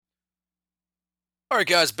All right,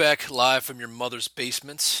 guys, back live from your mother's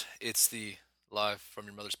basement. It's the live from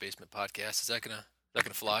your mother's basement podcast. Is that gonna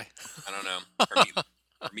fly? I don't know.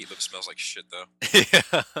 Her meatloaf smells like shit though.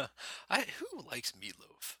 Yeah. Who likes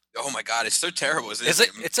meatloaf? Oh my god, it's so terrible. It's It's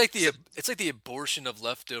like like it's like it's the a it's like the abortion of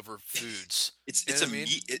leftover foods. it's You know it's what a I mean?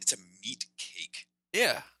 meat cake.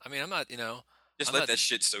 Yeah. I mean, I'm not. You know, Just I'm let not. that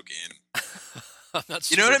shit soak in. I'm not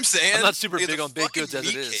You know what super. I'm I'm saying? not super Like, it's big a on baked fucking goods as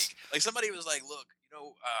it meat is. cake. Like somebody was like, "Look,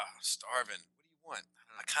 starving. What do you want? I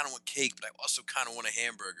don't know. I kind of want cake, but I also kind of want a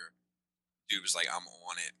hamburger." Dude was like, "I'm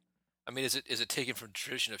on it." I mean, is it taken from the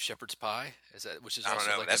tradition of shepherd's pie? Is that which is I don't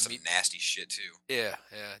also know. like a That's some meat. nasty shit too. Yeah,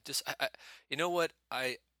 yeah. Just you know what?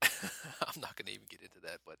 I'm not going to even get into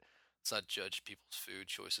that, but let's not judge people's food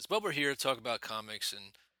choices. But we're here to talk about comics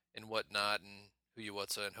and whatnot and who you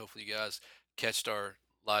what's and hopefully you guys catched our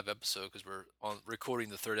live episode because we're on recording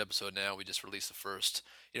the third episode now. We just released the first.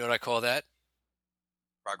 You know what I call that?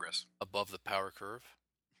 Progress. Above the power curve.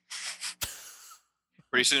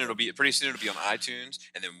 Pretty soon it'll be on iTunes,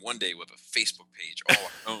 and then one day we'll have a Facebook page all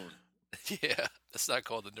our own. Yeah, that's not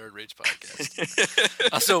called the Nerd Rage podcast.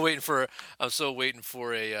 I'm still waiting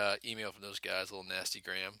for a email from those guys, a little nasty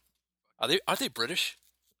Graham. Aren't they British?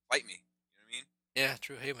 Fight me. You know what I mean? Yeah,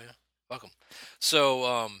 true. Hey, man, welcome.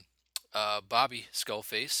 So, Bobby,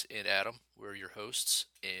 Skullface, and Adam, we're your hosts,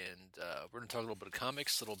 and we're gonna talk a little bit of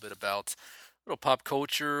comics, a little bit about a little pop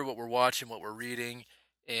culture, what we're watching, what we're reading,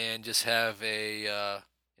 and just have you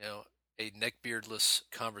know, a neckbeardless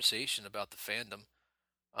conversation about the fandom.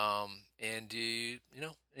 And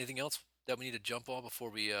anything else that we need to jump on before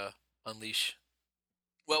we unleash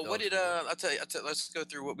Well, what dogs did of war? let's go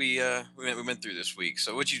through what we went through this week.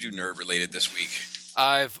 So, what'd you do nerd related this week?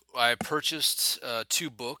 I purchased two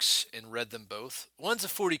books and read them both. One's a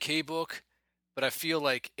 40K book, but I feel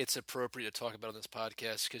like it's appropriate to talk about on this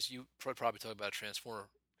podcast because you probably talk about a Transformer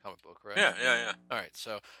comic book, right? Yeah, yeah, yeah. All right,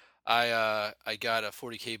 so I got a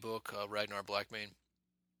 40K book, Ragnar Blackmane,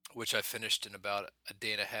 which I finished in about a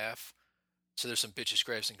day and a half. So there's some bitches,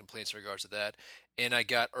 scrapes, and complaints in regards to that. And I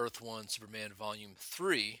got Earth One Superman Volume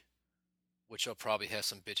 3, which I'll probably have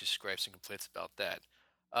some bitches, scrapes, and complaints about that.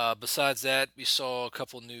 Besides that, we saw a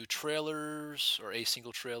couple new trailers, or a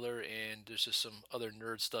single trailer, and there's just some other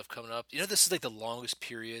nerd stuff coming up. You know, this is like the longest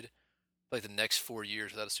period, like the next 4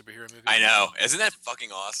 years without a superhero movie. I know. Isn't that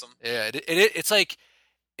fucking awesome? Yeah,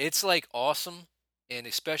 it's like awesome, and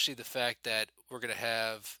especially the fact that we're gonna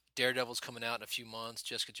have Daredevil's coming out in a few months,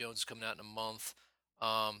 Jessica Jones is coming out in a month.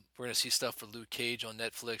 We're gonna see stuff for Luke Cage on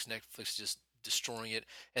Netflix. Netflix is just destroying it,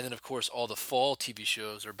 and then of course all the fall TV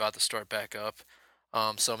shows are about to start back up.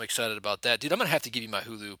 So I'm excited about that, dude. I'm gonna have to give you my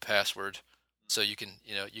Hulu password so you can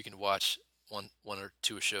watch one or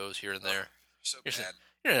two shows here and Oh, there. so You're, bad.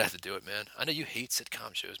 you're gonna have to do it, man. I know you hate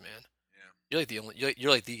sitcom shows, man. Yeah,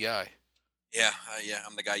 You're like the guy. yeah, yeah.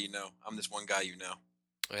 I'm the guy you know. I'm this one guy you know.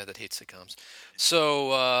 Yeah, that hates sitcoms.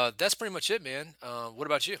 So that's pretty much it, man. What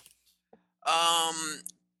about you? Um,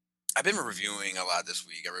 I've been reviewing a lot this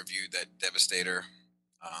week. I reviewed that Devastator.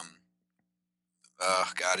 Um,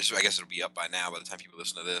 oh god, I guess it'll be up by now by the time people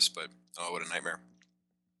listen to this. But oh, what a nightmare!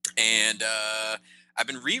 And I've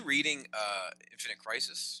been rereading Infinite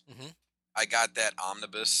Crisis. Hmm. I got that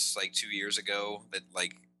omnibus like 2 years ago. That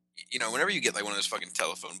like, whenever you get like one of those fucking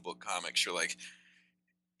telephone book comics, you're like,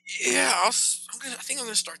 yeah, I think I'm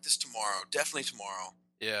gonna start this tomorrow. Definitely tomorrow.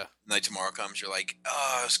 Yeah, And like tomorrow comes, you're like,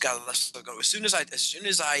 oh, it's got less stuff going. As soon as I have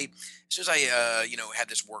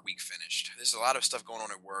this work week finished. There's a lot of stuff going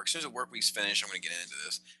on at work. As soon as the work week's finished, I'm gonna get into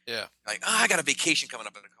this. yeah, Like, I got a vacation coming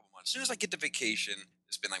up in a couple months. As soon as I get the vacation,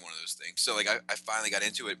 it's been like one of those things. So like, I finally got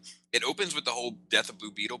into it. It opens with the whole Death of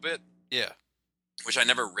Blue Beetle bit, yeah. which I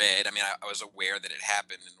never read. I mean, I was aware that it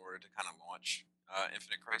happened in order to kind of launch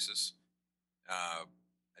Infinite Crisis. I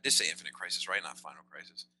did say Infinite Crisis, right? Not Final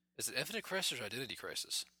Crisis. Is it Infinite Crisis or Identity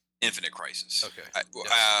Crisis? Infinite Crisis. Okay. I,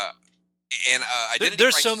 Yes. and Identity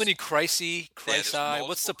There's so Crisis. many crises, Yeah, there's crisi.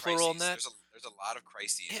 What's multiple the plural on crises. that? There's a lot of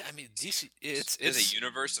crises Yeah, I in mean DC. DC. It's There's a it's.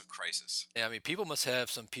 universe of crisis. Yeah, I mean people must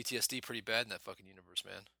have some PTSD pretty bad in that fucking universe,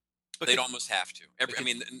 man. But They'd almost have to. but I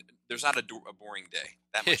mean, there's not a boring day.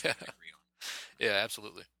 That much we yeah, can agree on. yeah,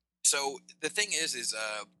 absolutely. So the thing is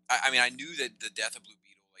I mean, I knew that the Death of Blue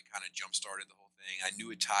Beetle like kind of jump started the whole thing. I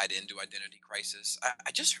knew it tied into Identity Crisis.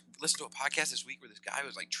 I just listened to a podcast this week where this guy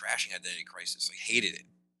was like trashing Identity Crisis, like hated it.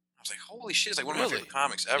 I was like, holy shit! It's like one of my Really? favorite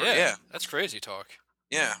comics ever. Yeah, Yeah, that's crazy talk.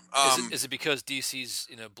 yeah. Is it because DC's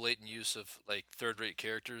blatant use of like third-rate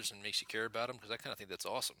characters and makes you care about them? Because I kind of think that's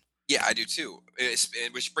awesome. Yeah, I do too.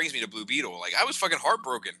 Which brings me to Blue Beetle. Like, I was fucking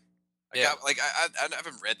heartbroken. Yeah, I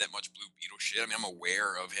haven't read that much Blue Beetle shit. I mean, I'm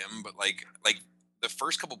aware of him, but like the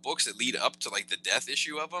first couple books that lead up to like the death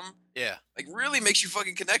issue of him, Yeah. like really makes you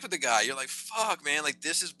fucking connect with the guy. You're like, fuck, man, like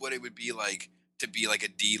this is what it would be like to be like a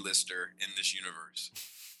D-lister in this universe.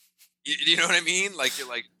 You know what I mean? Like you're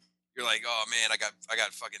like, oh man, I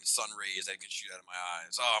got fucking sun rays that can shoot out of my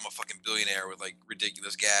eyes. Oh, I'm a fucking billionaire with like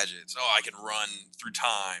ridiculous gadgets. Oh, I can run through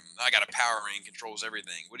time. I got a power ring controls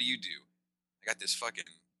everything. What do you do? I got this fucking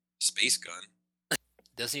space gun.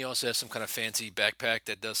 Doesn't he also have some kind of fancy backpack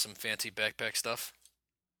that does some fancy backpack stuff?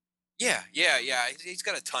 Yeah, yeah, yeah. He's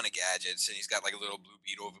got a ton of gadgets, and he's got like a little Blue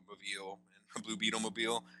Beetle mobile, and a Blue Beetle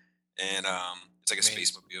mobile, and it's like a I mean,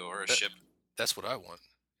 space mobile or a that ship. that's what I want.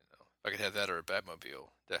 If I could have that or a Batmobile,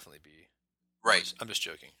 definitely be. Right, I'm just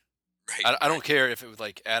joking. right, I right. don't care if it was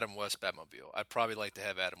like Adam West Batmobile. I'd probably like to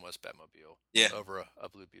have Adam West Batmobile Yeah, over a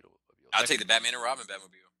Blue Beetle mobile. I'll take the Batman and Robin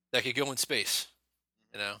Batmobile. That could go in space,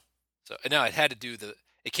 you know. So and now it had to do the.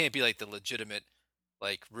 It can't be like the legitimate,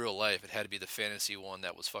 like real life. It had to be the fantasy one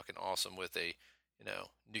that was fucking awesome with a,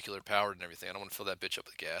 nuclear powered and everything. I don't want to fill that bitch up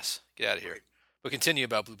with gas. Get out of here. Right. But continue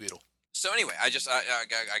about Blue Beetle. So anyway, I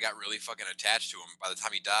got really fucking attached to him. By the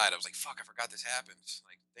time he died, I was like, fuck, I forgot this happened.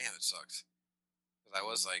 Like, damn, it sucks. Because I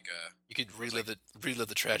was like, You could I was like, relive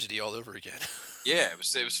the tragedy all over again. yeah, it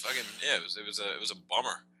was fucking, yeah, it was a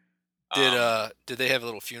bummer. Did they have a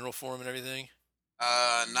little funeral for him and everything?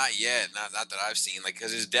 Not yet, not that I've seen. Like,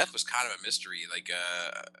 because his death was kind of a mystery. Like,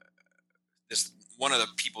 this one of the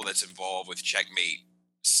people that's involved with Checkmate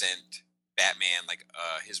sent Batman like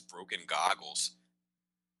his broken goggles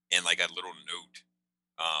and like a little note,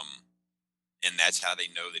 um, and that's how they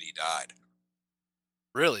know that he died.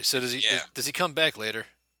 Really? So Yeah, does he come back later?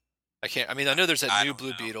 I can't. I mean, I know there's that I new don't Blue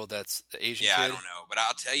know. Beetle that's the Asian Yeah, I kid. don't know, but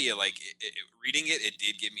I'll tell you, like reading it, it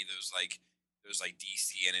did give me those like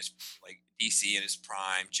DC and his like DC in his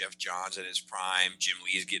prime, Jeff Johns in his prime, Jim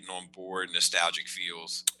Lee's getting on board, nostalgic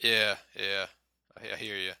feels. Yeah, yeah. I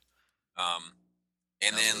hear you. Um,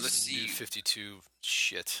 and Also, then let's this new see, 52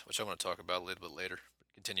 shit, which I want to talk about a little bit later.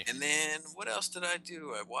 Continue. and then what else did I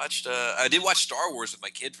do? I did watch Star Wars with my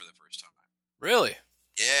kid for the first time. Really?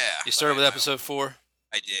 Yeah, You started with episode 4?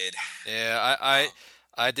 I did. Yeah, Um,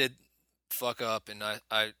 I did fuck up, and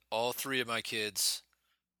I all 3 of my kids,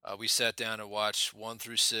 we sat down and watched 1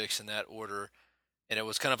 through 6 in that order, and it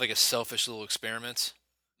was kind of like a selfish little experiment.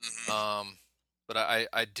 mhm. Um, but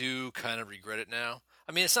I do kind of regret it now.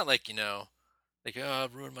 I mean, it's not like like oh, I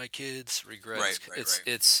ruined my kids. Regret. Right, right, right.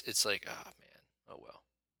 It's like oh man, oh well.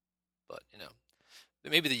 But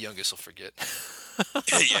maybe the youngest will forget.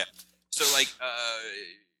 Yeah. So like,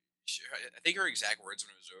 I think her exact words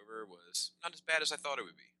when it was over was not as bad as I thought it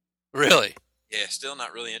would be. Really? Yeah, still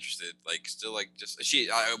not really interested. Like, still like just she.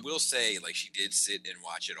 I will say like she did sit and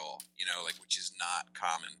watch it all. You know, like which is not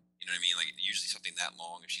common. You know what I mean? Like usually something that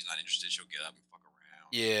long, if she's not interested, she'll get up and fuck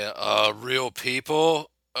around. Yeah. Real people.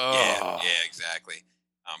 Yeah, Oh. yeah, exactly.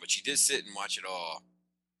 But she did sit and watch it all.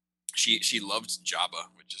 She loved Jabba,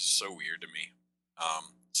 which is so weird to me.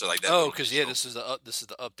 So like that Oh, little because digital. this is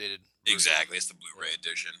the updated version. Exactly, it's the Blu-ray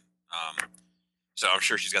edition. So I'm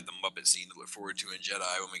sure she's got the Muppet scene to look forward to in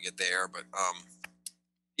Jedi when we get there. But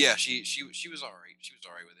yeah, she was all right. She was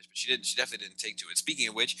all right with it, but she definitely didn't take to it. Speaking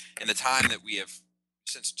of which, in the time that we have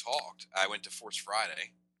since talked, I went to Force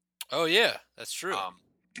Friday. Oh yeah, that's true. Um,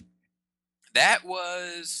 that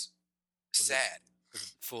was Was it sad.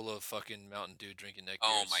 full of fucking Mountain Dew drinking neck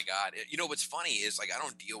Oh beards? my god! You know what's funny is like I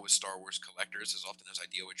don't deal with Star Wars collectors as often as I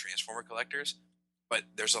deal with Transformer collectors, but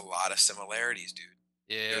there's a lot of similarities, dude.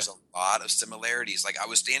 Yeah. There's a lot of similarities. Like I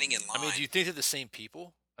was standing in I mean, do line. you think they're the same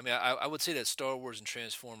people? I mean, I would say that Star Wars and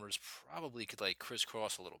Transformers probably could like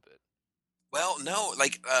crisscross a little bit. Well, no,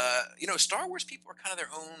 like Star Wars people are kind of their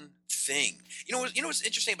own thing. You know what's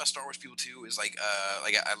interesting about Star Wars people too is like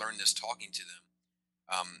I learned this talking to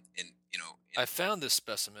them. And I found this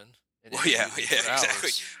specimen and well, yeah, interviewed him yeah, for exactly.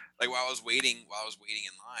 hours. Like while I was waiting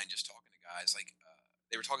in line, just talking to guys, like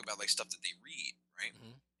they were talking about like stuff that they read, right?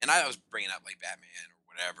 Hmm. And I was bringing up like Batman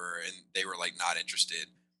or whatever, and they were like not interested.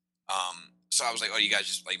 So I was like, oh, you guys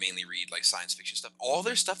just like mainly read like science fiction stuff. All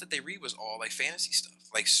their stuff that they read was all like fantasy stuff,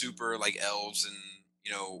 like super like elves and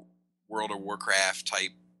World of Warcraft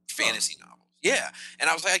type Huh. fantasy novels. Yeah, and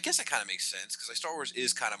I was like, I guess that kind of makes sense because like Star Wars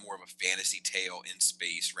is kind of more of a fantasy tale in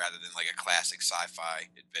space rather than like a classic sci-fi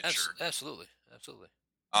adventure. Absolutely. Absolutely.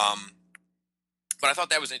 Um, but I thought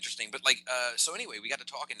that was interesting. But like, so anyway, we got to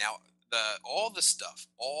talking. Now all the stuff,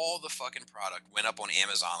 all the fucking product went up on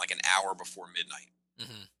Amazon like an hour before midnight.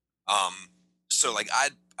 Hmm. Um, so like I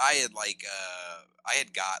had like I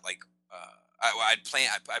had got like I'd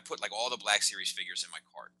planned I put like all the Black Series figures in my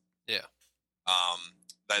cart. Yeah.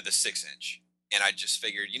 The 6 inch. And I just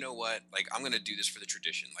figured, you know what? Like, I'm gonna do this for the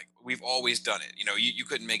tradition. Like, we've always done it. You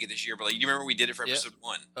couldn't make it this year, but like, you remember we did it for Yeah. episode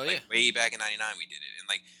 1, Oh like yeah. way back in '99. We did it, and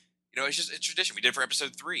like, it's just a tradition. We did it for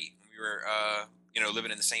episode 3 when we were,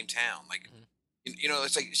 living in the same town. Like, Hmm.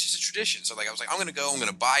 it's like it's just a tradition. So like, I was like, I'm gonna go. I'm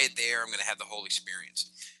gonna buy it there. I'm gonna have the whole experience.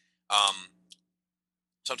 Um,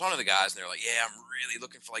 so I'm talking to the guys, and they're like, "Yeah, I'm really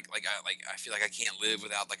looking for I feel like I can't live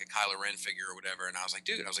without like a Kylo Ren figure or whatever." And I was like,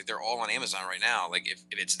 "Dude, they're all on Amazon right now. Like, if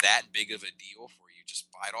it's that big of a deal for you, just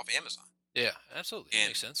buy it off Amazon." Yeah, absolutely. That And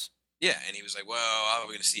makes sense. yeah, and he was like, "Well, I'm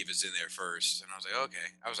going to see if it's in there first." And I was like, "Okay."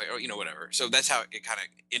 I was like, "Oh, whatever." So that's how it kind of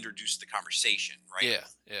introduced the conversation, right? Yeah,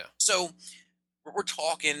 yeah. So we're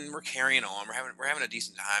talking, we're carrying on, we're having a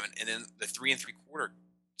decent time, and then the 3 3/4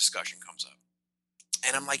 discussion comes up,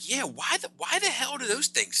 and I'm like, "Yeah, why the hell do those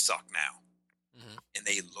things suck now?" Hmm. And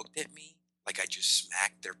they looked at me like I just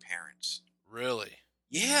smacked their parents. Really?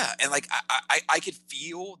 Yeah, and like I could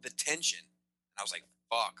feel the tension. And I was like,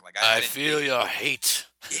 "Fuck!" Like I I didn't feel think. your hate.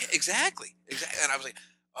 Yeah, exactly, exactly. And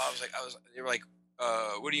they were like,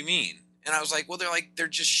 "What do you mean?" And I was like, "Well, they're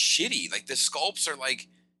just shitty. Like the sculpts are like,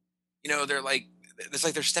 they're like, it's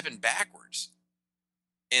like they're stepping backwards."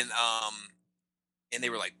 And and they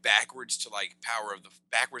were like backwards to like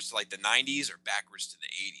backwards to like the '90s or backwards to the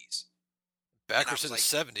 '80s. And I Backwards to was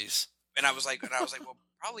the like, '70s. well,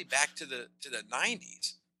 probably back to the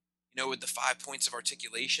 '90s. With the 5 points of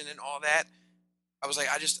articulation and all that. I was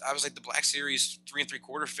like the Black Series 3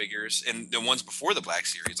 3/4 figures and the ones before the Black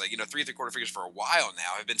Series, like 3 3/4 figures for a while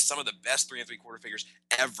now have been some of the best 3 3/4 figures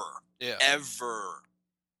ever, Yeah. ever.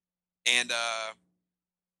 And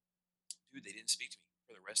dude, they didn't speak to me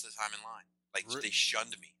for the rest of the time in line. Like Re- they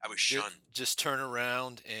shunned me. I was ju- shunned. just turn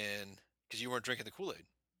around and because you weren't drinking the Kool Aid.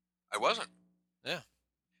 I wasn't. Yeah,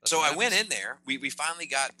 that's So what I went happens. in there. We finally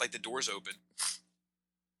got like the doors open.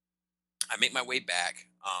 I make my way back.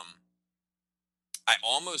 I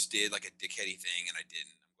almost did like a dickheady thing, and I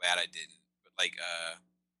didn't. I'm glad I didn't. But like,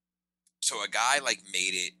 so a guy like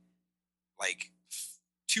made it like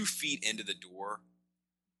 2 feet into the door.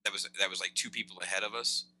 That was like 2 people ahead of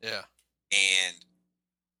us, Yeah. and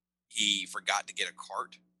he forgot to get a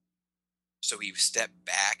cart. So he stepped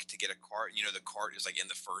back to get a cart. The cart is like in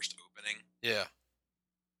the first opening, Yeah.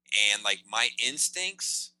 and like my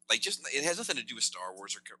instincts, like just it has nothing to do with Star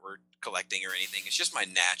Wars or collecting or anything. It's just my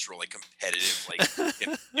natural like competitive like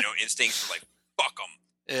instincts for like fuck them,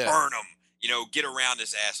 Yeah. burn them, get around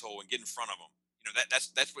this asshole and get in front of him. That's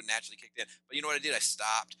what naturally kicked in. But you know what I did? I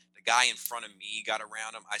stopped. The guy in front of me got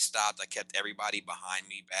around him. I stopped. I kept everybody behind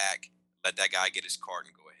me back. Let that guy get his cart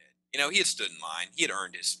and go ahead. He had stood in line. He had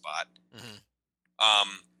earned his spot. Hmm.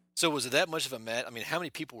 Um, So was it that much of a I mean, how many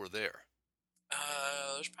people were there?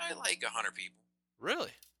 there's probably like 100 people.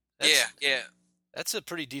 Really? Yeah, That's yeah, that's a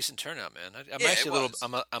pretty decent turnout, man. I'm yeah. It actually a little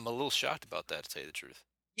was. I'm a little shocked about that, to tell you the truth.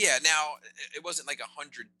 Yeah. Now it wasn't like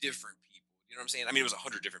 100 different people. You know what I'm saying? I mean, it was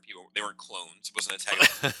 100 different people. They weren't clones. It wasn't a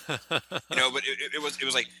tag. But it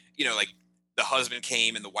was like like the husband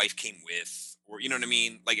came and the wife came with, or you know what I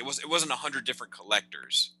mean? Like it wasn't 100 different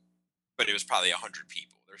collectors, but it was probably 100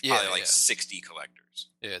 people. There's Yeah, probably like yeah, 60 collectors.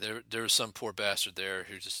 yeah. There was some poor bastard there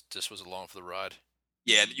who just was along for the ride.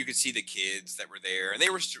 Yeah, you could see the kids that were there, and they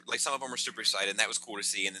were like some of them were super excited, and that was cool to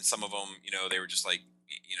see. And then some of them, they were just like,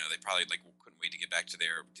 they probably like couldn't wait to get back to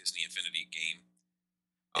their Disney Infinity game.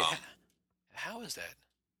 Yeah. Um, How is that?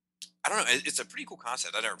 I don't know. It's a pretty cool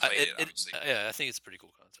concept. I never played it, obviously. Yeah, I think it's a pretty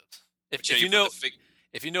cool concept. But If you you put know the fig,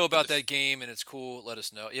 if you know put about the. that game and it's cool, let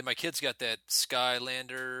us know. Yeah, my kids got that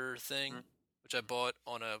Skylander thing, Mhm. which I bought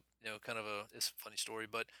on a kind of it's a funny story,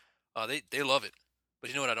 but they love it. But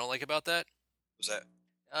you know what I don't like about that? Was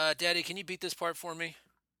that? Daddy, can you beat this part for me?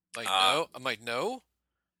 I'm like, Uh, no. I'm like, no.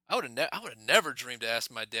 I would have never dreamed to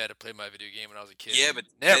ask my dad to play my video game when I was a kid. yeah, but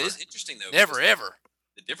that Never, is interesting though, because never, like ever.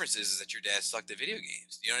 the difference is that your dad sucked at video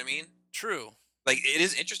games. You know what I mean? True. Like it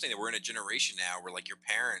is interesting that we're in a generation now where like your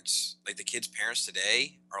parents, like the kids' parents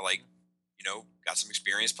today, are like, got some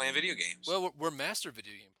experience playing video games. Well, we're master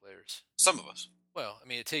video game players. Some of us. Well, I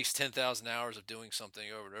mean, it takes 10,000 hours of doing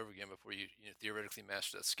something over and over again before you theoretically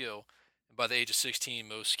master that skill. And by the age of 16,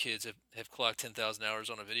 most kids have clocked 10,000 hours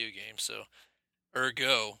on a video game. So,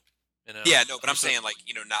 ergo, Yeah, no, but I'm just saying like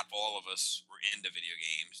not all of us were into video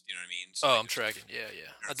games. You know what I mean? So oh, like, I'm tracking. Yeah, you yeah.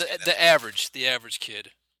 know what I'm saying? The average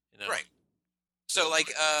kid, Right. So, So like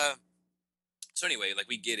so anyway, like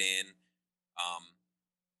we get in. Um,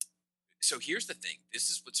 so here's the thing. This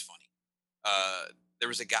is what's funny. There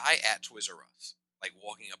was a guy at Toys R Us, like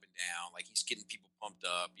walking up and down, like he's getting people pumped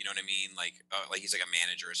up. You know what I mean? Like he's like a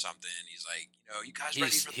manager or something. He's like, you guys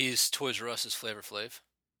ready for? he's Toys R Us's Flavor Flav.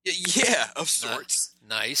 Yeah, of Not sorts.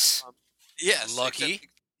 nice, Yes, lucky.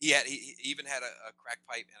 He even had a crack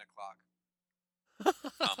pipe and a clock.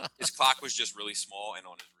 His clock was just really small and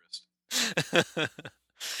on his wrist.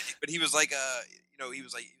 But he was like, he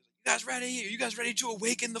was like, "You guys ready? Are you guys ready to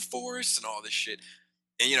awaken the force and all this shit?"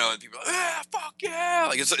 And and people are like, "Ah, fuck yeah!"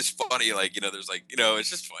 Like it's funny. Like there's like it's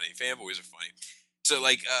just funny. Fanboys are funny. So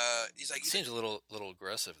like, Seems a little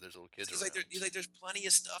aggressive. There's little kids around. he's like, there's plenty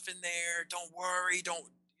of stuff in there. Don't worry. You don't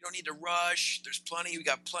need to rush. There's plenty. We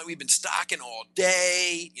got plenty. We've been stocking all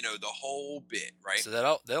day. The whole bit, right? So that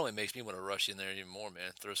only makes me want to rush in there even more,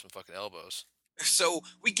 man. Throw some fucking elbows. So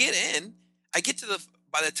we get in. I get to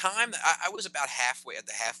by the time that I was about halfway at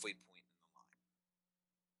the halfway point in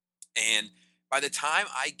the line, and by the time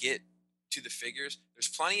I get to the figures, there's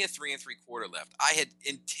plenty of 3 3/4 left. I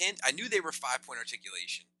knew they were 5 point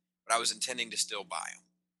articulation, but I was intending to still buy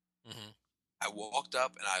them. Hmm. I walked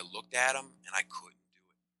up and I looked at them and I couldn't do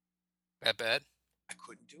it. That bad? I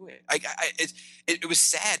couldn't do it. It was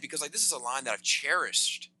sad because like this is a line that I've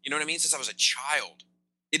cherished. You know what I mean? Since I was a child,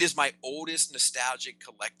 it is my oldest nostalgic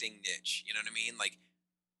collecting niche. You know what I mean? Like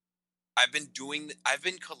I've been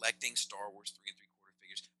collecting Star Wars 3 3/4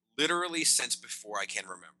 figures literally since before I can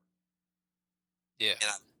remember. Yeah.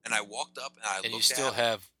 And I walked up and I And you looked still at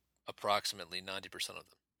have approximately 90% of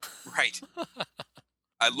them. Right.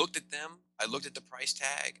 I looked at them. I looked at the price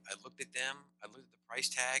tag. I looked at them. I looked at the price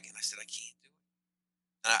tag, and I said, I can't do it.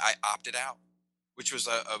 And I opted out, which was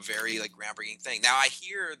a very like groundbreaking thing. Now I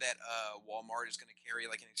hear that Walmart is going to carry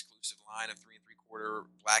like an exclusive line of 3 3/4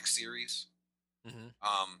 Black Series. them.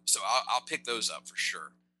 Hmm. So I'll pick those up for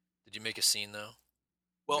sure. Did you make a scene though?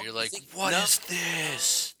 Well, Where you're like, what is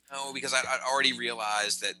this? No, because I already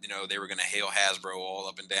realized that they were going to hail Hasbro all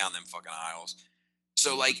up and down them fucking aisles.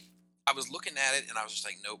 So like I was looking at it and I was just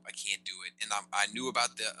like, nope, I can't do it. And I knew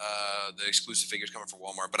about the exclusive figures coming from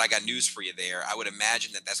Walmart, but I got news for you there. I would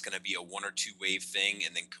imagine that that's going to be a 1 or 2 wave thing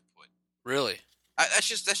and then kaput. Really? That's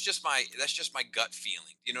just my gut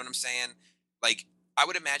feeling. You know what I'm saying? Like I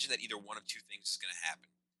would imagine that either one of two things is going to happen.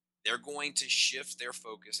 They're going to shift their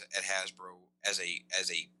focus at Hasbro as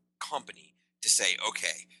a company to say,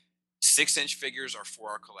 okay, 6-inch figures are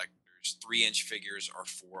for our collectors, 3-inch figures are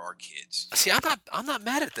for our kids. See, I'm not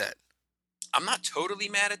mad at that. I'm not totally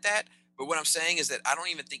mad at that, but what I'm saying is that I don't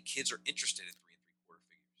even think kids are interested in 3 3/4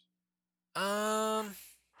 figures. Um,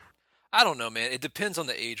 I don't know, man. It depends on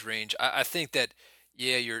the age range. I think that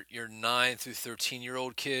yeah, your 9 through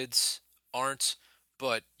 13-year-old kids aren't,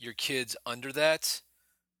 but your kids under that,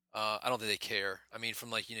 I don't think they care. I mean,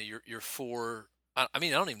 from like your 4. I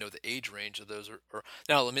mean, I don't even know the age range of those. Or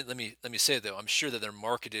now let me say though, I'm sure that they're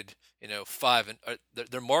marketed, 5 and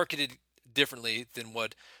they're marketed differently than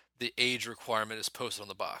what the age requirement is posted on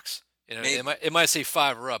the box. Maybe. It might say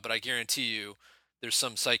 5 or up, but I guarantee you there's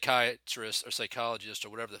some psychiatrist or psychologist or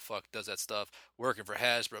whatever the fuck does that stuff working for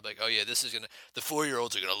Hasbro. Like, oh yeah, the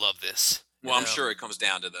 4-year-olds are gonna love this. Well, I'm sure it comes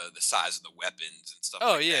down to the size of the weapons and stuff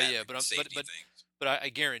Oh like yeah, that, yeah, like but the safety things. I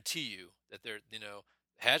guarantee you that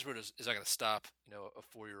Hasbro is not going to stop a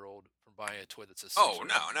 4-year-old from buying a toy that says 6 Oh or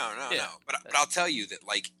no, up. no, no, Yeah, no. But I'll tell you that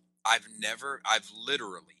like I've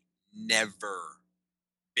literally never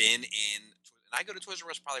been in, and I go to Toys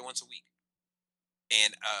R Us probably once a week,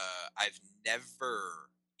 and I've never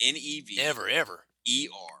in never ever.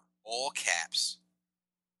 all caps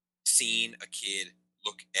seen a kid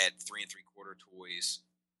look at 3 3/4 toys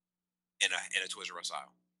in a Toys R Us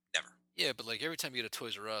aisle. Never. Yeah, but like every time you go to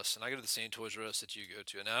Toys R Us, and I go to the same Toys R Us that you go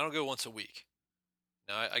to, and I don't go once a week.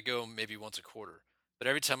 Now I go maybe once a quarter, but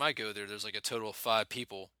every time I go there, there's like a total of 5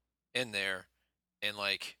 people in there, and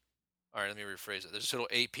like, all right, let me rephrase it. There's a total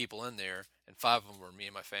of 8 people in there, and 5 of them are me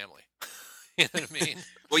and my family. You know what I mean?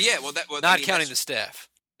 Well, yeah. I Not mean, counting the staff.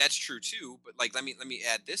 that's true too. But like, let me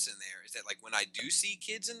add this in there is that like when I do see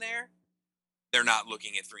kids in there, they're not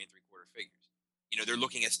looking at 3 3/4 figures. They're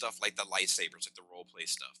looking at stuff like the lightsabers, like the role play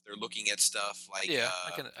stuff. They're looking at stuff like Yeah,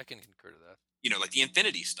 I can concur to that. like the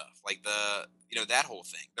Infinity stuff, like that whole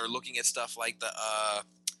thing. They're looking at stuff like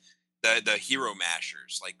the hero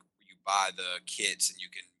mashers, like where you buy the kits and you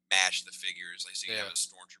can mash the figures, like so you Yeah. have a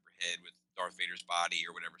stormtrooper head with Darth Vader's body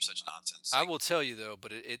or whatever such nonsense. I Like, will tell you though,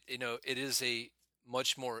 but it is a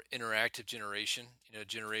much more interactive generation.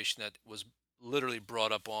 Generation that was literally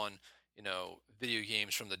brought up on video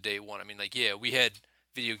games from the day one. I mean, like yeah, we had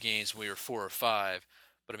video games when we were 4 or 5,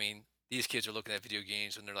 but I mean these kids are looking at video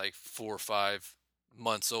games when they're like 4 or 5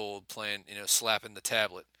 months old, playing slapping the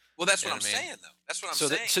tablet. well, that's You what know I'm what I mean? saying though. That's what I'm So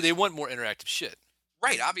saying. so they want more interactive shit.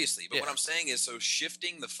 Right, obviously. But what Yeah. I'm saying is, so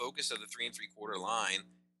shifting the focus of the 3 3/4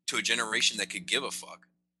 line to a generation that could give a fuck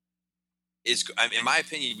in my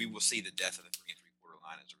opinion, we will see the death of the 3 3/4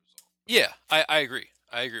 line as a result. Yeah, I agree.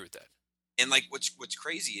 I agree with that. And like what's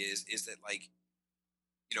crazy is that like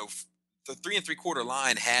the 3 3/4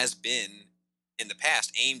 line has been in the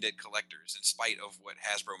past aimed at collectors in spite of what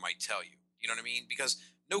Hasbro might tell you. You know what I mean? Because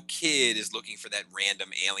no kid is looking for that random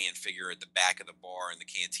alien figure at the back of the bar in the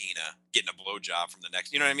cantina getting a blowjob from the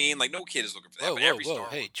next. You know what I mean? Like no kid is looking for that. Whoa, But whoa, every whoa! Star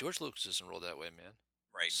Hey, Wars, George Lucas doesn't roll that way, man.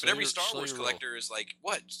 right? But every Star Slow Wars your roll. collector is like,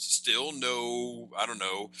 what? Still no, I don't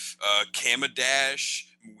know, Kamadash,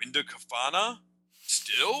 Winda Kafana?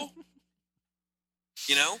 Still,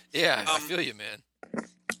 you know? Yeah, I Um, feel you, man.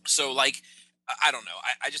 so like I don't know.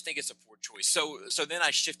 I just think it's a poor choice. So then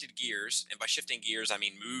I shifted gears, and by shifting gears I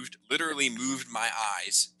mean literally moved my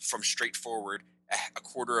eyes from straightforward a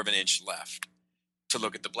quarter of an inch left to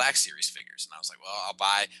look at the Black Series figures. And I was like,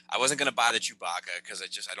 well, I wasn't going to buy the Chewbacca because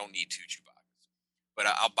I don't need two Chewbaccas, but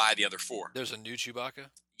I'll buy the other four. There's a new Chewbacca.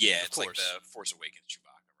 Yeah, Of it's like course. the Force Awakens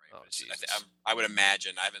Chewbacca, right? Oh But Jesus. I would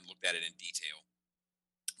imagine, I haven't looked at it in detail,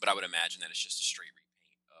 but I would imagine that it's just a straight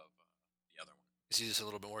repaint of the other one. Is he just a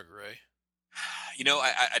little bit more gray?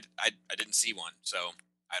 I didn't see one, so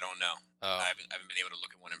I don't know. Oh, I haven't been able to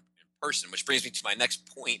look at one in person, which brings me to my next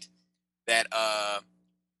point that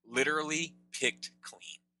literally picked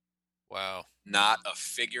clean. wow. Not a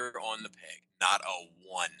figure on the peg. Not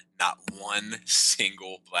one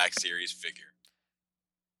single Black Series figure.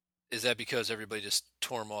 Is that because everybody just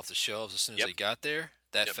tore them off the shelves as soon as Yep. they got there?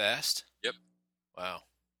 That Yep. fast? Yep. Wow.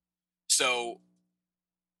 So,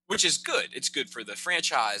 which is good. It's good for the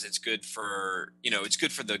franchise. It's good for it's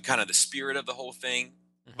good for the kind of the spirit of the whole thing.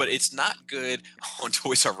 But Hmm. it's not good on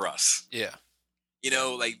Toys R Us. Yeah.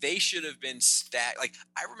 Like they should have been stacked. Like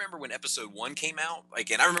I remember when Episode 1 came out,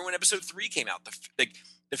 and I remember when Episode 3 came out.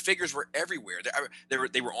 The figures were everywhere.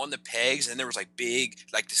 They were on the pegs, and there was like big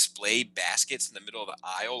like display baskets in the middle of the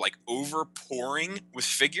aisle, like over pouring with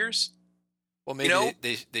figures. Well, You maybe know,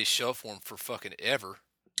 they shelf them for fucking ever.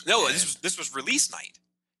 no, this And was this was release night.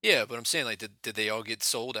 yeah, but I'm saying like, did they all get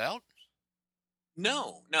sold out?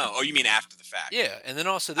 No, no. Oh, you mean after the fact? Yeah, and then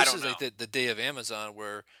also I this don't is like know. the day of Amazon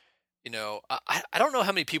where I don't know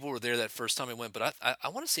how many people were there that first time I went, but I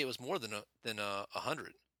want to say it was more than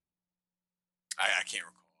 100. I can't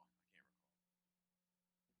recall.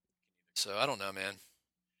 So I don't know, man.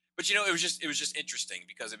 But it was just interesting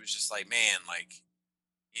because it was just like, man, like,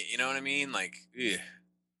 you know what I mean? Like, ugh,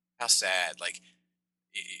 how sad. Like,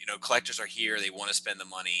 collectors are here. They want to spend the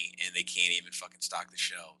money, and they can't even fucking stock the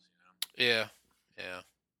shelves. Yeah, yeah.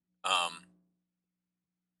 Um,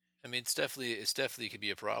 I mean, it's definitely could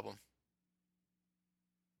be a problem.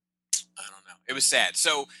 I don't know. It was sad.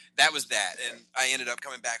 So that was that, and I ended up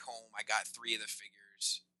coming back home. I got three of the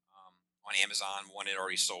figures on Amazon. One had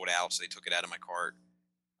already sold out, so they took it out of my cart.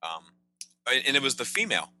 Um, and it was the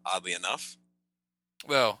female, oddly enough.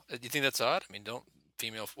 Well, do you think that's odd? I mean, don't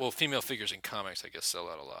female figures in comics, I guess, sell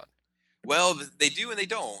out a lot. Well, they do and they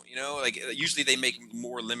don't. Like usually they make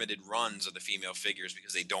more limited runs of the female figures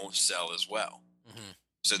because they don't sell as well. Hmm.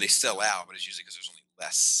 So they sell out, but it's usually because there's only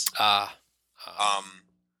less. Ah, Um,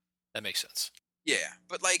 that makes sense. yeah,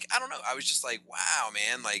 but like I don't know. I was just like, wow,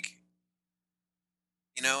 man. Like,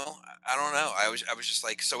 I don't know. I was just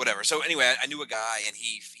like, so whatever. So anyway, I knew a guy and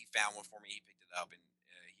he found one for me. He picked it up and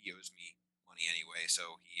he owes me money anyway. So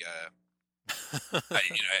he I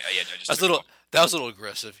just That's a took it little. off. That was a little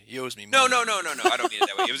aggressive. He owes me No, money. no, no, no, no. I don't mean it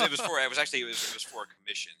that way. It was for a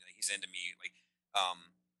commission. Like, he's into me. Like,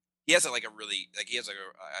 he has like a really like he has like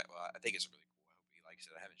I think it's really cool. I hope he likes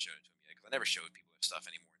it. I haven't shown it to him yet because I never show people stuff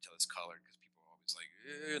anymore until it's colored because people are always like,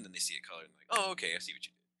 and then they see it colored and like, oh, okay, I see what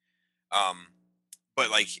you did. But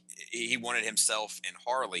like he wanted himself and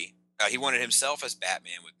Harley. He wanted himself as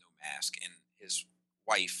Batman with no mask and his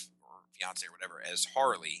wife or fiance or whatever as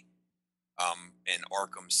Harley. In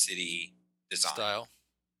Arkham City design. Style.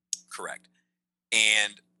 Correct.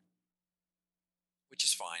 And which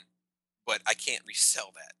is fine, but I can't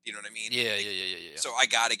resell that. You know what I mean? Yeah, Like, yeah, yeah, yeah, yeah. so I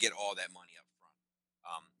got to get all that money up front.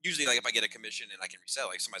 Usually, like if I get a commission and I can resell,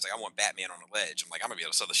 like somebody's like, I want Batman on a ledge. I'm like, I'm gonna be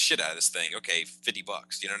able to sell the shit out of this thing. Okay,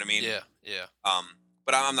 $50. You know what I mean? Yeah, yeah.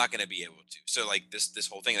 But I'm not gonna be able to. So like this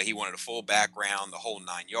whole thing, like he wanted a full background, the whole 9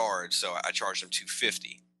 yards. So I charged him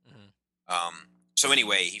 $250. Hmm. So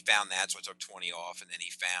anyway, he found that, so I took 20 off, and then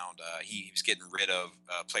he found he was getting rid of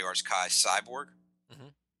Play Arts Kai Cyborg. Hmm.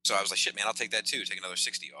 So I was like, shit, man, I'll take that too. Take another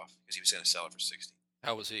 60 off because he was going to sell it for 60.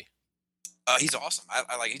 How was he? He's awesome.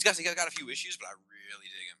 I like. He's got a few issues, but I really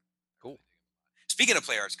dig him. Cool. Speaking of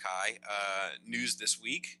Play Arts Kai, news this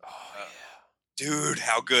week, Oh uh, dude,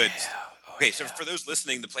 how good. yeah. Oh Okay, so yeah. for those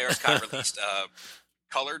listening, the Play Arts Kai released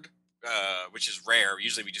colored, which is rare.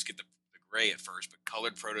 Usually we just get the gray at first, but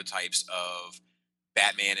colored prototypes of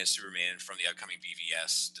Batman and Superman from the upcoming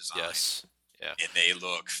BVS design. Yes. Yeah. and they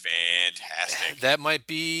look fantastic. That might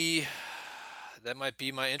be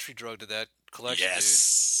my entry drug to that collection, dude.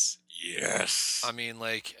 Yes, I yes. mean,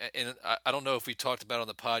 like, and I don't know if we talked about it on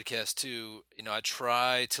the podcast too. I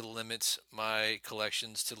try to limit my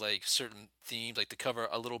collections to like certain themes, like to cover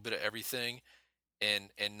a little bit of everything, and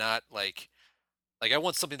not like I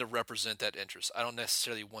want something to represent that interest. I don't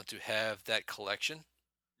necessarily want to have that collection.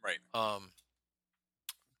 Right. Um,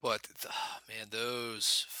 but man,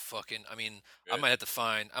 those fucking. I mean, Good. I might have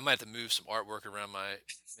to move some artwork around my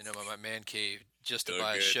man cave just They to look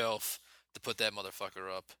buy a good. shelf to put that motherfucker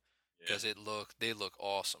up Yeah, because they look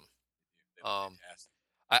awesome. they look Um, fantastic.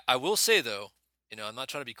 I will say though, I'm not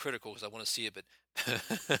trying to be critical because I want to see it, but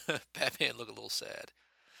Batman look a little sad.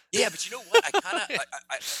 Yeah, but you know what? I kind of,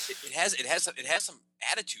 it has some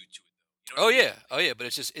attitude to it, though. You know what I mean? Oh yeah, but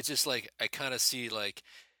it's just like I kind of see like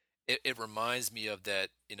it reminds me of that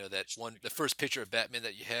that It's one really the good. first picture of Batman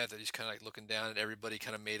that you have that he's kind of like looking down and everybody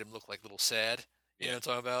kind of made him look like a little sad. You know Yeah, what I'm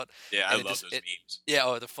talking about? yeah. I And it love just those it memes.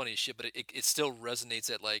 yeah the funniest shit, but it still resonates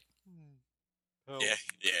at like Yeah, help.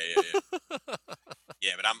 yeah, yeah, yeah.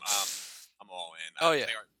 Yeah, but I'm all in. Oh yeah,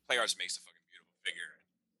 Play arts makes a fucking beautiful figure.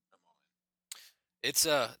 I'm all it's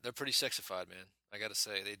they're pretty sexified, man. I gotta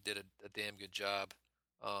say they did a damn good job.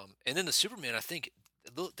 And then the Superman, I think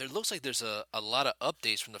there looks like there's a lot of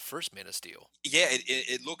updates from the first Man of Steel. in. Yeah,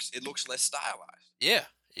 it looks less stylized. Yeah,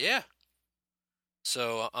 yeah.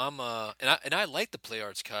 So I like the Play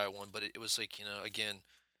Arts Kai one, but it was like again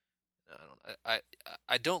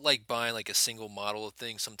I don't like buying like a single model of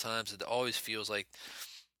things. Sometimes it always feels like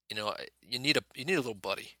you need a little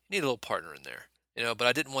buddy, you need a little partner in there. But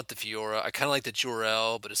I didn't want the Fiora. I kind of like the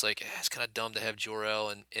Jor-El, but it's like it's kind of dumb to have Jor-El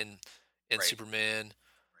and Right, Superman. right.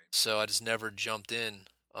 So I just never jumped in.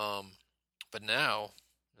 But now,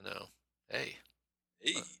 hey,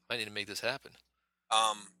 Hey. I need to make this happen.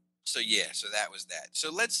 Um. So yeah, so that was that.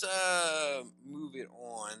 So let's move it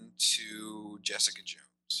on to Jessica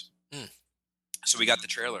Jones. Mm, So we got the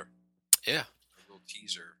trailer, yeah. a little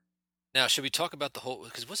teaser. Now, should we talk about the whole?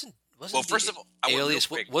 Because Well, wasn't first the of all, I want real Alias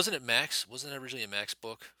quick. wasn't it Max? Wasn't it originally a Max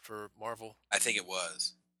book for Marvel? I think it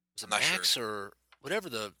was. Was I'm it not sure. Max or whatever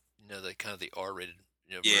the kind of the R-rated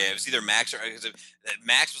Yeah, it version? was either Max or because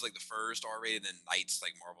Max was like the first R-rated, and then Knights,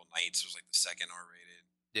 like Marvel Knights, was like the second R-rated.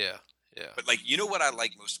 Yeah, yeah. But like, you know what I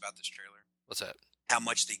like most about this trailer? What's that? How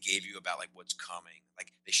much they gave you about like what's coming.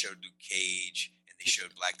 Like they showed Luke Cage, and they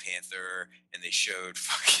showed Black Panther, and they showed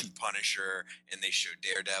fucking Punisher, and they showed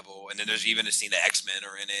Daredevil, and then there's even a scene that X-Men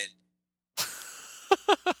are in it.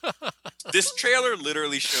 This trailer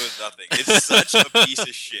literally shows nothing. It's such a piece of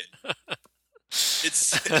shit. It's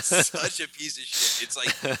such a piece of shit. It's like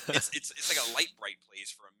it's like a light bright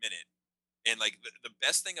plays for a minute, and like the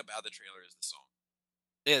best thing about the trailer is the song.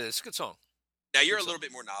 Yeah, it's a good song. Now you're Good a song. little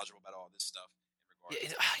bit more knowledgeable about all this stuff in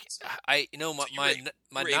Yeah, regards to it. my So you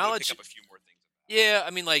my were able to pick knowledge. up a few more things about it. Yeah,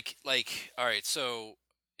 I mean, all right. So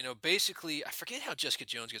basically, I forget how Jessica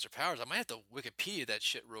Jones gets her powers. I might have to Wikipedia that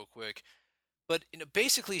shit real quick. But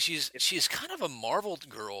basically, If she's kind of a Marvel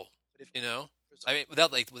girl. but if You know, there's I mean,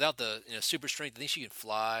 without the super strength, I think she can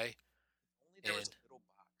fly. only there was And a little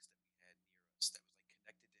box that we had near us that was like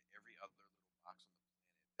connected to every other little box on the planet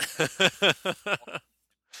that had all the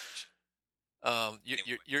information.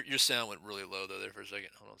 Anyway, your sound went really low though there for a second.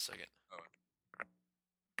 Hold on a second. oh,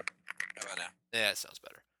 how about now? Yeah, it sounds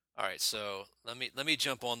better. All right, so let me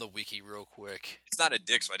jump on the wiki real quick. It's not a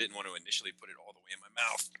dick, so I didn't want to initially put it all the way in my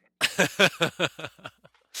mouth.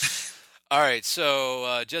 All right,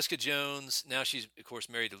 so Jessica Jones. Now she's of course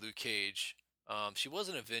married to Luke Cage. She was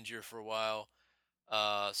an Avenger for a while.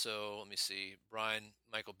 So let me see. Brian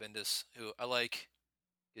Michael Bendis, who I like,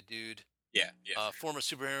 good dude. Yeah, yeah, for sure. Former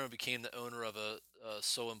superhero, became the owner of a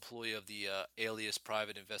sole employee of the Alias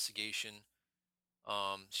Private Investigation.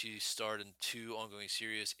 She starred in two ongoing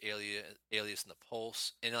series, Alias and The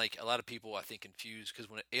Pulse. And like a lot of people, I think, confused because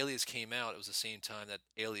when Alias came out, it was the same time that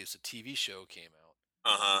Alias, the TV show, came out.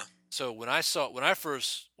 Uh huh. So when I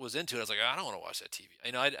first was into it, I was like, I don't want to watch that TV.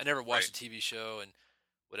 I never Right. watched the TV show and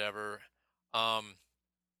whatever. Um,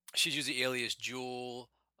 she's usually Alias Jewel,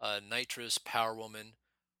 Nitrous, Power Woman.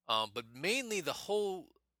 But mainly the whole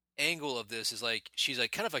angle of this is like she's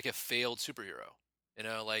like kind of like a failed superhero.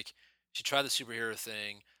 Like she tried the superhero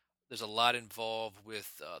thing. There's a lot involved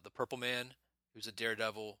with the Purple Man, who's a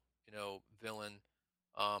daredevil, villain,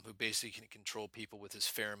 who basically can control people with his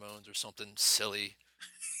pheromones or something silly,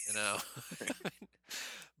 you know.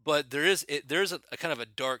 But there's a kind of a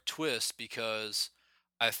dark twist because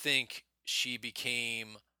I think she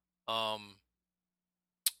became um,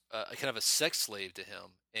 a kind of a sex slave to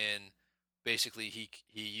him, and basically he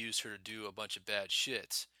used her to do a bunch of bad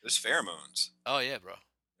shit. Those pheromones. Oh yeah, bro.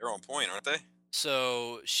 They're on point, aren't they?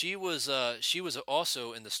 So she was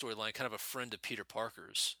also in the storyline, kind of a friend of Peter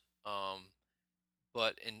Parker's.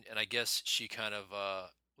 But and I guess she kind of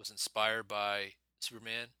was inspired by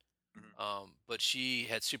Superman. Mhm. But she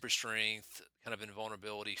had super strength, kind of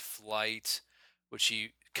invulnerability, flight, which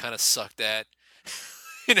she kind of sucked at.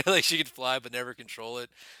 Like she could fly but never control it.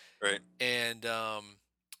 Right. And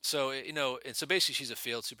so and so basically she's a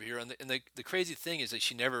failed superhero. And the crazy thing is that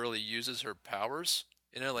she never really uses her powers.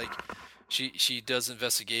 Like she does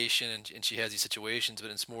investigation and she has these situations,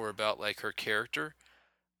 but it's more about like her character.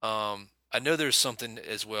 I know there's something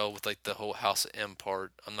as well with like the whole House of M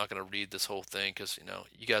part. I'm not gonna read this whole thing because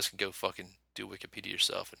you guys can go fucking do Wikipedia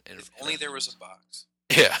yourself If only there was a box.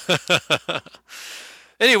 yeah.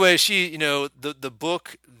 Anyway, the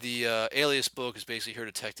book, the Alias book, is basically her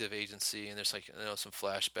detective agency, and there's like some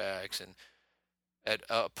flashbacks, and at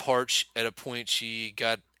a point she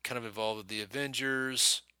got kind of involved with the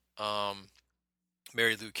Avengers, um,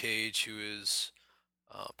 married Luke Cage, who is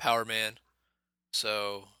Power Man.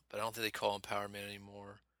 So, but I don't think they call him Power Man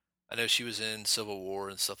anymore. I know she was in Civil War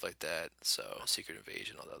and stuff like that. So, Secret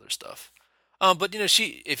Invasion, all the other stuff. But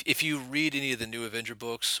she if you read any of the new Avenger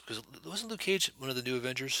books, because wasn't Luke Cage one of the new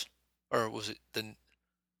Avengers, or was it the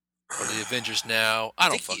Avengers now? I I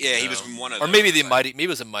don't think fucking yeah, he was know. in one of Or maybe those. maybe it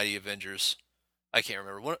was the Mighty Avengers. I can't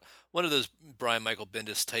remember. One of those Brian Michael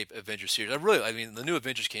Bendis type Avenger series. I mean, the new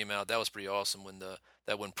Avengers came out. That was pretty awesome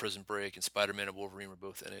when Prison Break and Spider Man and Wolverine were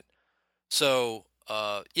both in it. So,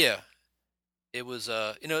 yeah, it was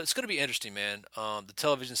it's going to be interesting, man. The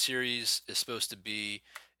television series is supposed to be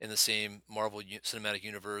in the same Marvel Cinematic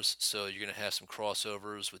Universe, so you're going to have some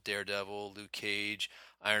crossovers with Daredevil, Luke Cage,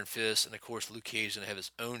 Iron Fist, and of course Luke Cage is going to have his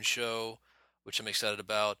own show, which I'm excited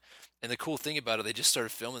about. And the cool thing about it, they just started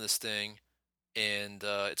filming this thing, and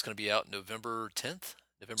it's going to be out November 10th,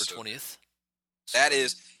 November So 20th. So that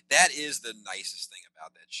is that is the nicest thing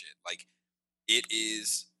about that shit. Like it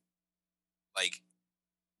is like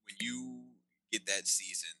when you get that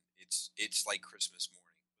season, it's like Christmas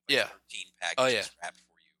morning with yeah, like 13 oh yeah, packages wrapped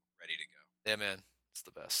for you, ready to go. yeah, man, it's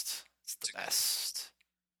the best. It's the It's a good one. best.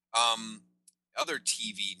 Um, other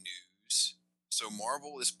TV news. So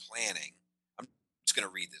Marvel is planning. I'm just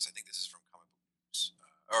gonna read this. I think this is from Comic Book News,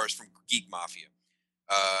 or it's from Geek Mafia.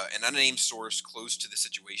 An unnamed source close to the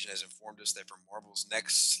situation has informed us that for Marvel's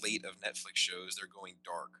next slate of Netflix shows, they're going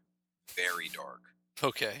dark, very dark.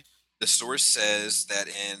 Okay. The source says that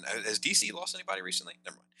has DC lost anybody recently?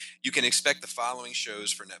 Never mind. You can expect the following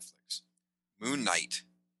shows for Netflix: Moon Knight,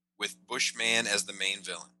 with Bushman as the main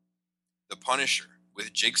villain; The Punisher,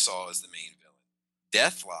 with Jigsaw as the main villain;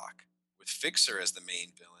 Deathlock, with Fixer as the main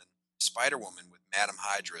villain; Spider Woman, with Madam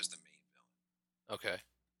Hydra as the main villain. Okay.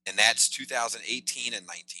 And that's 2018 and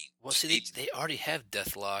 19. Well, So see, they already have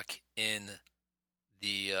Deathlock in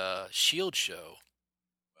the Shield show.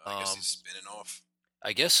 I guess he's Um, spinning off.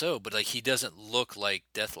 I guess so, but like he doesn't look like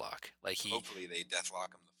Deathlock. Like he, Hopefully they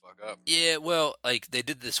Deathlock him the fuck up. yeah. Well, like they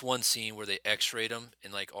did this one scene where they X-rayed him,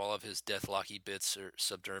 and like all of his Deathlocky bits are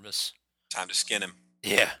subdermis. Time to skin him.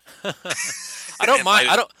 Yeah. I don't And mind.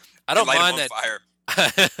 light him, I don't light him mind on that. fire.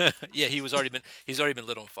 Yeah, he's already been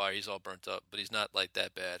lit on fire. He's all burnt up, but he's not like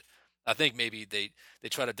that bad. I think maybe they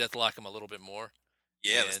try to Deathlock him a little bit more,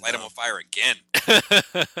 Yeah, let's and light him on fire again.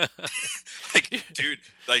 Like, dude,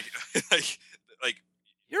 like, like, like,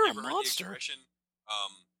 you're you a ever heard the monster. expression,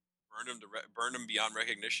 um, burn him beyond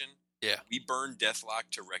recognition? Yeah. We burn Deathlock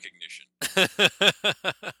to recognition.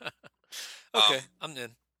 Okay, Um, I'm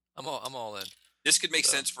in. I'm all in. this could make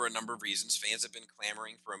So sense for a number of reasons. Fans have been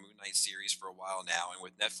clamoring for a Moon Knight series for a while now, and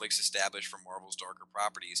with Netflix established for Marvel's darker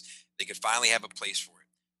properties, they could finally have a place for it.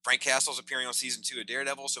 Frank Castle's appearing on season 2 of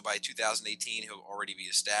Daredevil, so by 2018 he'll already be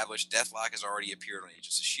established. Deathlock has already appeared on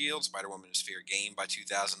Agents of S.H.I.E.L.D. Spider Woman is fair game by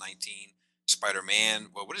 2019. Spider Man,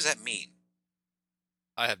 well, what does that mean?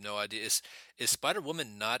 I have no idea. Is Spider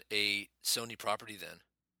Woman not a Sony property then?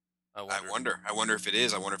 I I wonder. wonder. I wonder if it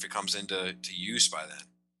is. I wonder if it comes into use by then.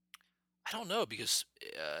 I don't know because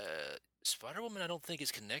Spider Woman I don't think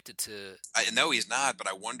is connected to. I know he's not, but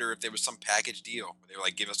I wonder if there was some package deal where they were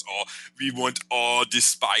like, "Give us all. We want all the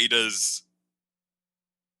spiders."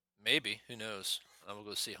 Maybe, who knows? I'm gonna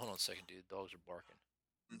go see. Hold on a second, dude. Dogs are barking.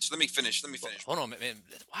 So let me finish. Let me Well, finish. hold on, man.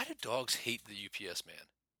 Why do dogs hate the UPS man?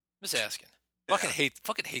 I'm just asking. Yeah.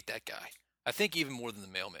 Fucking hate that guy. I think even more than the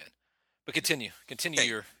mailman. But continue Okay.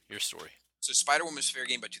 your story. So Spider Woman is fair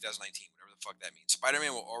game by 2019, whatever the fuck that means. Spider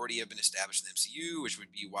Man will already have been established in the MCU, which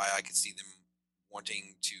would be why I could see them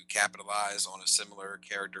wanting to capitalize on a similar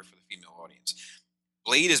character for the female audience.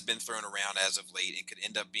 Blade has been thrown around as of late and could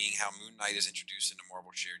end up being how Moon Knight is introduced into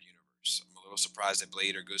Marvel Shared Universe. I'm a little surprised that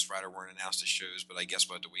Blade or Ghost Rider weren't announced as shows, but I guess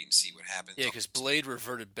we'll have to wait and see what happens Yeah, on because this. Blade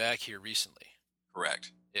reverted back here recently.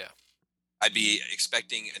 Correct. Yeah. I'd be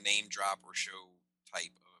expecting a name drop or show type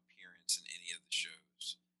of appearance in any of the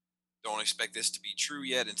shows. Don't expect this to be true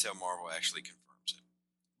yet until Marvel actually confirms it.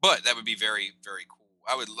 But that would be very, very cool.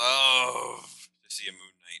 I would love to see a Moon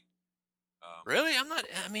Knight. Really? I'm not.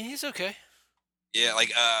 I mean, he's okay. Yeah,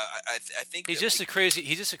 like I think He's that just like a crazy.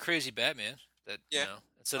 He's just a crazy Batman. That yeah,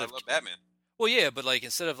 instead I of love Batman. well, yeah, but like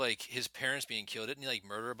instead of like his parents being killed, didn't he like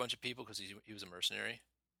murder a bunch of people because he was a mercenary?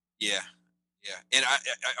 Yeah, yeah. And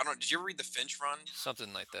I don't. Did you ever read the Finch run?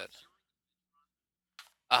 Something like that.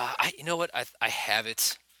 I you know what I have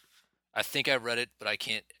it. I think I read it, but I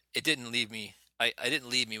can't. It didn't leave me. I didn't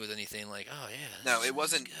leave me with anything like, oh yeah, No, it this is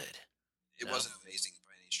wasn't. good. It No. wasn't amazing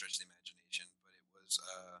by any stretch of the imagination, but it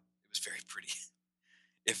was very pretty.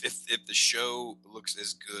 If the show looks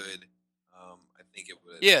as good, I think it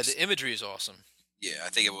would at Yeah, least. the imagery is awesome. Yeah, I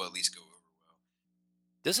think it will at least go over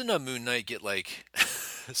Doesn't a Moon Knight get like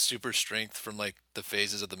super strength from like the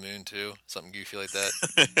phases of the moon too? Something goofy like that.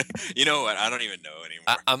 well. You know what? I don't even know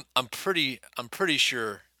anymore. I'm pretty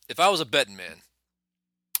sure if I was a betting man,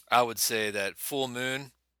 I would say that full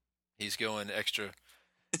moon he's going extra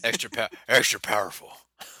powerful.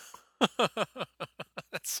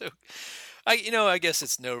 That's so. I guess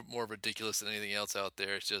it's no more ridiculous than anything else out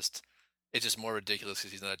there. It's just more ridiculous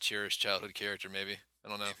because he's not a cherished childhood character. Maybe I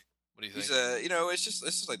don't know. Maybe What do you he's think? it's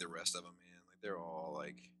just like the rest of them, man. Like they're all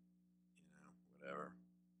like, whatever.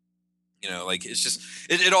 Like it's just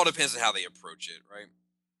it all depends on how they approach it, right?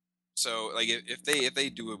 So like if they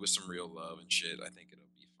do it with some real love and shit, I think it'll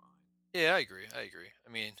be fine. Yeah, I agree. I agree.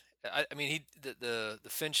 I mean, the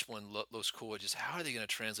Finch one looks cool. Just how are they going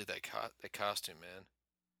to translate that costume, man?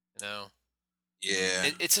 You know, Yeah,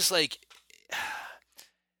 it's just like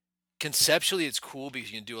conceptually it's cool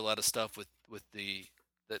because you can do a lot of stuff with the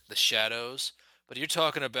shadows. But you're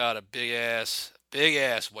talking about a big ass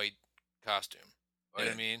white costume. oh You know yeah,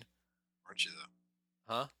 what I mean? aren't you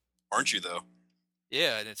though? Huh? Aren't you though?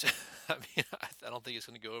 Yeah, and it's. I mean, I don't think it's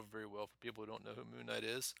going to go over very well for people who don't know who Moon Knight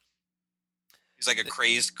is. He's like a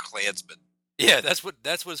crazed Klansman. Yeah, that's what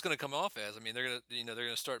it's going to come off as. I mean, they're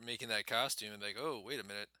gonna start making that costume and be like, oh, wait a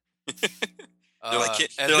minute. they're like At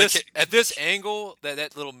they're like this angle,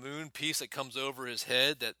 that little moon piece that comes over his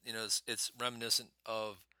head, that it's reminiscent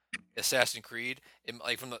of Assassin's Creed.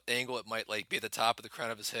 Like from the angle, it might like be at the top of the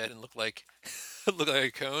crown of his head and look like look like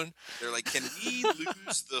a cone. they're like, can we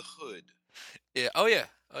lose the hood? Yeah. Oh yeah.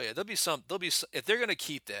 Oh yeah. If they're gonna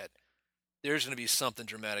keep that, there's gonna be something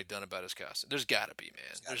dramatic done about his costume. There's gotta be,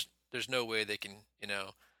 man. There's no way they can they can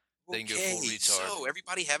go Okay, full retard. so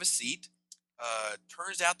everybody have a seat.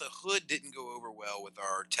 Turns out the hood didn't go over well with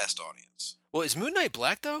our test audience. Well, is Moon Knight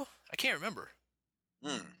black though? I can't remember.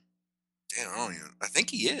 Hmm. Damn, I don't even. I think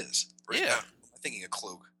he is. Right now, Yeah. I'm thinking a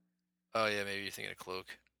cloak. Oh yeah, maybe you're thinking of Cloak.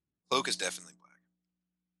 Cloak is definitely black.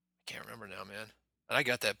 I can't remember now, man. And I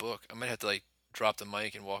got that book. I might have to like drop the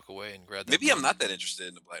mic and walk away and grab that Maybe I'm book. not that interested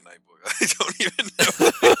in the Black Knight book. I don't even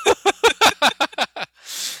know.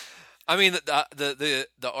 I mean,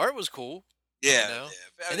 the art was cool, Yeah, you know,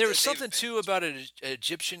 yeah. and there was David something too Fincher's about an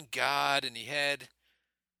Egyptian god, and he had,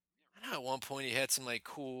 I don't know, at one point he had some like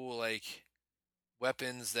cool like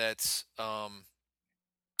weapons that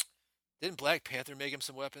didn't Black Panther make him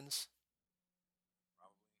some weapons?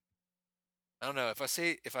 I don't know if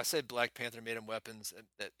I said Black Panther made him weapons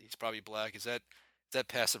that he's probably black. Is that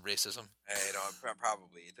passive racism? I don't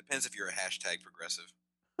probably. It depends if you're a hashtag progressive.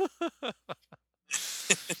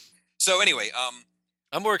 So anyway,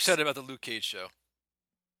 I'm more excited about the Luke Cage show.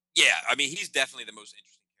 yeah, I mean he's definitely the most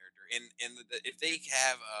interesting character, and if they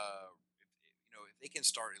have if they can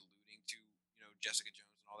start alluding to Jessica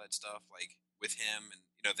Jones and all that stuff like with him, and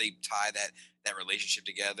if they tie that relationship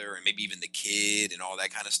together, and maybe even the kid and all that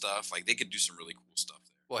kind of stuff, like they could do some really cool stuff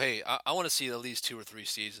there. Well, hey, I want to see at least 2 or 3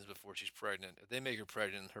 seasons before she's pregnant. If they make her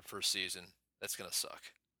pregnant in her first season, that's gonna suck.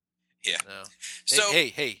 Yeah. No. Hey, So hey,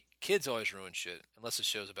 hey, kids always ruin shit unless the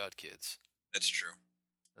show's about kids. that's true.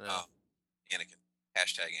 No. Um, Anakin.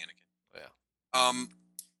 Hashtag Anakin. Yeah. Um,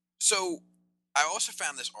 so I also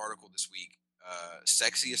found this article this week.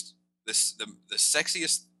 Sexiest the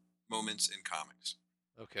sexiest moments in comics.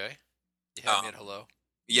 Okay. You have me Um, at hello.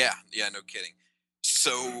 yeah, yeah, no kidding.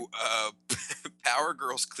 So Power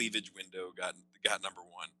Girl's cleavage window got number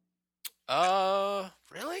one.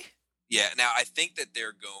 Really? Yeah. Now I think that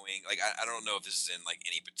they're going like I don't know if this is in like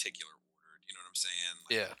any particular order. You know what I'm saying?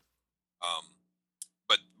 Like, Yeah.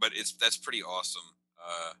 but that's pretty awesome.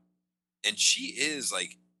 And she is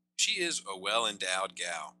like She is a well endowed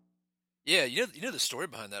gal. Yeah, you know the story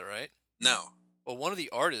behind that, right? No. Well, one of the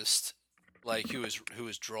artists, like who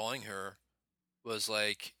was drawing her, was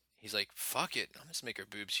like, he's like, fuck it, I'm just make her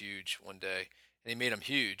boobs huge one day, and he made them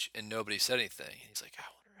huge, and nobody said anything. And he's like, I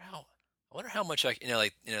wonder how much like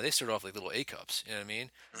they started off like little A cups, you know what I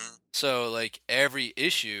mean? Mhm. So like every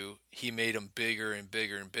issue, he made them bigger and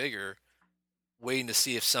bigger and bigger, waiting to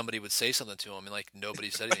see if somebody would say something to him, and like nobody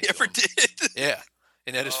said I anything to ever him. did. Yeah,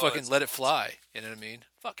 and I just Oh, fucking that's let it awesome. fly. You know what I mean?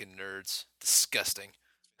 Fucking nerds, disgusting.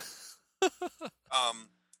 Um,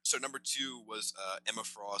 so number two was Emma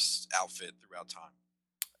Frost's outfit throughout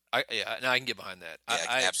time. Yeah, no, I can get behind that. Yeah,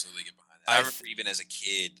 I can absolutely get behind that. I I remember even as a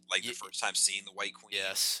kid, like the y- first time seeing the White Queen.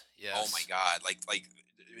 yes, Oh my yes. god, like I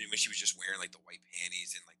mean, when she was just wearing like the white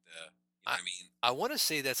panties and like the, you know I what I mean? I want to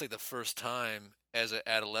say that's like the first time as an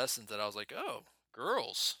adolescent that I was like, oh,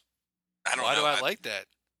 girls. I don't Why do know. I like that?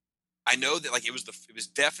 I know that like it was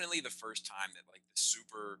definitely the first time that like the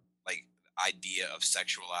super like idea of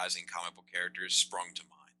sexualizing comic book characters sprung to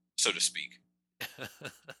mind, so to speak.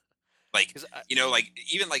 Like, Because like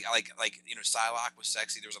even Psylocke was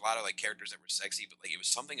sexy. There was a lot of like characters that were sexy, but like it was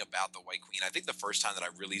something about the White Queen. I think the first time that I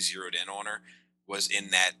really zeroed in on her was in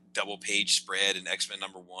that double page spread in X Men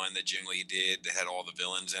 #1 that Jim Lee did that had all the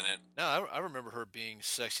villains in it. no, I remember her being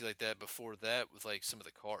sexy like that before that with like some of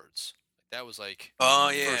the cards. Like that was like Oh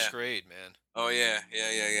first yeah. grade, man. Oh yeah.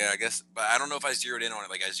 I guess, but I don't know if I zeroed in on it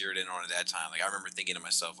like I zeroed in on it that time. Like I remember thinking to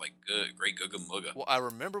myself, like, good, great, Googa Mooga. Well, I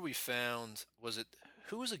remember we found, was it,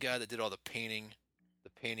 who was the guy that did all the painting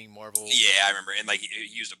Marvel? Yeah, I remember, and like he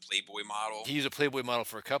used a Playboy model. He used a Playboy model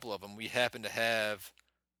for a couple of them. We happened to have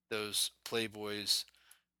those Playboys.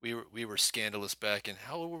 We were scandalous back in,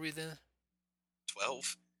 how old were we then?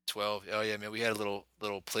 12. 12. Oh yeah, man, we had a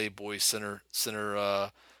little Playboy center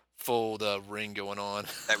fold ring going on.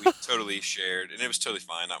 That we totally shared, and it was totally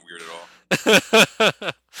fine, not weird at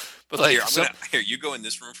all. But Here, like I'm some gonna here. You go in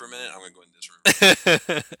this room for a minute. I'm gonna go in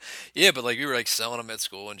this room. yeah, but like we were like selling them at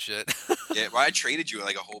school and shit. Yeah, well, I traded you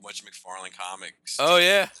like a whole bunch of McFarlane comics to Oh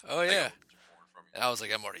yeah. Oh like a yeah. whole bunch of porn from I was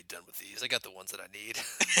like, I'm already done with these. I got the ones that I need.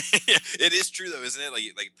 you. Yeah, it is true though, isn't it?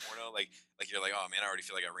 Like porno, like you're like, oh man, I already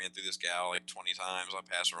feel like I ran through this gal like 20 times. I'll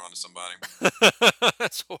pass her on to somebody.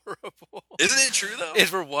 That's horrible. Isn't it true though?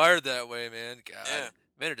 It's we're wired that way, man. God, Yeah.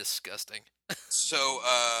 men are disgusting. So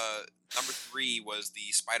number three was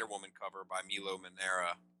the Spider Woman cover by Milo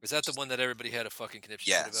Manera. Is that the one that everybody had a fucking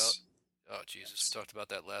conniption fit about? Yes. Oh Jesus, Yes. we talked about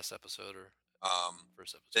that last episode or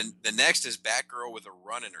first episode. Then the next is Batgirl with a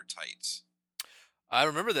run in her tights. I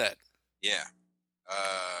remember that. Yeah.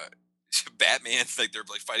 Uh, Batman, like they're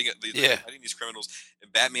like fighting, Yeah. fighting these criminals,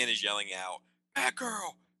 and Batman is yelling out,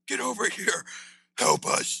 "Batgirl, get over here, help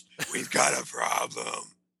us, we've got a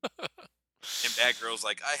problem." And Batgirl's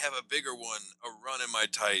like, "I have a bigger one, a run in my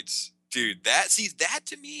tights." Dude, that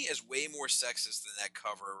to me is way more sexist than that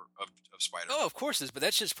cover of Spider Oh, Man. of course it is, but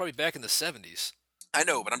that shit's probably back in the '70s. I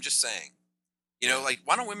know, but I'm just saying. Yeah. Like,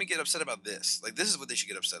 why don't women get upset about this? Like, this is what they should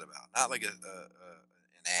get upset about, not like an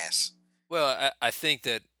ass. Well, I think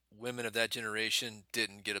that women of that generation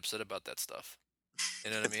didn't get upset about that stuff.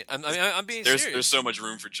 You know what I mean? I'm being There's serious. so much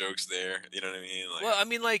room for jokes there. You know what I mean? Like, Well, I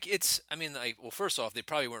mean, like well, first off, they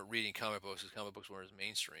probably weren't reading comic books because comic books weren't as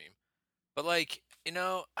mainstream. But like,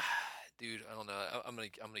 dude, I don't know. I'm gonna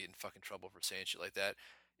get in fucking trouble for saying shit like that.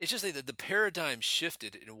 It's just like the paradigm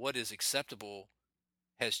shifted in what is acceptable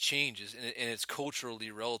has changes, and it's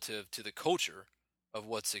culturally relative to the culture of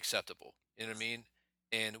what's acceptable. You know what I mean?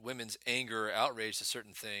 And women's anger or outrage to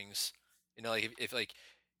certain things. Like if like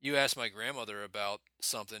you ask my grandmother about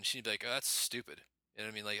something, she'd be like, "Oh, that's stupid." You know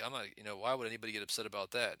what I mean? Like I'm not. Why would anybody get upset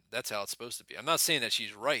about that? That's how it's supposed to be. I'm not saying that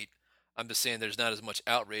she's right. I'm just saying there's not as much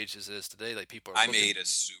outrage as there is today. Like people are I looking. made a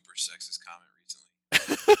super sexist comment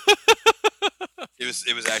recently. It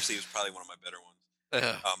was probably one of my better ones.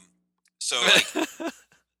 Yeah. Um, so like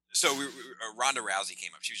so Ronda Rousey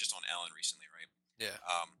came up. She was just on Ellen recently, right? Yeah.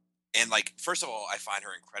 And like first of all, I find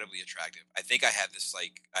her incredibly attractive. I think I have this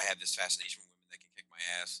fascination with women that can kick my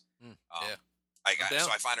ass. Mm, Um, yeah. I'm down.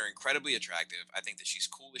 so I find her incredibly attractive. I think that she's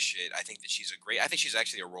cool as shit. I think that I think she's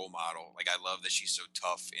actually a role model. Like I love that she's so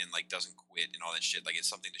tough and like doesn't quit and all that shit. Like it's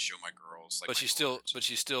something to show my girls. Like But my daughters.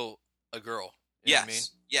 she's still a girl. You know what I mean?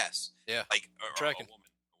 Yes. Yeah. Like Tracking. a woman,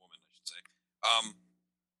 I should say.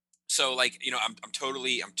 So like I'm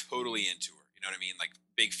totally into her. You know what I mean? Like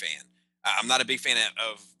big fan. I'm not a big fan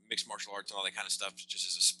of mixed martial arts and all that kind of stuff, just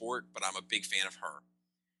as a sport, but I'm a big fan of her.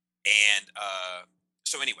 And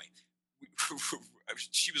so anyway,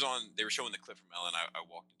 she was on. They were showing the clip from Ellen. I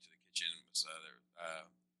walked into the kitchen. It was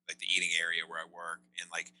like the eating area where I work, and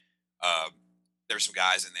like there were some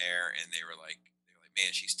guys in there, and they were like like,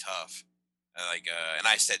 man, she's tough. And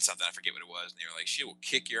I said something, I forget what it was, and they were like, she will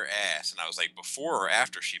kick your ass. And I was like, before or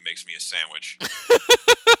after she makes me a sandwich?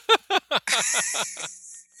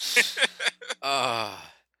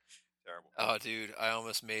 Ah, Terrible. oh, dude, I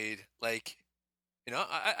almost made like,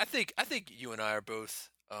 I think you and I are both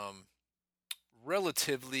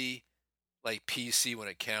relatively like PC when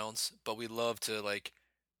it counts, but we love to like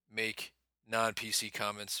make non-PC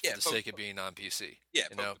comments for Yeah, the poke, sake of being non-PC. yeah,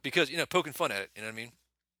 poke. Because poking fun at it. You know what I mean?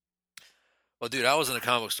 Well, dude, I was in a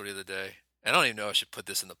comic book store the other day, and I don't even know if I should put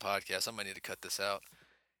this in the podcast. I might need to cut this out.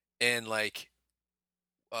 And like,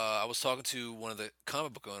 I was talking to one of the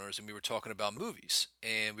comic book owners, and we were talking about movies,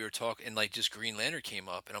 and we were talking, and like, just Green Lantern came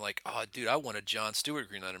up, and I'm like, oh, dude, I want a John Stewart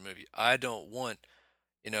Green Lantern movie. I don't want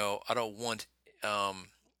um,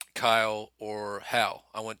 Kyle or Hal.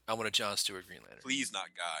 I want a John Stewart Green Lantern. Please, not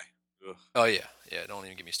Guy. Ugh. Oh yeah, yeah. Don't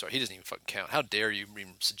even get me started. He doesn't even fucking count. How dare you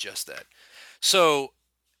even suggest that? So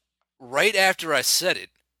right after I said it,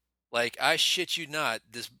 like I shit you not,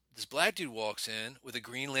 this black dude walks in with a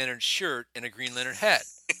Green Lantern shirt and a Green Lantern hat,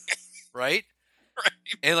 right? Right.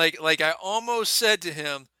 And like I almost said to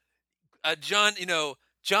him, John,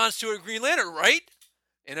 John Stewart Green Lantern, right?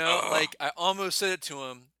 Ugh. Like I almost said it to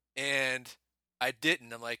him, and I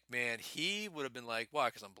didn't. I'm like, man, he would have been like, why?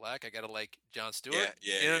 Because I'm black. I gotta like John Stewart. Yeah,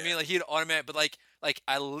 yeah, You know what I yeah. mean? Like he'd automatic, but like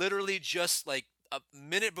I literally just like a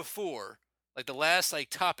minute before, like the last like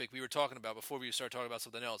topic we were talking about before we started talking about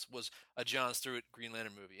something else was a John Stewart Green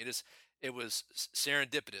Lantern movie. It was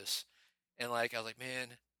serendipitous, and like I was like, man,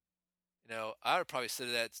 I would probably said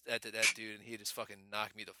that to that dude, and he just fucking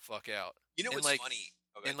knocked me the fuck out. You know And what's like funny?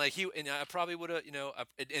 Okay. and like I probably would have,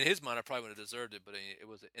 in his mind, I probably would have deserved it, but it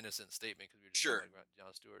was an innocent statement because we were just Sure. talking about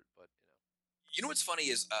John Stewart. But You know what's funny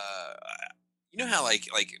is, you know how like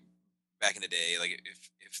back in the day, like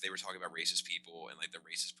if they were talking about racist people, and like the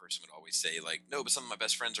racist person would always say like, no, but some of my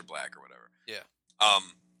best friends are black or whatever. yeah,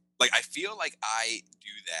 Like I feel like I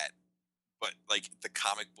do that, but like the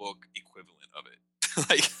comic book equivalent of it.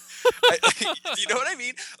 like, you know what I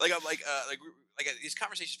mean? Like I'm these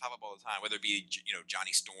conversations pop up all the time, whether it be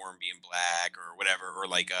Johnny Storm being black or whatever, or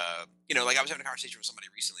like like I was having a conversation with somebody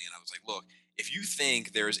recently, and I was like, look, if you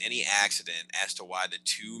think there is any accident as to why the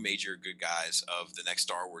two major good guys of the next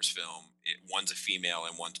Star Wars film, one's a female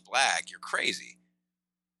and one's black, you're crazy.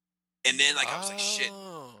 And then like I was like, shit.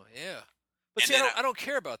 oh yeah. But And see, I then don't I don't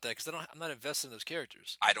care about that because I'm not invested in those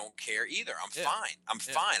characters. I don't care either. I'm Yeah, fine. I'm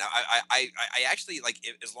yeah, fine. I actually like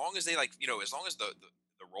as long as they like as long as the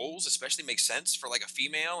roles especially make sense for like a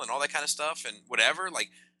female and all that kind of stuff and whatever. Like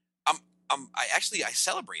I'm I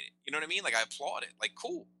celebrate it. You know what I mean? Like I applaud it. Like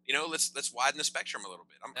cool. Let's widen the spectrum a little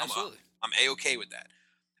bit. absolutely. I'm a okay with that.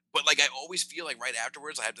 But like I always feel like right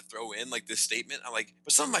afterwards I have to throw in like this statement. I'm like,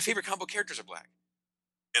 but some of my favorite comic book characters are black.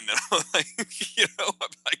 And then I'm like, I'm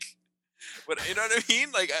like, but you know what I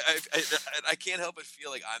mean? Like I can't help but feel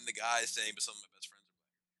like I'm the guy saying, but some of my best friends are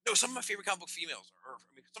black. No, some of my favorite comic book females are.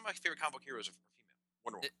 I mean, some of my favorite comic book heroes are female.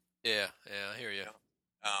 Wonder Woman. Yeah, yeah, I hear you. You know?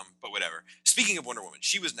 But whatever. Speaking of Wonder Woman,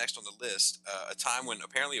 she was next on the list. A time when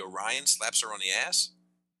apparently Orion slaps her on the ass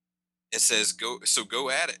and says, "Go, so go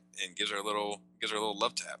at it," and gives her a little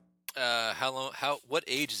love tap. How long? What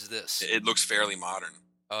age is this? It looks fairly modern.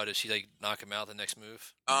 Oh, does she like knock him out the next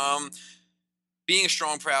move? Um, Being a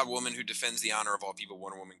strong, proud woman who defends the honor of all people,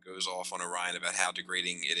 Wonder Woman goes off on Orion about how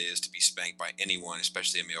degrading it is to be spanked by anyone,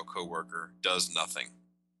 especially a male coworker. Does nothing.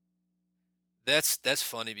 That's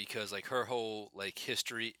funny because like her whole like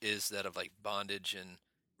history is that of like bondage and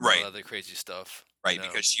all Right, that other crazy stuff. right.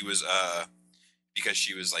 Because she was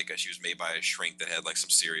like she was made by a shrink that had like some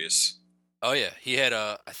serious. Oh yeah,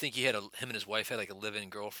 I think him and his wife had like a live-in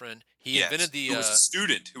girlfriend. He Yes, invented the who was a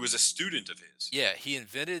student. Who was a student of his. yeah, he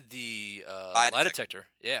invented the Lie lie detector. detector.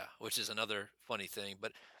 Yeah, which is another funny thing.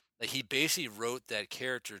 But like he basically wrote that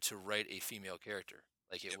character to write a female character.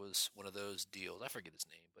 Like it Yep. was one of those deals. I forget his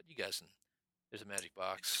name, but you guys can. There's a magic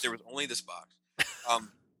box. There was only this box.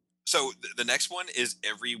 Um, so the next one is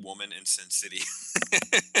every woman in Sin City.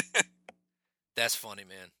 That's funny,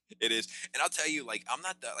 man. It is, and I'll tell you, like, I'm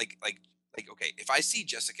not that like okay. If I see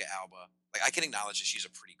Jessica Alba, like, I can acknowledge that she's a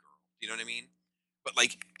pretty girl. You know what I mean? But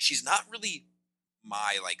like, she's not really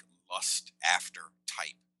my like lust after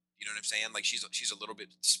type. You know what I'm saying? Like, she's a little bit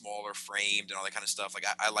smaller framed and all that kind of stuff. Like,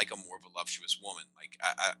 I like a more voluptuous woman. Like,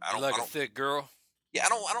 I You don't like I a don't thick girl? yeah I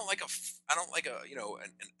don't like I don't like a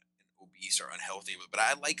an obese or unhealthy, but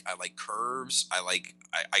I like curves.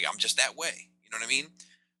 I'm just that way. You know what I mean?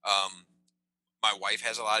 Um, my wife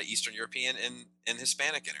has a lot of Eastern European and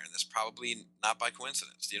Hispanic in her, and that's probably not by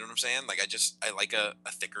coincidence. Do you know what I'm saying? Like I like a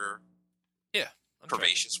thicker, Yeah, I'm tracking.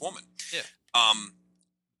 curvaceous woman. Yeah. Um,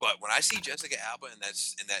 But when I see Jessica Alba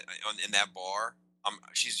in that bar,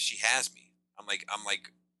 she has me. I'm like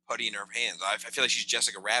putty in her hands. I feel like she's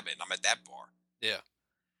Jessica Rabbit, and I'm at that bar. Yeah.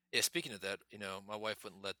 Yeah, speaking of that, my wife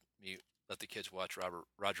wouldn't let the kids watch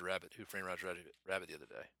Roger Rabbit, Who Framed Rabbit the other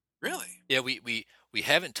day. Really? Yeah, we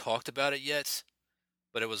haven't talked about it yet,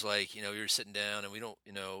 but it was like, we were sitting down and we don't,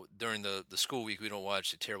 during the school week we don't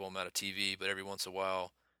watch a terrible amount of TV, but every once in a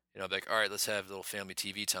while, I'd be like, all right, let's have a little family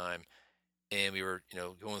TV time. And we were,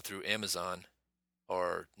 going through Amazon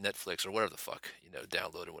or Netflix or whatever the fuck,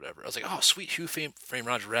 download or whatever. I was like, oh, sweet, Framed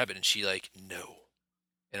Roger Rabbit? And she like, no.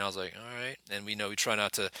 And I was like, all right. And we try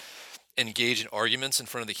not to engage in arguments in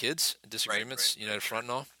front of the kids, disagreements, Right, at front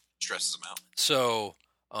and all. Stresses them out. So,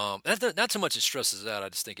 not so much it stresses it out. I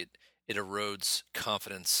just think it erodes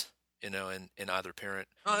confidence, in either parent.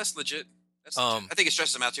 Oh, that's legit. That's legit. I think it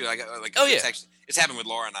stresses them out too. Oh yeah, it's happened with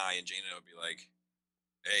Laura and I, and Jana would be like,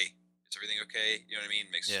 "Hey, is everything okay?" You know what I mean?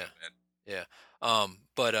 Makes us yeah, feel bad. yeah.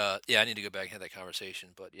 Yeah, I need to go back and have that conversation.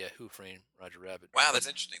 But yeah, Who Framed Roger Rabbit? Wow, But that's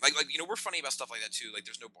interesting. We're funny about stuff like that too. Like,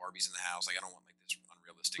 there's no Barbies in the house. Like, I don't want like this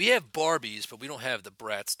unrealistic. we have Barbies, but we don't have the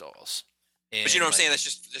Bratz dolls. And But you know what I'm like,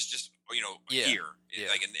 saying? That's just Yeah, here. yeah.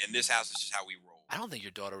 Like in this house, it's just how we roll. I don't think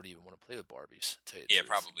your daughter would even want to play with Barbies. To tell you the Yeah, truth.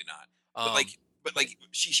 probably not. But Um,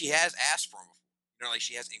 she has asked for them before. Like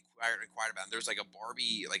she has inquired about them. There's like a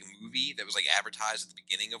Barbie like movie that was like advertised at the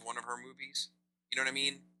beginning of one of her movies. You know what I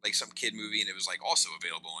mean? Like some kid movie, and it was like also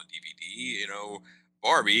available on DVD.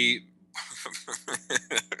 Barbie.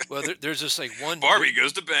 well, there's just like one Barbie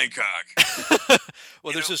goes to Bangkok.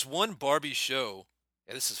 well, there's this one Barbie show.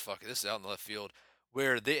 Yeah, this is out in the left field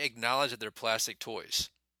where they acknowledge that they're plastic toys,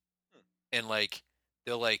 and like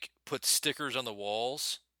they'll like put stickers on the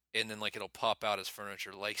walls, and then like it'll pop out as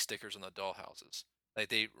furniture, like stickers on the doll houses. Like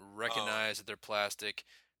they recognize that they're plastic.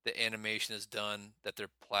 The animation is done that they're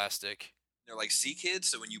plastic. They're like, see, kids.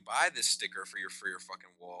 So when you buy this sticker for your fucking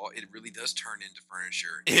wall, it really does turn into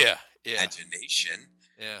furniture. Yeah, yeah, Imagination.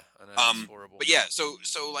 yeah. I know, it's horrible. But yeah, so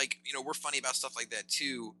like we're funny about stuff like that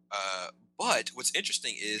too. But what's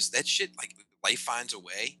interesting is that shit like life finds a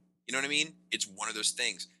way. You know what I mean? It's one of those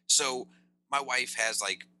things. So my wife has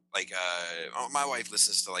my wife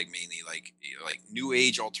listens to like mainly like like new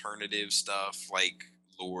age alternative stuff like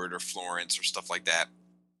Lord or Florence or stuff like that,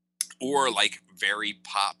 or like very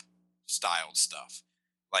pop styled stuff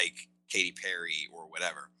like Katy Perry or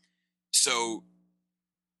whatever. So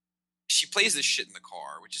she plays this shit in the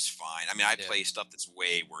car, which is fine. I mean, I Yeah. play stuff that's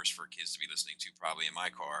way worse for kids to be listening to, probably in my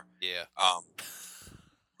car. Yeah.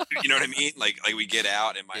 You know what I mean? Like we get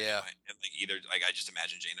out, and Yeah. and like either like I just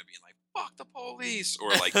imagine Jana being like, "Fuck the police," or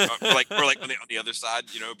like on the other side,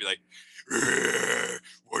 be like,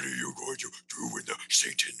 "What are you going to do when the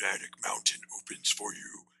Satanic Mountain opens for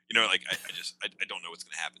you?" I don't know what's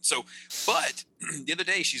going to happen. So, but the other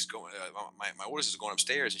day she's going, my oldest is going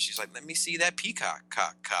upstairs, and she's like, "Let me see that peacock,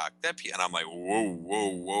 cock, and I'm like,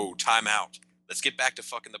 "Whoa, time out. Let's get back to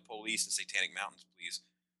fucking the police and Satanic Mountains, please."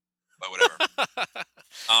 But whatever.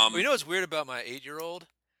 Well, what's weird about my 8-year-old?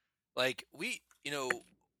 Like we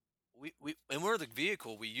when we're in the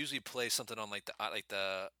vehicle, we usually play something on like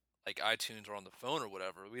iTunes or on the phone or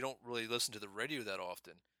whatever. We don't really listen to the radio that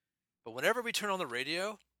often. But whenever we turn on the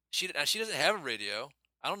radio, she doesn't have a radio.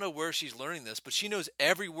 I don't know where she's learning this, but she knows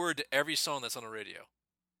every word to every song that's on the radio.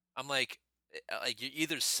 I'm like you're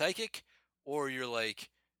either psychic or you're like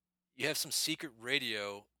you have some secret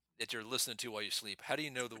radio that you're listening to while you sleep. How do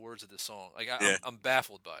you know the words of this song? Like Yeah. I'm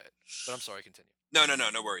baffled by it. But I'm sorry, continue.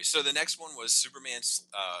 No worries. So the next one was Superman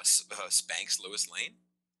spanks Lois Lane,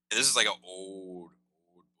 and this is like an old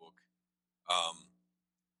book.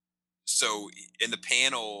 So in the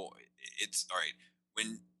panel, it's all right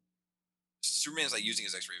when Superman's like using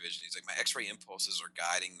his X-ray vision. He's like, my X-ray impulses are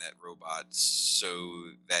guiding that robot so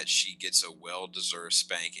that she gets a well-deserved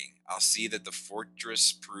spanking. I'll see that the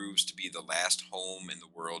fortress proves to be the last home in the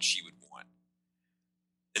world she would want.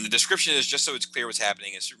 And the description is just so it's clear what's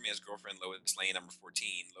happening. Is Superman's girlfriend Lois Lane, number 14.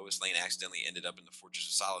 Lois Lane accidentally ended up in the Fortress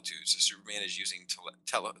of Solitude. So Superman is using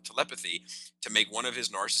telepathy to make one of his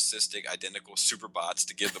narcissistic identical superbots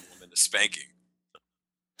to give the woman a spanking.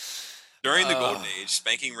 During the Golden Age,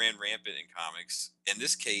 spanking ran rampant in comics. In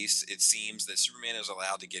this case, it seems that Superman is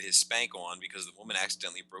allowed to get his spank on because the woman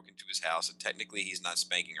accidentally broke into his house, and technically he's not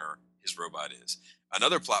spanking her, his robot is.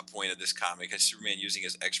 Another plot point of this comic has Superman using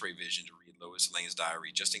his X-ray vision to read Lois Lane's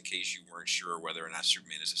diary, just in case you weren't sure whether or not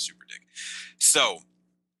Superman is a super dick. So,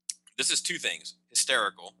 this is two things: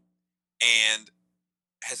 hysterical, and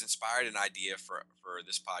has inspired an idea for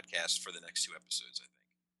this podcast for the next 2 episodes, I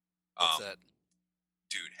think. What's that?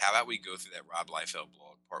 Dude, how about we go through that Rob Liefeld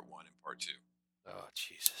blog, part 1 and part 2? Oh,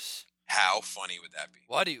 Jesus. How funny would that be?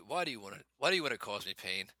 why do you want to cause me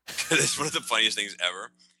pain? That's one of the funniest things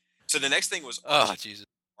ever. So the next thing was Oh, Jesus.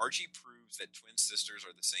 Archie proves that twin sisters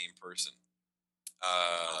are the same person.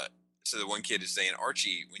 Uh, so the one kid is saying,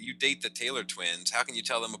 Archie, when you date the Taylor twins, how can you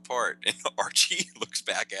tell them apart? And Archie looks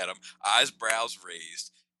back at him, eyes, brows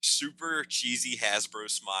raised, super cheesy Hasbro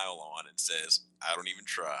smile on, and says, I don't even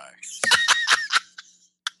try.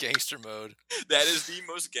 Gangster mode. That is the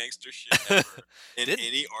most gangster shit ever in Didn't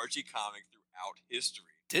any Archie comic throughout history.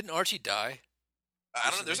 didn't Archie die I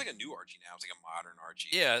don't know. There's recently? like a new Archie now. It's like a modern Archie.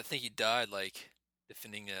 Yeah, I think he died like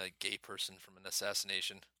defending a gay person from an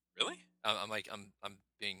assassination. Really? I'm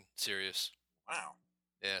being serious. Wow.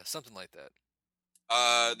 Yeah, something like that.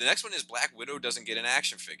 The next one is Black Widow doesn't get an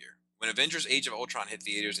action figure. When Avengers Age of Ultron hit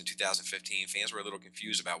theaters in 2015, fans were a little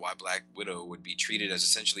confused about why Black Widow would be treated as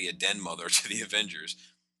essentially a den mother to the Avengers.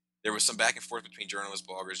 There was some back and forth between journalist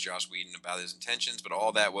bloggers Joss Whedon about his intentions, but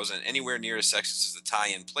all that wasn't anywhere near as sexist as the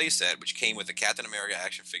tie-in playset, which came with a Captain America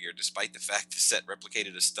action figure, despite the fact the set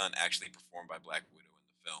replicated a stunt actually performed by Black Widow in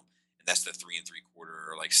the film. And that's the 3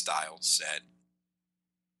 3/4 like styled set.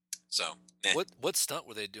 So, What stunt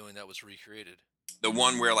were they doing that was recreated? the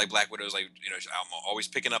one where like Black Widow's like, I'm always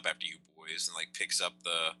picking up after you boys, and like picks up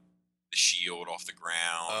the shield off the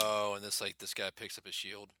ground. Oh, and this guy picks up a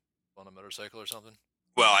shield on a motorcycle or something.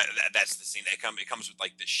 Well, that's the scene. It comes with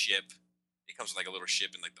like the ship. It comes with like a little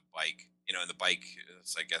ship and like the bike. And the bike.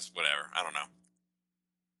 It's I guess whatever. I don't know.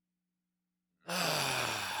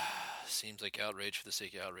 Seems like outrage for the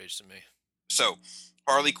sake of outrage to me. So,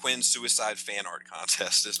 Harley Quinn's suicide fan art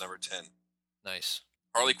contest is number 10. Nice.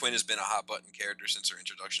 Harley Quinn has been a hot button character since her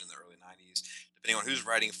introduction in the early 90s. Depending on who's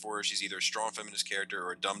writing for her, she's either a strong feminist character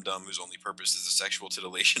or a dumb whose only purpose is the sexual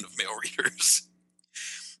titillation of male readers.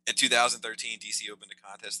 In 2013, DC opened a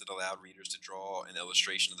contest that allowed readers to draw an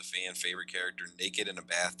illustration of the fan favorite character naked in a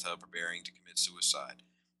bathtub preparing to commit suicide.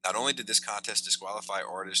 Not only did this contest disqualify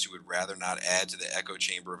artists who would rather not add to the echo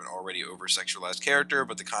chamber of an already over sexualized character,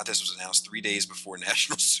 but the contest was announced 3 days before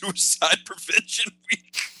National Suicide Prevention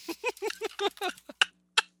Week.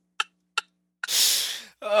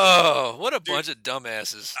 Oh, what a bunch of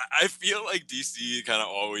dumbasses. I feel like DC kind of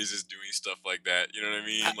always is doing stuff like that. You know what I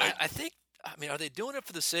mean? I mean, are they doing it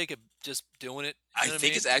for the sake of just doing it? I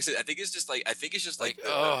think it's actually. I think it's just like. I think it's just like.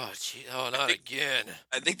 Oh, gee, oh, not again.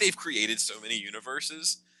 I think they've created so many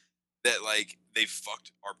universes that like they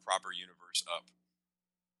fucked our proper universe up.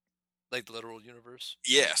 Like the literal universe.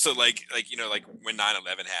 Yeah. So like when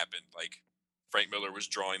 9/11 happened, like Frank Miller was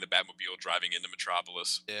drawing the Batmobile driving into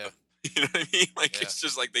Metropolis. Yeah. You know what I mean? Like it's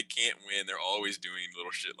just like they can't win. They're always doing little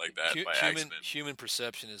shit like that by accident. Human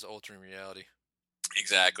perception is altering reality.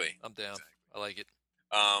 Exactly. I'm down. Exactly. I like it.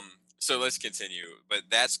 So let's continue, but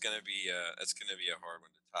that's gonna be a hard one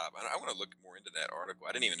to top. I want to look more into that article.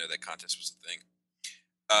 I didn't even know that contest was a thing.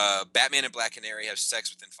 Batman and Black Canary have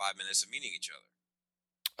sex within 5 minutes of meeting each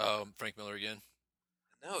other. Frank Miller again.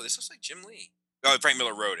 No, this looks like Jim Lee. Oh, Frank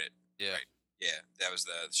Miller wrote it. Yeah. Right. Yeah, that was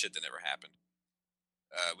the shit that never happened.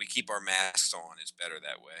 We keep our masks on. It's better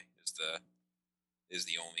that way. Is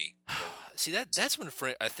the only. See that's when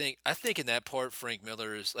Frank. I think in that part Frank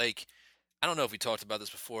Miller is like. I don't know if we talked about this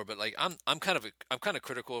before, but like I'm kind of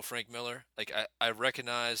critical of Frank Miller. Like I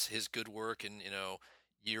recognize his good work in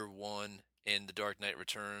Year One and The Dark Knight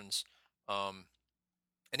Returns, and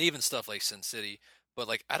even stuff like Sin City. But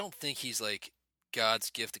like I don't think he's like God's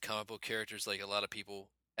gift to comic book characters like a lot of people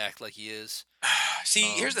act like he is. See,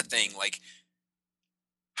 here's the thing. Like,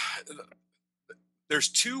 there's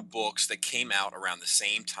 2 books that came out around the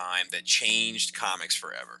same time that changed comics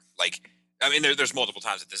forever. Like, I mean, there's multiple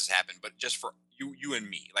times that this has happened, but just for you and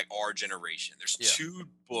me, like our generation, there's 2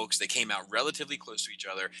 books that came out relatively close to each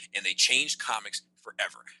other, and they changed comics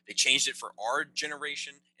forever. They changed it for our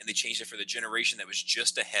generation, and they changed it for the generation that was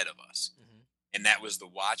just ahead of us, and that was The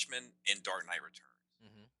Watchmen and Dark Knight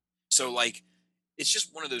Returns. So, like, it's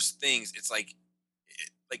just one of those things. It's like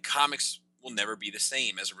comics will never be the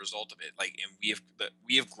same as a result of it. Like, and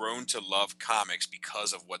we have grown to love comics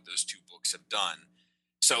because of what those 2 books have done.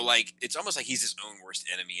 So like it's almost like he's his own worst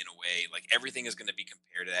enemy in a way. Like everything is going to be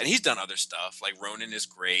compared to that. And he's done other stuff like Ronin is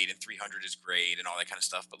great and 300 is great and all that kind of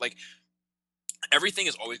stuff. But like everything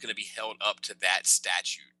is always going to be held up to that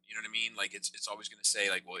statute. You know what I mean? Like it's always going to say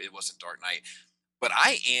like, well, it wasn't Dark Knight. But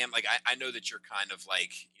I am like I know that you're kind of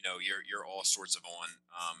like you're all sorts of on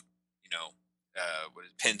what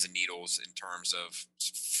is pins and needles in terms of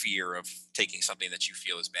fear of taking something that you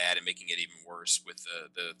feel is bad and making it even worse with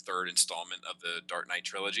the 3rd installment of the Dark Knight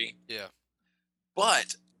trilogy. Yeah.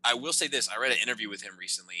 But I will say this: I read an interview with him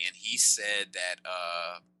recently, and he said that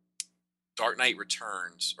Dark Knight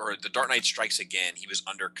Returns or The Dark Knight Strikes Again, he was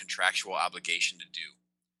under contractual obligation to do.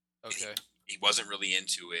 And Okay. he wasn't really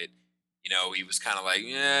into it. He was kind of like,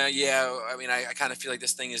 yeah, yeah. I mean, I kind of feel like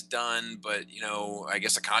this thing is done, but I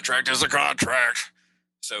guess a contract is a contract.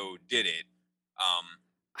 So did it. Um,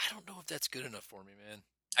 I don't know if that's good enough for me, man.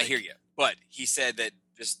 I hear Like, you, but he said that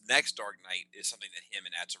this next Dark Knight is something that him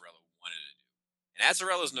and Azzarello wanted to do, and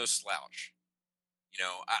Azzarella's no slouch.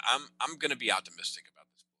 I'm gonna be optimistic about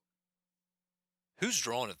this book. who's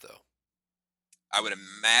drawing it though? I would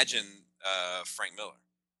imagine Frank Miller.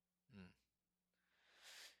 Hmm.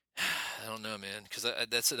 I don't know, man, because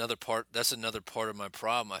that's another part. That's another part of my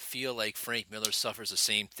problem. I feel like Frank Miller suffers the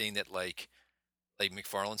same thing that like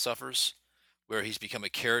McFarlane suffers, where he's become a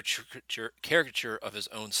caricature of his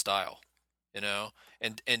own style, you know.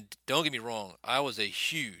 And don't get me wrong, I was a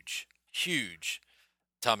huge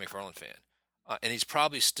Tom McFarlane fan, and he's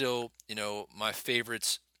probably still my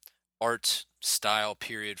favorite art style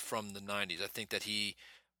period from the '90s. I think that he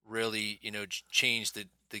really changed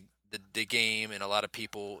the game, and a lot of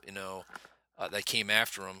people that came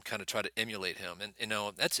after him kind of try to emulate him, and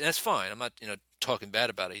that's fine. I'm not talking bad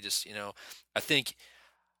about it. He just I think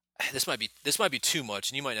this might be too much,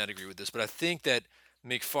 and you might not agree with this, but I think that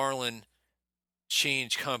McFarlane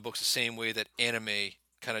changed comic books the same way that anime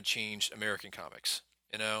kind of changed American comics.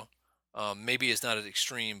 You know, maybe it's not as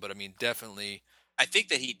extreme, but I mean, definitely. I think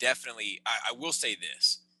that he definitely. I will say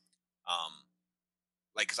this,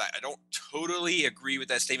 like, because I don't totally agree with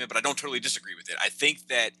that statement, but I don't totally disagree with it. I think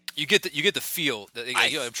that You get the feel that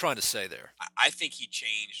I I'm trying to say there. I think he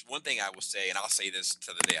changed. One thing I will say, and I'll say this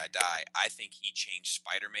to the day I die. I think he changed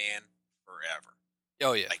Spider-Man forever.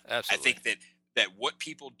 Oh yeah, Like, I absolutely. think that what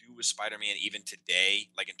people do with Spider-Man even today,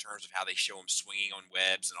 like in terms of how they show him swinging on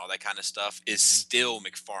webs and all that kind of stuff, is Hmm. still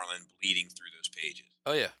McFarlane bleeding through those pages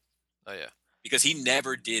Oh yeah, oh yeah. because he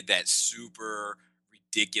never did that super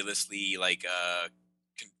ridiculously like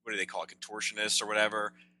what do they call it, contortionist or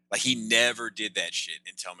whatever. Like he never did that shit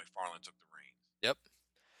until McFarlane took the reins. Yep.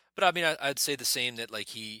 But I mean, I'd say the same that like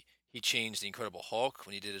he changed the Incredible Hulk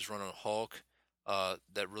when he did his run on Hulk.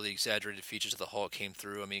 That really exaggerated features of the Hulk came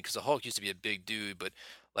through. I mean, because the Hulk used to be a big dude, but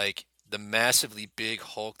like the massively big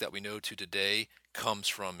Hulk that we know to today comes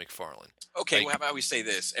from McFarlane. Okay, well, Like, how about we say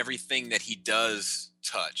this? Everything that he does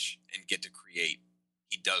touch and get to create,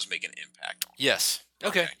 he does make an impact on. yes,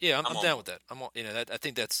 okay, Okay, yeah, I'm I'm on down with board. that. I'm all, I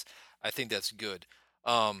think that's good.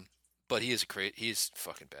 Um, but he's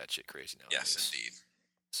fucking batshit crazy Yes, nowadays. indeed.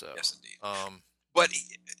 So, Yes, indeed. um, But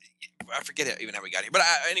I forget even how we got here. But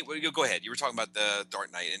anyway, go ahead. You were talking about the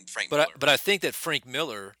Dark Knight and Frank but I, Miller. but I think that Frank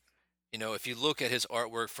Miller, if you look at his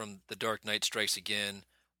artwork from The Dark Knight Strikes Again,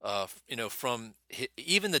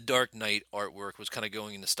 even the Dark Knight artwork was kind of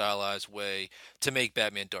going in the stylized way to make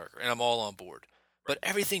Batman darker, and I'm all on board. Right. But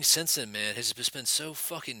everything since then, man, has just been so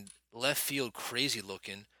fucking left field crazy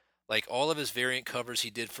looking. Like all of his variant covers he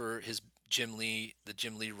did for the Jim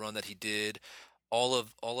Lee run that he did, all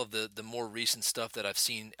of the more recent stuff that I've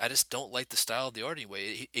seen, I just don't like the style of the art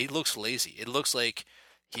anyway. It looks lazy. It looks like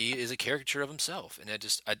he is a caricature of himself, and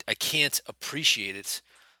I can't appreciate it.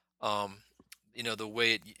 Um, the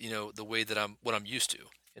way that I'm used to.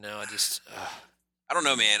 I just I don't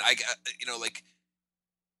know, man. Like,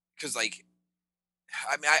 because like,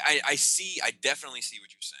 I mean, I definitely see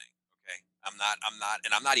what you're saying. Okay,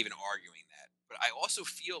 and I'm not even arguing that. But I also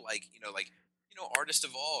feel like, artists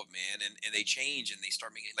evolve, man, and they change and they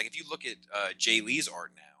start making. Like, if you look at Jay Lee's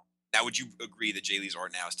art now, would you agree that Jay Lee's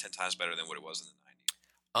art now is 10 times better than what it was in the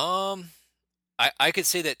 '90s? um I could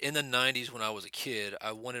say that in the '90s when I was a kid,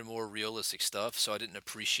 I wanted more realistic stuff, so I didn't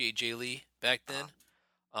appreciate Jay Lee back Uh-huh.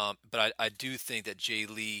 then. But I do think that Jay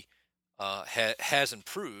Lee has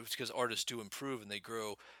improved because artists do improve and they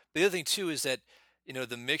grow. The other thing too is that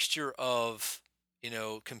the mixture of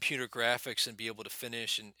computer graphics and be able to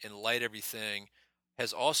finish and light everything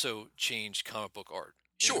has also changed comic book art.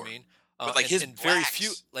 You know what I Sure, mean? but like his And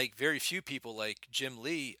blacks. very few people like Jim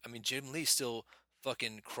Lee. I mean, Jim Lee still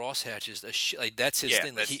fucking crosshatches the shit. Like that's his Yeah,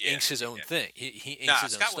 thing. Like that's he yeah, inks his own yeah. thing. He inks Nah,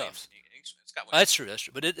 his own Scott stuff. Williams. Scott That's Williams. true. That's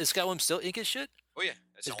true. But is Scott Williams still ink his shit? Oh yeah,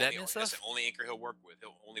 His Batman that's the stuff? only inker he'll work with.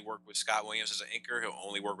 He'll only work with Scott Williams as an inker. He'll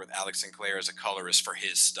only work with Alex Sinclair as a colorist for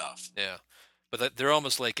his stuff. Yeah, but they're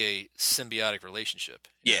almost like a symbiotic relationship.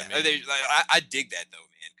 You know Yeah, what I mean? I dig that though,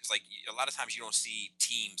 man, because like a lot of times you don't see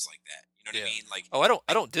teams like that. You know what I Yeah. mean? Oh, I Like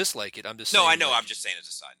don't dislike it. I'm just no, I saying know. I'm like, just saying as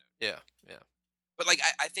a side note. yeah, yeah. But like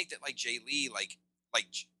I think that like Jay Lee,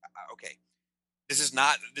 okay, this is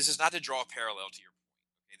not to draw a parallel to your point.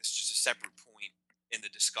 Okay, this is just a separate point in the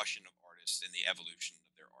discussion of artists and the evolution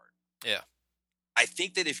of their art. Yeah. I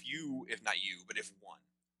think that if not you, but if one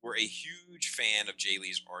were a huge fan of Jay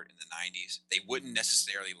Lee's art in the '90s, they wouldn't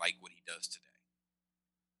necessarily like what he does today.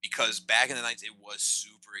 Because back in the '90s, it was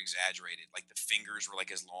super exaggerated. Like the fingers were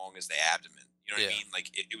like as long as the abdomen. You know what I Yeah. mean? Like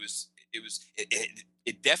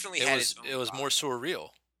it definitely had its own It was more vibe. surreal.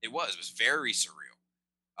 It was very surreal.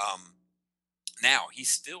 Um, Now he's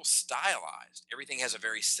still stylized. Everything has a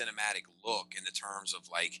very cinematic look in the terms of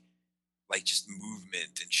like just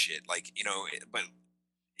movement and shit. Like but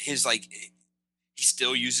his he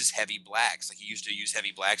still uses heavy blacks. Like he used to use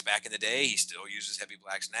heavy blacks back in the day. He still uses heavy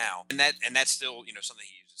blacks now, and that's still something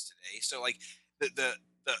he uses today. So like the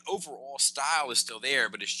overall style is still there,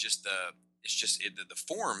 but the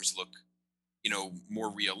forms look more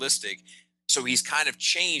realistic. So he's kind of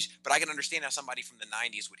changed, but I can understand how somebody from the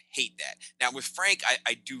 '90s would hate that. Now with Frank,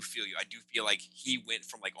 I do feel you. I do feel like he went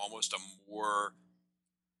from like almost a more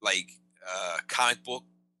like comic book,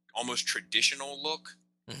 almost traditional look,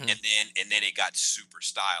 Hmm. and then it got super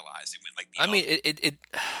stylized. It went like the I mean, other, it and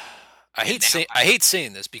now I hate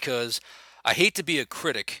saying this because I hate to be a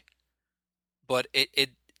critic, but it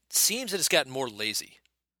seems that it's gotten more lazy.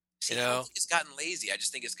 You see, I don't know, think it's gotten lazy. I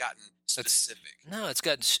just think it's gotten it's specific. no, it's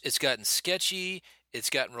gotten sketchy. It's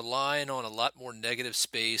gotten relying on a lot more negative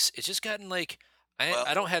space. It's just gotten like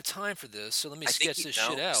I don't Well, have time for this, so let me I think sketch he this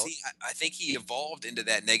shit no. out. See, I think he evolved into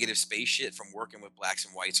that negative space shit from working with blacks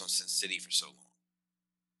and whites on Sin City for so long.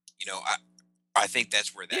 You know, I think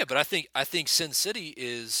that's where Yeah, that but comes from. I think Sin City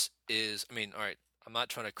is I mean, all right, I'm not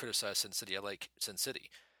trying to criticize Sin City. I like Sin City.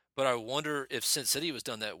 But I wonder if Sin City was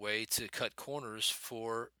done that way to cut corners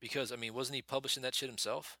for because I mean, wasn't he publishing that shit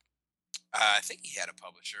himself? I think he had a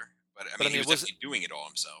publisher, but I But I mean, he mean, it was wasn't definitely doing it all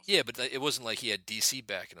himself. yeah, but it wasn't like he had DC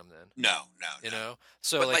backing him then, No, no, you no. know?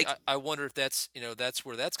 So But like like, I wonder if that's, that's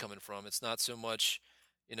where that's coming from. It's not so much,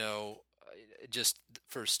 you know, just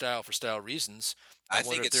for style reasons. I I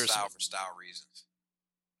wonder think if it's there's some style for style reasons.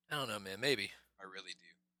 I don't know, man, maybe. I really do.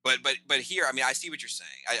 But here, I mean, I see what you're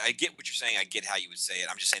saying. I get what you're saying. I get how you would say it.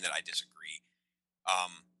 I'm just saying that I disagree.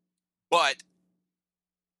 Um, but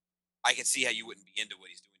I can see how you wouldn't be into what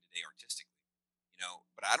he's doing today artistically.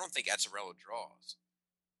 But I don't think Azzarello draws.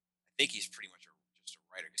 I think he's pretty much just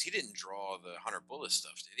a writer because he didn't draw the Hunter Bullis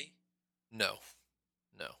stuff, did he? No.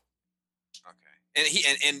 No.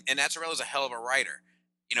 Okay. And and Azzarello's a hell of a writer.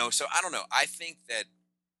 So I don't know. I think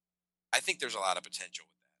there's a lot of potential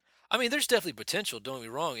with that. I mean, there's definitely potential. Don't get me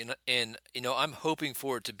wrong, and I'm hoping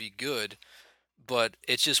for it to be good, but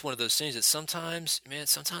it's just one of those things that sometimes, man,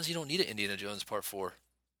 sometimes you don't need an Indiana Jones Part Four.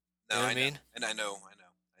 No, You know what I I know, mean? and I know.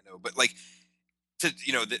 But like to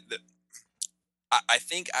I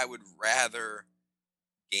think I would rather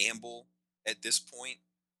gamble at this point.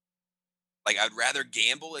 Like I'd rather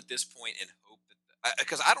gamble at this point and hope that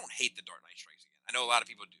because I don't hate the Dark Knight Strikes Again. I know a lot of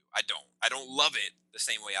people do. I don't. I don't love it the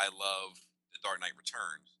same way I love the Dark Knight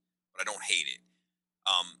Returns, but I don't hate it.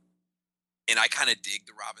 Um, and I kind of dig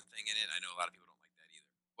the Robin thing in it. I know a lot of people don't like that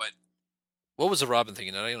either, but What was the Robin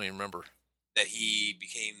thinking? I don't even remember. that he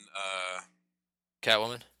became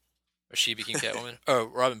Catwoman, or she became Catwoman? Oh,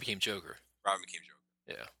 Robin became Joker. Robin became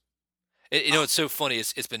Joker. Yeah. Um, It's so funny.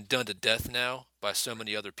 It's been done to death now by so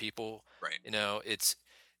many other people. right.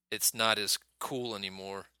 It's not as cool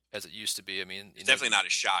anymore as it used to be. I mean, It's definitely not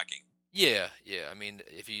as shocking. yeah, yeah. I mean,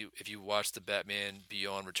 if you watch the Batman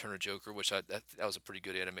Beyond Return of Joker, which that was a pretty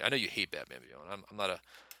good anime. I know you hate Batman Beyond. I'm not a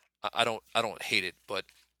I don't hate it, but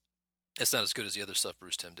it's not as good as the other stuff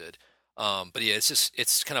Bruce Timm did. But yeah,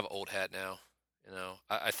 it's kind of old hat now.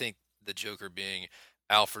 I think the Joker being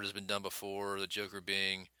Alfred has been done before. The Joker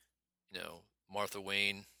being Martha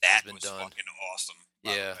Wayne has That been was done. fucking awesome,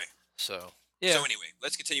 by the Yeah. way. So So yeah. anyway,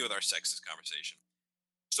 let's continue with our sexist conversation.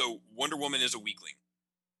 So Wonder Woman is a weakling.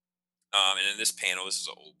 And in this panel, this is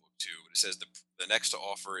an old book too. But it says the next to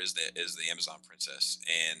offer is the Amazon princess,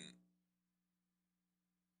 and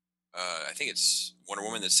I think it's Wonder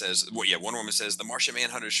Woman that says, well, yeah, Wonder Woman says the Martian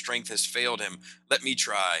Manhunter's strength has failed him. Let me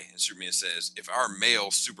try. And Superman says, if our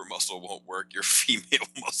male super muscle won't work, your female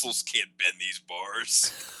muscles can't bend these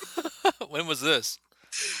bars. When was this?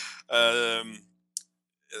 um,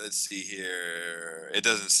 let's see here. It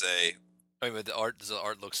doesn't say. I mean, does the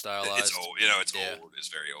art look It's stylized? old. It's Yeah. old. It's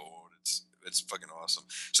very old. It's fucking awesome.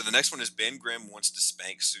 So the next one is Ben Grimm wants to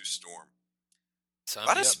spank Sue Storm. A Sign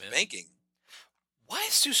lot me of up, man. spanking. Why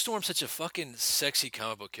is Sue Storm such a fucking sexy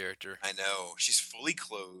comic book character? I know. She's fully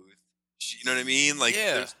clothed. You know what I mean? Like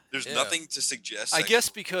Yeah, there's yeah. nothing to suggest I guess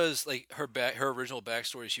sexual. because like her original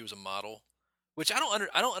backstory, she was a model, which I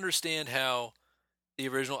don't understand how the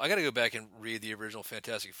original. I got to go back and read the original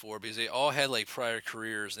Fantastic Four because they all had like prior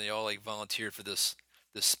careers and they all like volunteered for this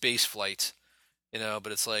space flight,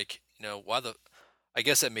 But it's like why the I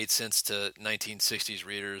guess that made sense to 1960s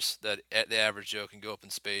readers that the average Joe can go up in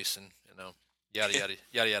space and yada yada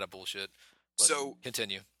yada yada bullshit. But So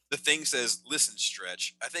continue. the thing says, "Listen,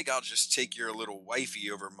 Stretch. I think I'll just take your little wifey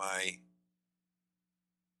over my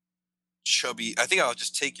chubby. I think I'll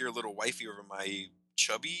just take your little wifey over my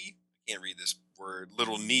chubby. I can't read this word.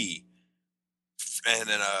 Little knee." And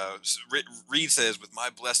then Reed says, "With my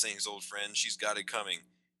blessings, old friend, she's got it coming.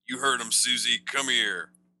 You heard him, Susie. Come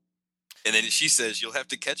here." And then she says, "You'll have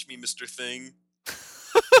to catch me, Mister Thing."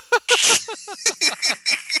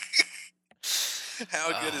 How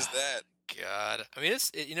good is Ah, that? God. I mean,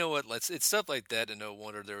 you know what? It's stuff like that, and no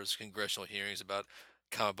wonder there was congressional hearings about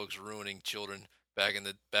comic books ruining children back in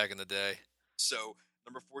the day. So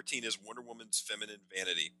number 14 is Wonder Woman's feminine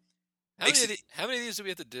vanity. Makes it How many of these do we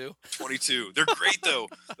have to do? 22. They're great though.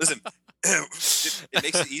 Listen, it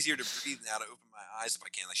makes it easier to breathe now to open my eyes if I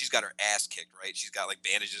can. Like she's got her ass kicked, right? She's got like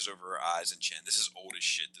bandages over her eyes and chin. This is old as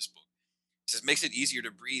shit. This book. It says makes it easier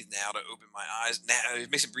to breathe now to open my eyes. Now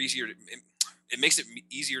it makes it easier to it makes it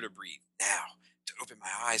easier to breathe now to open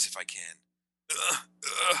my eyes if I can.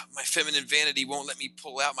 My feminine vanity won't let me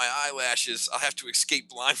pull out my eyelashes. I'll have to escape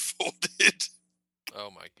blindfolded. Oh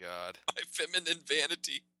my God, My feminine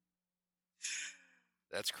vanity.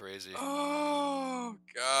 that's crazy. Oh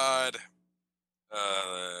God.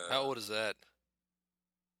 How old is that?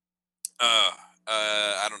 Uh,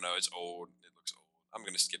 I don't know. It's old. It looks old. I'm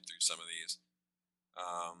gonna skip through some of these.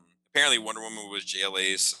 Apparently, Wonder Woman was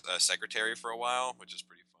JLA's secretary for a while, which is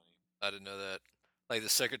pretty funny. I didn't know that. Like the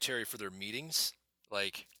secretary for their meetings,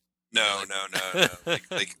 like No, like. no, no,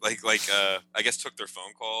 no. I guess took their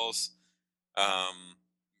phone calls, um,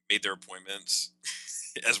 made their appointments,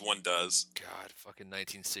 as one does. God, fucking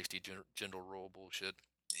 1960 gender role bullshit.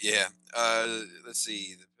 Yeah. Let's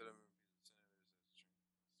see.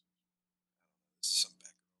 This is some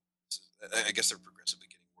background. I guess they're progressively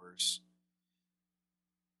getting worse.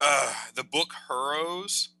 The book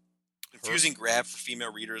Heroes, Her, confusing grab for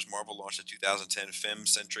female readers. Marvel launched a 2010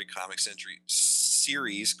 femme-centric comic century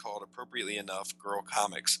series called, appropriately enough, Girl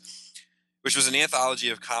Comics, which was an anthology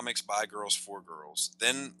of comics by girls for girls.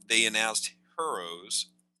 Then they announced Heroes,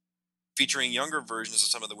 featuring younger versions of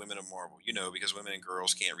some of the women of Marvel. You know, because women and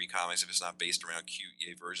girls can't read comics if it's not based around cute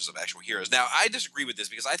yay versions of actual heroes. Now, I disagree with this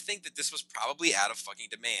because I think that this was probably out of fucking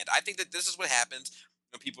demand. I think that this is what happens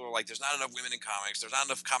when people are like, "There's not enough women in comics. There's not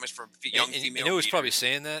enough comics for young and you female know who's probably readers."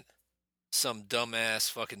 saying that? Some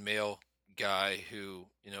dumbass fucking male guy who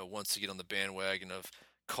wants to get on the bandwagon of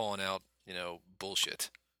calling out bullshit.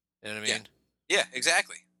 You know what I Yeah, mean? yeah,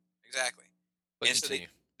 exactly, exactly. But And so continue.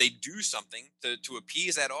 they do something to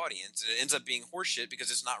appease that audience, and it ends up being horseshit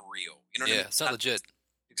because it's not real. You know what I Yeah, mean? it's not legit.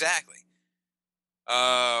 Exactly.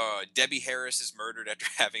 Debbie Harris is murdered after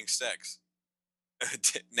having sex.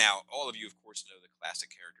 Now, all of you, of course, know the classic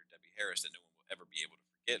character Debbie Harris that no one will ever be able to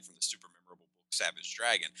forget from the super memorable book Savage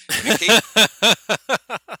Dragon.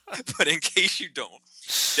 But in case you don't,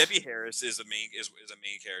 Debbie Harris is a main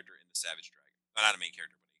character in the Savage Dragon. Not a main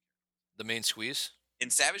character, but The main squeeze. in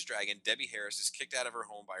Savage Dragon, Debbie Harris is kicked out of her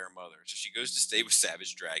home by her mother, so she goes to stay with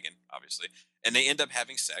Savage Dragon, obviously, and they end up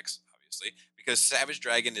having sex, obviously, because Savage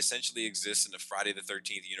Dragon essentially exists in the Friday the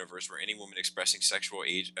 13th universe where any woman expressing sexual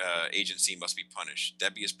agency must be punished.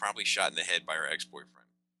 Debbie is promptly shot in the head by her ex-boyfriend.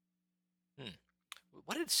 Hmm.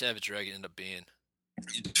 What did Savage Dragon end up being?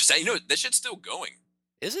 You know that shit's still going.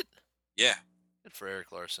 Is it? Yeah, Good for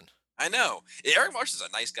Eric Larson. I know. Eric Larson's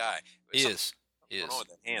a nice guy. He is. He Something's going on is. with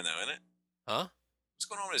that hand, though, isn't it? Huh? What's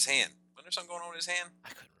going on with his hand? Wasn't there something going on with his hand? I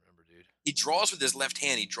couldn't remember, dude. He draws with his left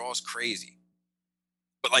hand. He draws crazy.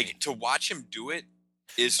 But I mean, like to watch him do it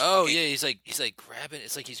is oh fucking yeah, he's like grabbing.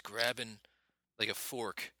 It's like he's grabbing like a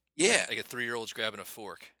fork, yeah. like a 3-year-old's grabbing a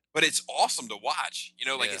fork. But it's awesome to watch. You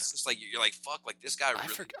know, like Yeah. it's just like you're like fuck, like this guy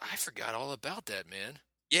really. I forgot all about that, man.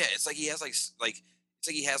 Yeah, it's like he has like it's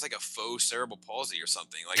like he has like a faux cerebral palsy or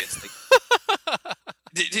something. Like it's like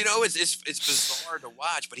you know it's bizarre to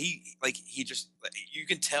watch, but he just like, you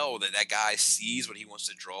can tell that that guy sees what he wants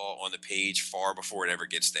to draw on the page far before it ever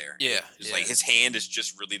gets there. Yeah, It's yeah. like his hand is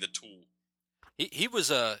just really the tool. He was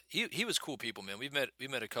cool people, man. We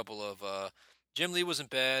met a couple of Jim Lee wasn't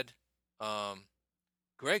bad. Um,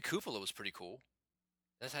 Greg Kupala was pretty cool.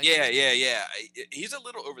 That's how you say Yeah, his name? yeah, yeah. He's a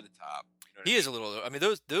little over the top. You know what He I is mean? a little. I mean,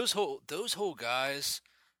 those whole guys.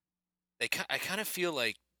 I kind of feel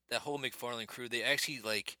like that whole McFarlane crew. They actually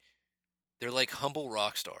they're like humble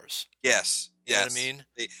rock stars. Yes, You know what I yes.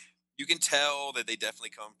 mean? You can tell that they definitely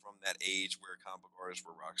come from that age where comic book artists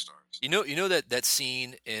were rock stars. You know that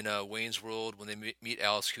scene in Wayne's World when they meet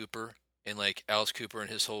Alice Cooper and like Alice Cooper and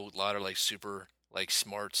his whole lot of like super like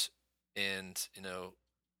smarts and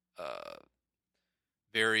uh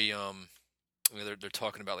very I mean, they're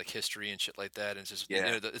talking about like history and shit like that, and it's just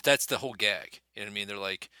Yeah. that's the whole gag. You know what I mean? They're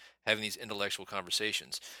like having these intellectual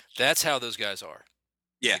conversations. That's how those guys are.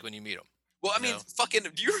 Yeah. Like when you meet them, Well, I you mean, know. fucking.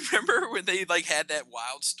 Do you remember when they like had that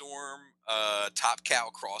Wildstorm Top Cow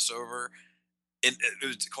crossover? And it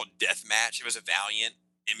was called Death Match. It was a Valiant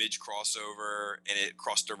Image crossover, and it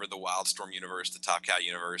crossed over the Wildstorm universe, the Top Cow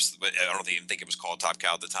universe. But I don't even think it was called Top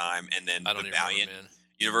Cow at the time. And then I the don't even remember, Valiant man.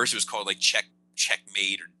 universe was called like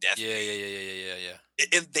Checkmate or Yeah, yeah, Deathmate. yeah, yeah, yeah, yeah,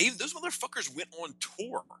 yeah. And those motherfuckers went on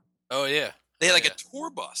tour. Oh yeah, They had oh like a yeah. tour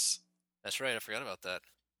bus. That's right. I forgot about that.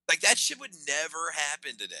 Like that shit would never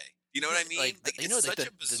happen today. You know what Yeah, I mean? Like you know, it's like such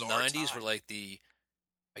a the bizarre '90s were time. like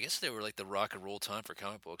I guess they were like the rock and roll time for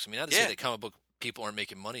comic books. I mean, not to say Yeah, that comic book people aren't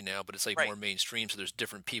making money now, but it's like right. more mainstream, so there's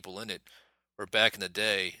different people in it. Or back in the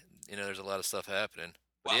day, there's a lot of stuff happening.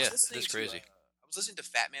 But Well, I was yeah, it listening is to crazy. I was listening to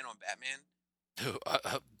Fat Man on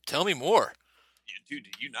Batman. Tell me more. Dude, do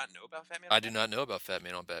you not know about Fat Man on I do Batman? not know about Fat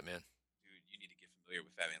Man on Batman. Dude, you need to get familiar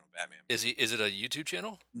with Fat Man on Batman. Is it a YouTube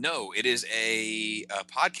channel? No, it is a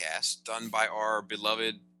podcast done by our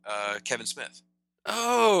beloved Kevin Smith.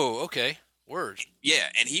 Oh, okay. Word. Yeah,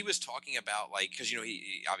 and he was talking about like because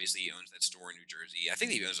he obviously he owns that store in New Jersey. I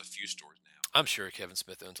think he owns a few stores now. I'm sure Kevin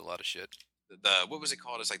Smith owns a lot of shit. The what was it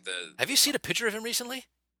called? It's like the Have you seen a picture of him recently?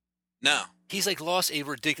 no He's like lost a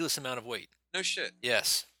ridiculous amount of weight. no shit.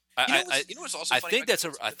 Yes. You know what's also funny about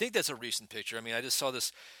Kevin I Smith? think that's a recent picture. I mean, I just saw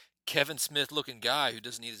this Kevin Smith looking guy who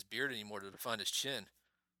doesn't need his beard anymore to define his chin.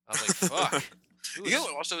 I was like, fuck. Who You know is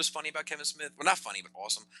what also is funny about Kevin Smith? Well, not funny, but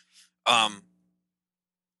awesome. Um,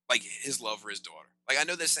 like his love for his daughter. Like I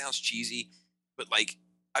know this sounds cheesy, but like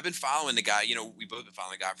I've been following the guy. We both been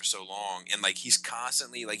following the guy for so long, and like he's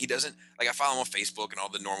constantly like he doesn't like I follow him on Facebook and all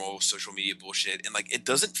the normal social media bullshit, and like it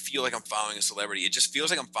doesn't feel like I'm following a celebrity. It just feels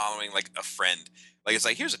like I'm following like a friend. Like it's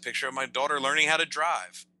like here's a picture of my daughter learning how to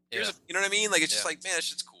drive. Here's Yeah. a, you know what I mean? Like it's just Yeah. like man, that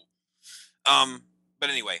shit's cool. But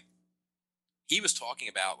anyway, he was talking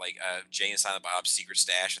about like Jay and Silent Bob's Secret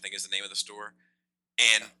Stash, I think is the name of the store,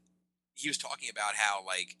 and he was talking about how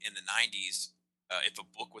like in the 90s if a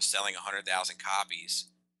book was selling 100,000 copies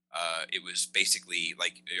it was basically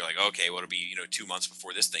like you're like okay well it'll be 2 months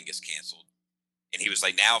before this thing gets canceled, and he was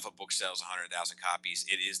like now if a book sells 100,000 copies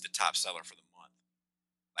it is the top seller for the month,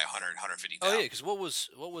 like 100 Oh yeah, 150,000. because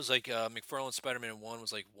what was like McFarlane Spider-Man 1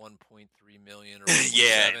 was like 1.3 million or 1.7,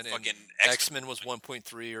 Yeah, and and fucking X-Men was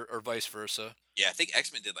 1.3 or vice versa. yeah, I think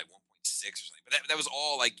X-Men did like 1.6 or something, but that was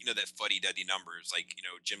all like that fuddy-duddy numbers, like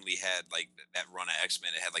Jim Lee had like that run of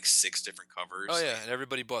X-Men, it had like 6 different Oh covers. yeah, and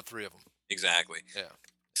everybody bought 3 of them. Exactly. Yeah.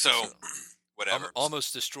 So So whatever.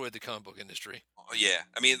 almost destroyed the comic book industry. Oh, yeah,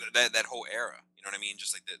 I mean that whole era. You know what I mean?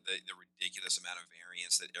 Just like the ridiculous amount of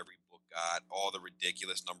variants that every book got, all the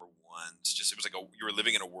ridiculous number ones. Just it was like you were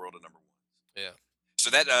living in a world of number ones. Yeah. So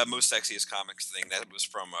that most sexiest comics thing that was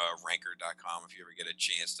from Ranker.com. If you ever get a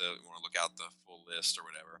chance to want to look out the full list or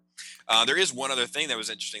whatever, there is one other thing that was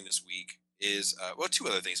interesting this week. Is well, two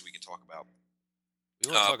other things we can talk about. We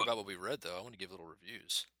want to talk But about what we read though. I want to give little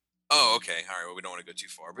reviews. oh, okay. All right. Well, we don't want to go too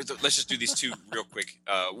far, but let's just do these two real quick.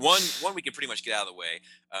 One we can pretty much get out of the way.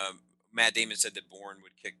 Matt Damon said that Bourne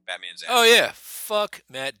would kick Batman's ass. Oh yeah, fuck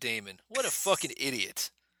Matt Damon. What a fucking idiot.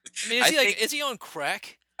 I mean, is he on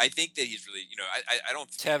crack? I think that he's really, I don't.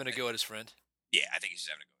 He's having a go at his friend. Yeah, I think he's just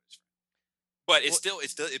having a go at his friend. But Well, it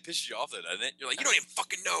still, it pisses you off though, doesn't it? You're like, you don't even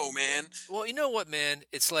fucking know, man. well, you know what, man?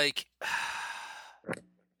 It's like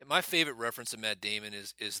my favorite reference to Matt Damon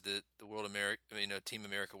is the World America, Team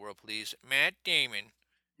America World Police. Matt Damon.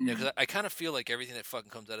 Because I kind of feel like everything that fucking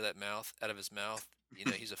comes out of his mouth,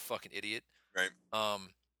 he's a fucking idiot. Right.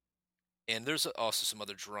 And there's also some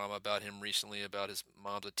other drama about him recently about his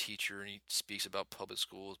mom's a teacher and he speaks about public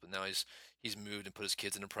schools, but now he's moved and put his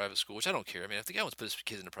kids in a private school, which I don't care. I mean, if the guy wants to put his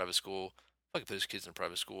kids in a private school, fucking put his kids in a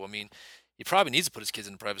private school. I mean, he probably needs to put his kids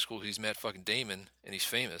in a private school because he's Matt fucking Damon and he's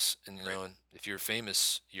famous. And Right. and if you're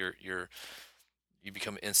famous, you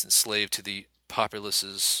become an instant slave to the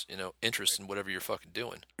populace's interest in whatever you're fucking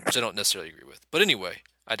doing, which I don't necessarily agree with. But anyway,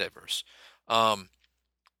 I diverse.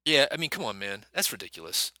 Yeah, I mean, come on, man, that's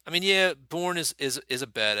ridiculous. I mean, yeah, Bourne is a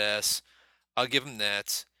badass. I'll give him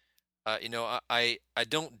that. I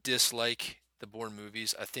don't dislike the Bourne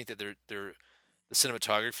movies. I think that they're the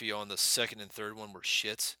cinematography on the second and third one were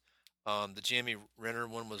shit. The Jeremy Renner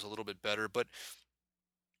one was a little bit better, but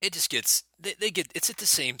it just gets they get it's the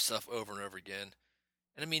same stuff over and over again.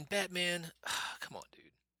 And I mean, Batman, come on, dude,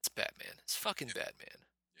 it's Batman. It's fucking Yeah. Batman.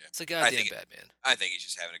 Yeah. It's a goddamn think Batman. I think he's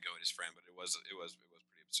just having a go at his friend, but it was pretty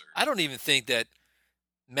absurd. I don't even think that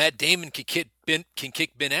Matt Damon can kick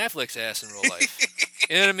Ben Affleck's ass in real life.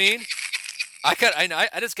 You know what I mean?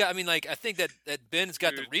 I just got. I mean, like, I think that Ben's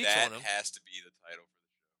got the Dude, reach that on him. has to be the title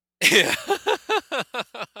for Yeah.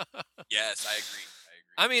 the. Yes, I agree. I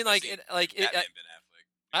agree. I mean, like, Especially I, Batman Ben Affleck.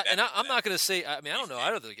 Dude, I'm Ben not Affleck. gonna say. I mean, I He's don't know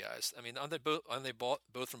either big. of the guys. I mean, aren't they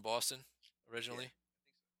both from Boston Yeah, originally?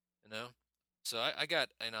 You know, so I got,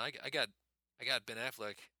 I got Ben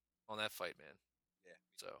Affleck on that fight, man. yeah.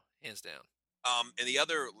 So hands down. And the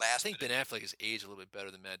other I last think bit of Ben Affleck has aged a little bit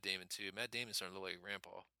better than Matt Damon too. Matt Damon's starting to look like grandpa.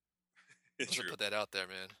 news. Let's just True. put that out there,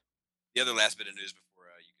 man. The other last bit of news before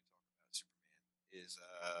you can talk about Superman is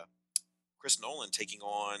Chris Nolan taking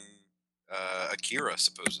on Akira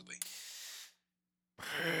supposedly.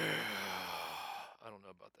 I don't know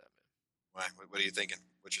about that, man. Why? What are you thinking?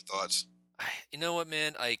 What's your thoughts? You know what,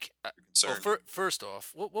 man? Like, Your well, concern? first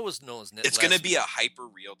off, what was Nolan's It's going to last? be a hyper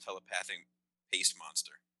real telepathic paste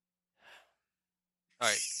monster. All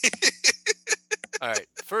right, all right.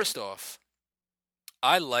 First off,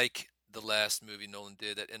 I like the last movie Nolan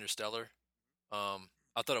did, that Interstellar. I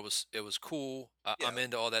thought it was cool. Yeah. I'm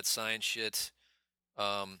into all that science shit.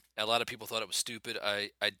 A lot of people thought it was stupid. I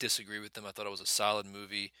disagree with them. I thought it was a solid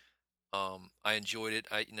movie. I enjoyed it.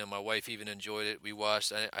 My wife even enjoyed it. We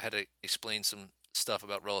watched. I had to explain some stuff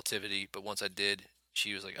about relativity, but once I did,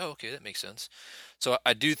 she was like, "Oh, okay, that makes sense." So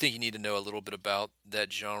I do think you need to know a little bit about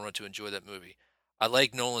that genre to enjoy that movie. I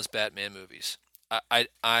like Nolan's Batman movies. And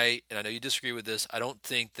I know you disagree with this. I don't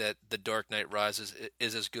think that The Dark Knight Rises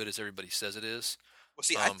is as good as everybody says it is. Well,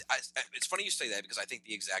 see, Um, it's funny you say that because I think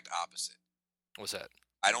the exact opposite. what's that?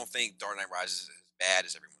 I don't think Dark Knight Rises is as bad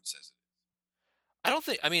as everyone says it. I don't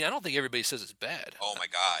think. I mean, I don't think everybody says it's bad. Oh my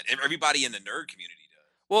god! And everybody in the nerd community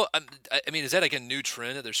does. Well, I mean, is that like a new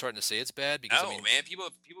trend that they're starting to say it's bad? Because I No, mean, man, people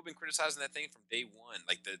have been criticizing that thing from day one,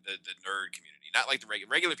 like the nerd community, not like the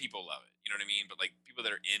regular people love it. You know what I mean? But like people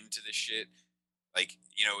that are into this shit, like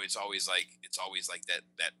it's always like that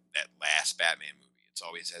last Batman movie. It's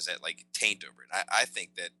always has that like taint over it. I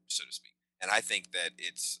think that, so to speak, and I think that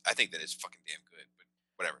it's fucking damn good. But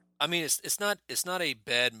whatever. I mean, it's not a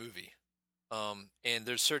bad movie. And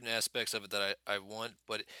there's certain aspects of it that I want,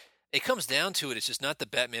 but it comes down to it. It's just not the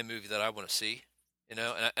Batman movie that I want to see, and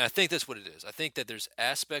I think that's what it is. I think that there's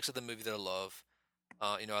aspects of the movie that I love.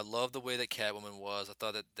 I love the way that Catwoman was. I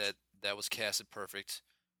thought that was casted perfect.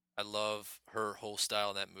 I love her whole style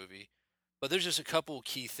in that movie, but there's just a couple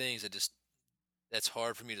key things that's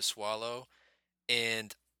hard for me to swallow.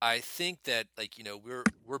 And I think that, like,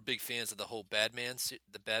 we're big fans of the whole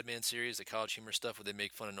the Batman series, the College Humor stuff where they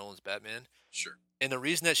make fun of Nolan's Batman. Sure. And the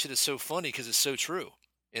reason that shit is so funny because it's so true.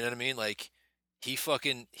 You know what I mean? Like, he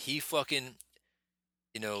fucking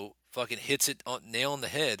fucking hits it on nail on the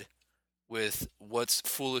head with what's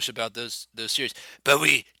foolish about those series. But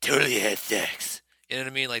we totally had sex. You know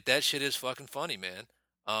what I mean? Like, that shit is fucking funny, man.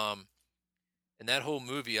 Um, and that whole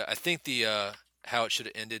movie, I think the how it should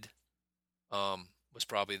have ended was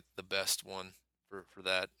probably the best one for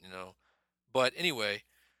that. But anyway,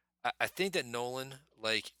 I think that Nolan,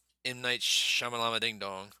 like M Night Shyamalama Ding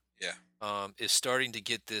Dong, Yeah. is starting to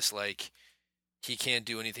get this, like, he can't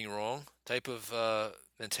do anything wrong type of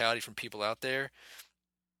mentality from people out there.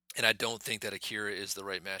 And I don't think that Akira is the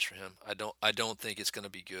right match for him. I don't think it's going to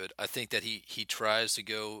be good. I think that he tries to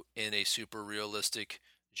go in a super realistic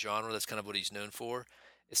genre. That's kind of what he's known for.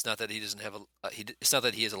 It's not that he doesn't have it's not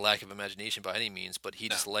that he has a lack of imagination by any means, but he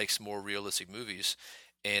No. just likes more realistic movies.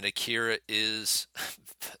 And Akira is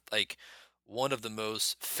like one of the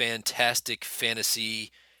most fantastic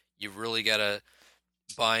fantasy. You really got to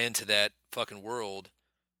buy into that fucking world.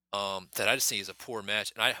 That I just think is a poor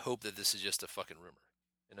match, and I hope that this is just a fucking rumor.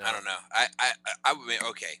 I don't know. I would mean,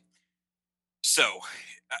 okay. So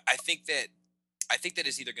I think that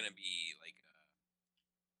is either going to be like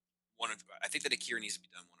one of. I think that Akira needs to be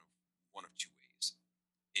done one of two ways.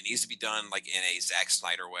 It needs to be done like in a Zack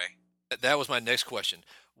Snyder way. That was my next question.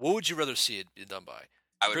 What would you rather see it be done by?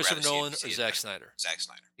 I would Christopher rather Nolan see or it Zack done Snyder? Zack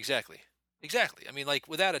Snyder. Exactly. Exactly. I mean, like,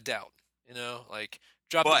 without a doubt. Like,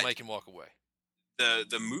 drop the But mic and walk away.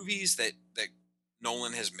 the movies that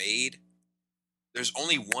Nolan has made, there's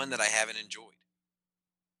only one that I haven't enjoyed.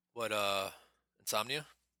 What, Insomnia?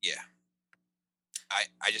 Yeah.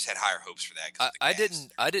 I just had higher hopes for that because I, of the I cast.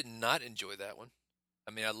 didn't I did not enjoy that one.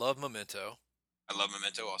 I mean, I love Memento. I love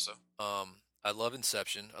Memento also. I love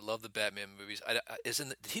Inception. I love the Batman movies.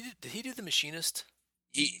 Did he do The Machinist?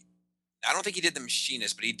 He I don't think he did The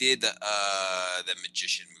Machinist, but he did the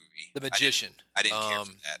Magician movie. The Magician. I didn't care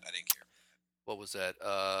for that. I didn't care. What was that?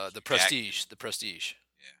 The Jackman. Prestige. The Prestige.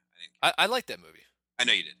 Yeah, I didn't care. I like that movie. I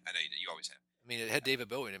know you did. I know you did. You always have. I mean, it had David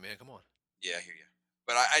Bowie in it, man. Come on. Yeah, I hear you.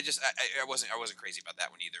 But I wasn't crazy about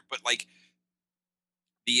that one either. But like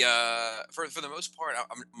The for the most part,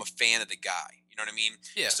 I'm a fan of the guy. You know what I mean?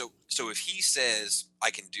 Yeah. So if he says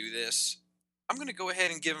I can do this, I'm gonna go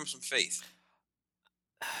ahead and give him some faith.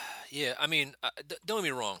 Yeah, I mean, don't get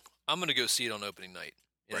me wrong. I'm gonna go see it on opening night.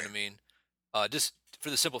 You know what Right. I mean? Just for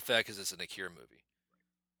the simple fact is it's an Akira movie.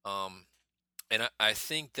 Um, and I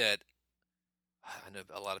think that I know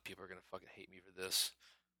a lot of people are gonna fucking hate me for this,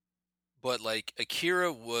 but like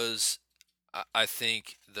Akira was, I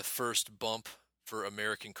think, the first bump for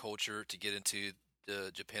American culture to get into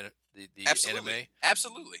the Japan, the Absolutely. anime,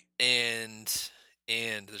 Absolutely.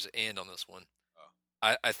 and there's an and on this one.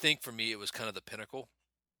 Oh, I think for me it was kind of the pinnacle.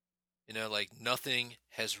 You know, like nothing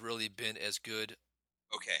has really been as good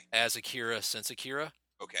okay. as Akira since Akira.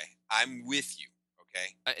 Okay. I'm with you.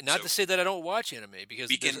 Okay. Not So to say that I don't watch anime because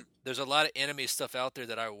we can. there's a lot of anime stuff out there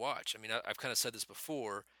that I watch. I mean, I've kind of said this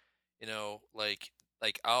before. You know, like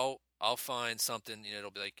I'll find something. You know,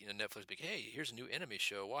 it'll be like Netflix, be like, hey, here's a new anime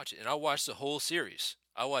show. Watch it, and I'll watch the whole series.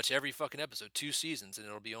 I'll watch every fucking episode, 2 seasons, and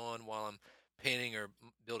it'll be on while I'm painting or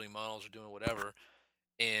building models or doing whatever.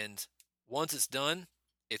 And once it's done,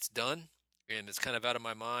 and it's kind of out of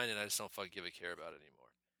my mind, and I just don't fucking give a care about it anymore.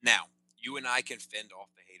 Now, you and I can fend off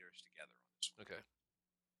the haters together on this one Okay.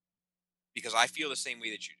 because I feel the same way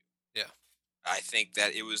that you do. Yeah. I think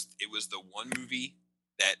that it was the one movie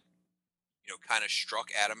that kind of struck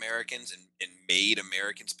at Americans and made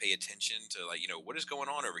Americans pay attention to, like, what is going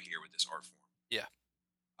on over here with this art form. Yeah.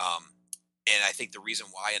 Um, and I think the reason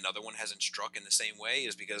why another one hasn't struck in the same way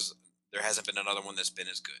is because there hasn't been another one that's been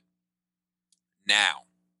as good. Now,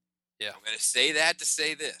 Yeah. I'm going to say that to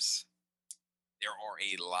say this: there are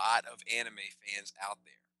a lot of anime fans out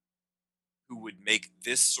there who would make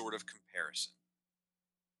this sort of comparison.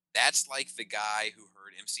 That's like the guy who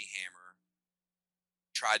heard MC Hammer,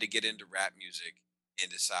 tried to get into rap music,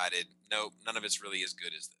 and decided, nope, none of it's really as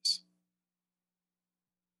good as this.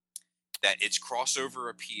 That its crossover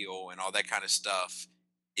appeal and all that kind of stuff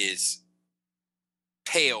is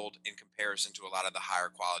paled in comparison to a lot of the higher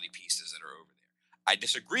quality pieces that are over there. I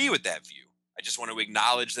disagree with that view. I just want to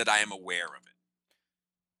acknowledge that I am aware of it.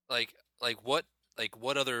 Like what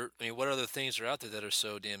what other what other things are out there that are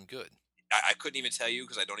so damn good? I couldn't even tell you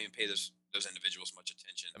because I don't even pay those individuals much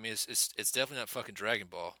attention. I mean, it's definitely not fucking Dragon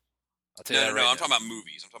Ball. I'll tell you No, no, that no. right I'm now. talking about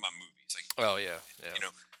movies. I'm talking about movies. Like, Oh yeah, yeah. you know,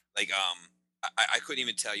 like I couldn't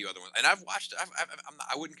even tell you other ones. And I've watched.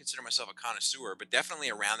 I wouldn't consider myself a connoisseur, but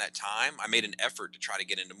definitely around that time, I made an effort to try to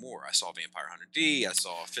get into more. I saw Vampire Hunter D. I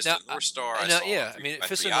saw Fist Now, of the North Star. I now, saw yeah. I Three mean, by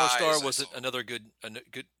Fist Three of the North Star Eyes. I was saw. another good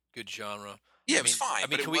genre. Yeah, it was fine,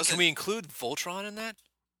 but it Can wasn't. we include Voltron in that?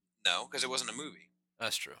 No, because it wasn't a movie.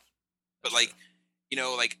 That's true. But That's true.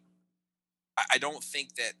 like, like I don't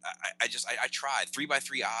think that I tried Three by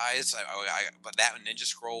Three Eyes. But that Ninja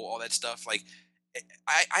Scroll, all that stuff. Like,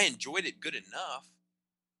 I enjoyed it good enough,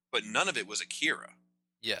 but none of it was Akira.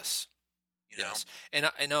 Yes. You know. Yes, and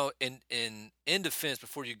I know in defense,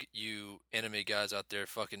 before you anime guys out there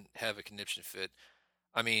fucking have a conniption fit.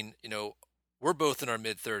 I mean, we're both in our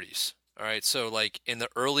mid 30s. All right, so like in the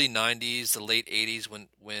early '90s, the late '80s,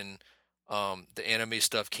 when the anime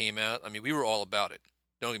stuff came out, I mean, we were all about it.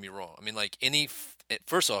 Don't get me wrong. I mean, like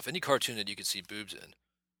first off, any cartoon that you could see boobs in,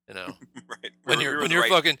 you know, Right. when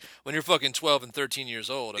you're fucking 12 and 13 years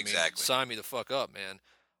old, I mean, Exactly. sign me the fuck up, man.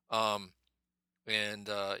 Um, and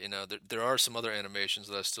there are some other animations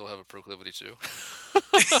that I still have a proclivity to.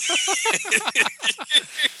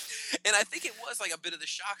 And I think it was like a bit of the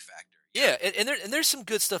shock factor. Yeah, and there's some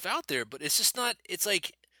good stuff out there, but it's just not. It's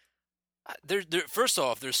like there. First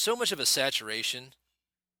off, there's so much of a saturation,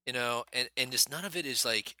 and just none of it is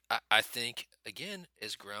like I think again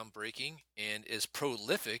as groundbreaking and as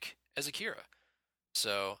prolific as Akira.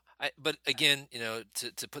 So but again,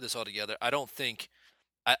 to put this all together, I don't think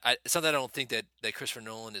it's not that I don't think that Christopher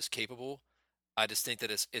Nolan is capable. I just think that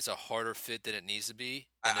it's a harder fit than it needs to be,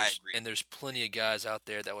 and I agree. there's plenty of guys out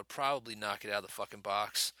there that would probably knock it out of the fucking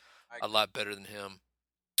box I a agree. lot better than him.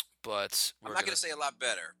 But I'm not going to say a lot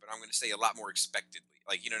better, but I'm going to say a lot more expectedly.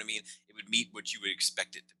 Like, you know what I mean? It would meet what you would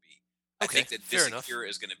expect it to be. I okay, think that fair this enough. Akira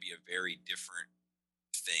is going to be a very different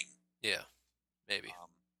thing. Yeah, maybe Um,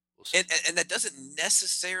 we'll see. and that doesn't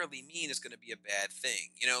necessarily mean it's going to be a bad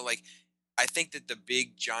thing. Like, I think that the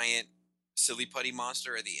big giant silly putty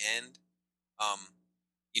monster at the end, um,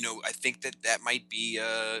 I think that might be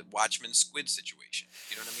a Watchmen squid situation.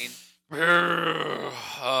 You know what I mean?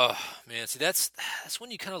 Oh man, see that's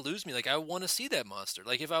when you kind of lose me. Like I want to see that monster.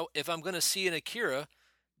 Like if I'm gonna see an Akira,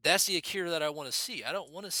 that's the Akira that I want to see. I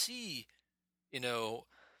don't want to see, you know,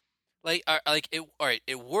 like it. All right,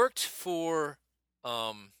 it worked for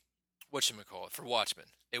whatchamacallit, for Watchmen.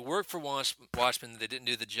 It worked for Watchmen. They didn't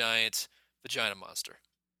do the giant vagina monster.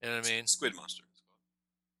 You know what I mean? Squid Monster.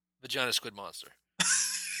 Vagina squid monster.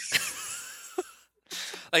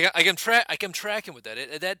 I'm tracking with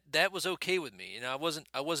that. That was okay with me. You know,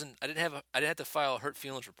 I didn't have to file a hurt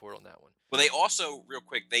feelings report on that one. Well, they also, real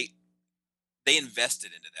quick, they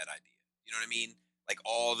invested into that idea. You know what I mean? Like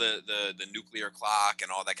all the nuclear clock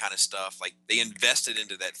and all that kind of stuff. Like they invested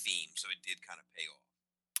into that theme, so it did kind of pay off.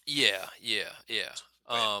 Yeah, yeah, yeah.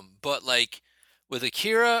 Go ahead. But like with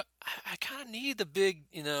Akira, I kind of need the big,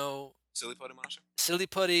 Silly Putty Monster. silly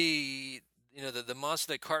putty, the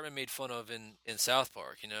monster that Cartman made fun of in South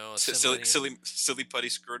Park, Silly, assimilating him. silly Putty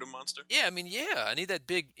Scrotum Monster. Yeah, I mean, yeah, I need that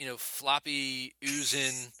big, floppy,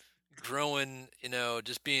 oozing, growing,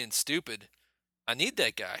 just being stupid. I need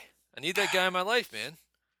that guy. I need that guy in my life, man.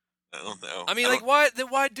 I don't know. I mean, I like, don't.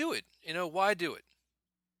 why do it? Why do it?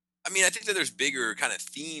 I mean, I think that there's bigger kind of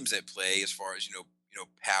themes at play as far as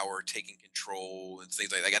power taking control and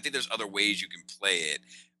things like that. Like, I think there's other ways you can play it,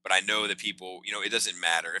 but I know that people, it doesn't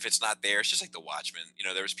matter if it's not there. It's just like the Watchmen.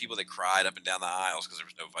 There was people that cried up and down the aisles because there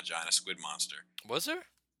was no vagina squid monster. Was there?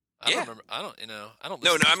 I don't Yeah. remember. I don't No, listen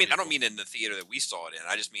no. to I those mean, I don't people. mean in the theater that we saw it in.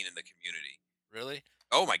 I just mean in the community. Really?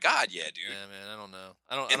 Oh my God, yeah, dude. Yeah, man. I don't know.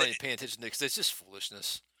 I And don't even pay attention to it because it's just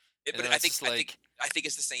foolishness. but It's just like, I think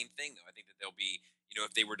it's the same thing though. I think that there'll be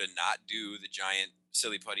if they were to not do the giant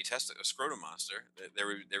silly putty test scrotum monster, there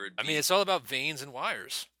would I mean, be it's all about veins and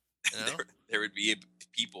wires. You know? there would be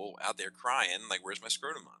people out there crying like, "Where's my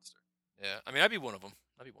scrotum monster?" Yeah. I mean, I'd be one of them.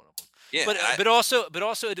 I'd be one of them. Yeah, But and I but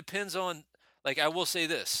also it depends on. Like, I will say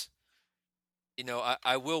this.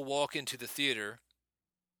 I will walk into the theater,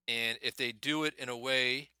 and if they do it in a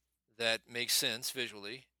way that makes sense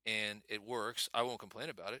visually and it works, I won't complain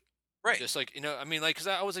about it. right Just like, I mean, like, because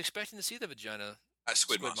I was expecting to see the vagina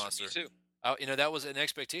squid squid monster. Me monster. too. That was an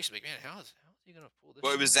expectation. Like, man, how is he gonna pull this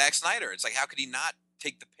Well, it shit was off? Zack Snyder. It's like, how could he not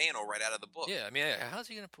take the panel right out of the book? Yeah, I mean, how's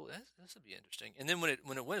he gonna pull that? This would be interesting. And then when it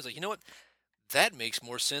went, it's like, you know what? That makes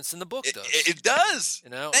more sense than the book does. It does.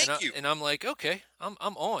 And Thank you. I'm like, okay, I'm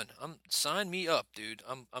on. Sign me up, dude.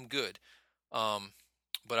 I'm good. Um,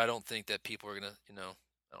 but I don't think that people are gonna, I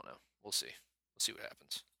don't know. We'll see. We'll see what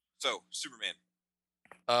happens. So, Superman.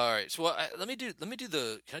 All right. So let me do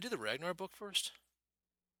the. Can I do the Ragnar book first?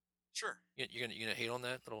 Sure. You're gonna hate on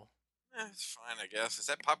that little. It's fine, I guess. Is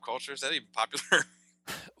that pop culture? Is that even popular?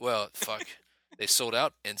 Well, fuck. They sold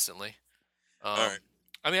out instantly. All Um, right.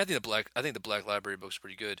 I mean, I think the Black Library book's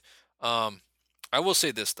pretty good. Um, I will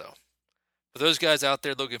say this though, for those guys out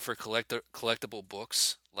there looking for collectible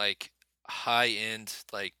books, like high end,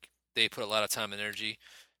 like they put a lot of time and energy,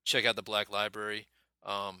 check out the Black Library.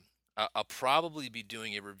 I'll probably be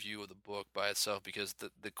doing a review of the book by itself because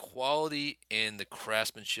the quality and the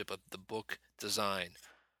craftsmanship of the book design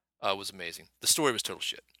was amazing. The story was total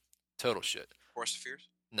shit, total shit. Forest of Fears.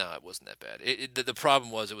 No, it wasn't that bad. The problem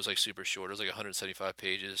was it was like super short. It was like 175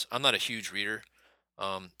 pages. I'm not a huge reader,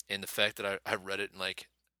 and the fact that I read it in like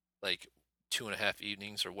 2.5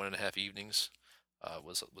 evenings or 1.5 evenings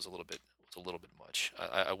was a little bit much.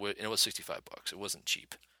 I would, and it was $65. It wasn't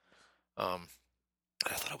cheap. Um,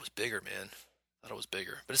 I thought it was bigger, man. I thought it was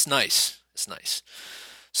bigger, but it's nice. It's nice.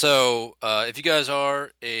 So if you guys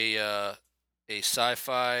are a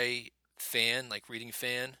sci-fi fan, like reading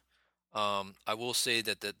fan, I will say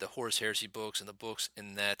that the Horus Heresy books and the books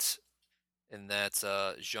in that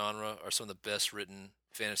genre are some of the best written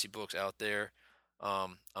fantasy books out there.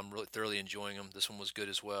 I'm really thoroughly enjoying them. This one was good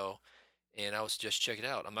as well, and I would suggest check it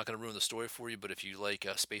out. I'm not going to ruin the story for you, but if you like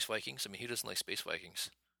space Vikings, I mean, who doesn't like space Vikings?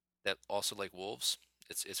 That also like wolves.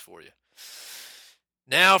 It's for you.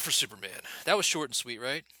 Now for Superman. That was short and sweet,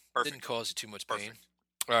 right? Didn't Perfect. cause you too much pain. Perfect.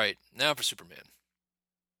 All right, now for Superman.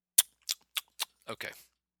 Okay,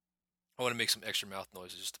 I want to make some extra mouth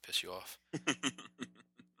noises just to piss you off.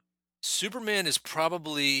 Superman is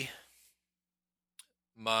probably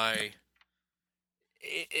my.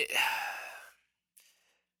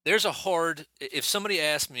 There's a hard. If somebody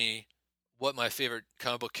asked me what my favorite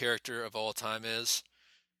comic book character of all time is,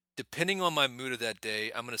 depending on my mood of that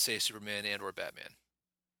day, I'm going to say Superman and or Batman.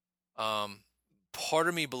 Um, Part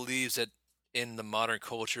of me believes that in the modern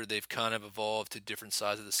culture they've kind of evolved to different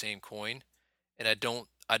sides of the same coin, and I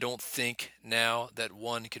don't think now that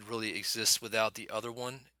one could really exist without the other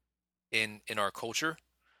one in our culture.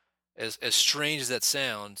 As strange as that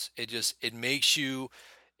sounds, it makes you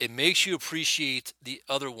appreciate the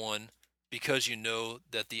other one because you know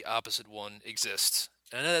that the opposite one exists.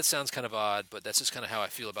 And I know that sounds kind of odd, but that's just kind of how I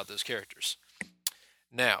feel about those characters.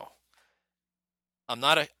 Now, I'm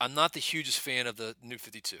not the hugest fan of the New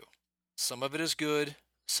 52. Some of it is good,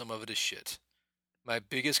 some of it is shit. My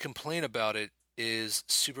biggest complaint about it is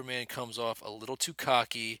Superman comes off a little too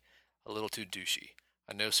cocky, a little too douchey.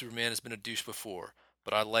 I know Superman has been a douche before,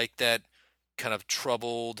 but I like that kind of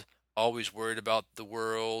troubled, always worried about the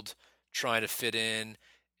world, trying to fit in,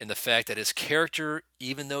 and the fact that his character,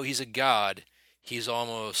 even though he's a god, he's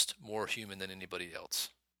almost more human than anybody else.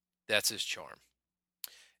 That's his charm.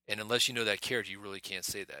 And unless you know that character, you really can't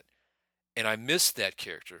say that. And I miss that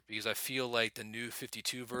character because I feel like the new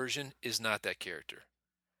 52 version is not that character.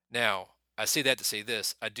 Now, I say that to say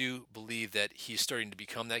this. I do believe that he's starting to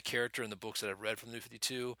become that character in the books that I've read from the New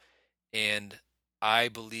 52. And I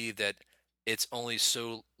believe that it's only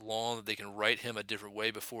so long that they can write him a different way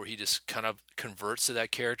before he just kind of converts to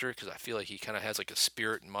that character, because I feel like he kind of has like a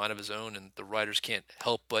spirit and mind of his own, and the writers can't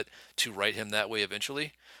help but to write him that way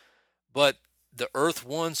eventually. But the Earth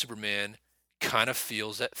One Superman kind of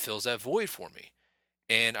fills that void for me,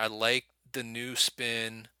 and I like the new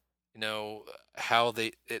spin. How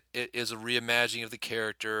it is a reimagining of the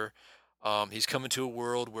character. He's coming to a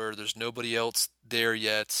world where there's nobody else there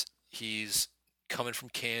yet. He's coming from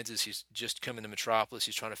Kansas. He's just coming to Metropolis.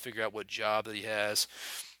 He's trying to figure out what job that he has.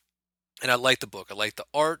 And I like the book. I like the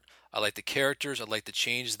art. I like the characters. I like the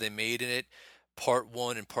changes they made in it. Part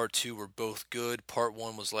one and part two were both good. Part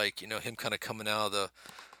one was like, him kind of coming out of the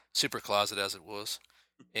super closet, as it was.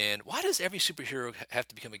 And why does every superhero have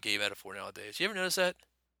to become a gay metaphor nowadays? You ever notice that?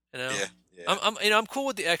 You know, Yeah, yeah. I'm cool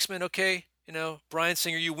with the X-Men. Okay, Bryan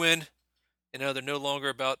Singer, you win. They're no longer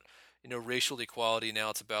about racial equality. Now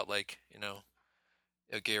it's about like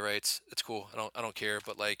gay rights. It's cool. I don't care.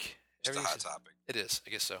 But like Just a hot topic. it is. I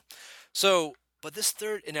guess so. So, but this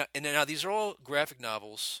third and now these are all graphic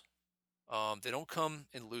novels. They don't come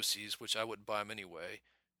in Lucy's, which I wouldn't buy them anyway.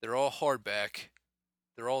 They're all hardback.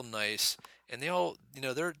 They're all nice, and they all,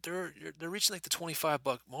 they're reaching like the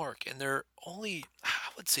 $25 mark, and they're only, I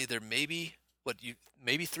would say they're maybe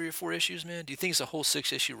 3 or 4 issues, man. Do you think it's a whole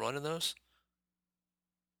 6 issue run in those?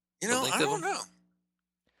 The I length of don't them? know.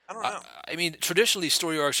 I don't I, know. I mean, traditionally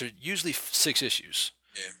story arcs are usually 6 issues.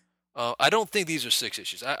 Yeah, I don't think these are 6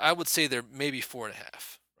 issues. I would say they're maybe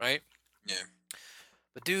 4.5, right? yeah.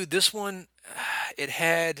 But dude, this one, it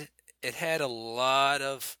had a lot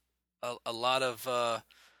of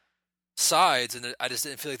sides, and I just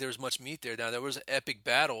didn't feel like there was much meat there. Now there was an epic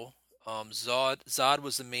battle. Zod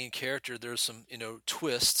was the main character. There's some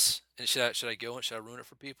twists. And should I go and should I ruin it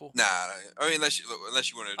for people? Nah, I mean, unless you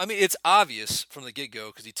want to. I mean, it's obvious from the get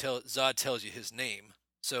go because Zod tells you his name.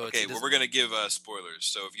 So Okay, it well, doesn't. we're gonna give spoilers.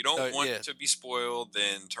 So if you don't want Yeah, to be spoiled,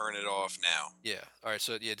 then turn it off now. yeah. All right.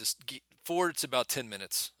 So yeah, just forward. It's about 10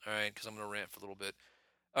 minutes. All right, because I'm gonna rant for a little bit.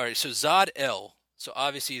 All right. So Zod El. So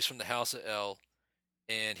obviously he's from the House of El,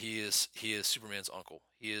 and he is Superman's uncle.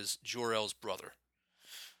 He is Jor-El's brother.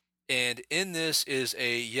 And in this is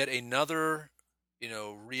a yet another,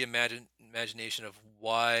 reimagination of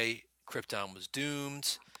why Krypton was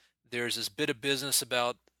doomed. There's this bit of business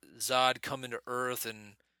about Zod coming to Earth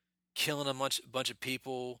and killing a bunch of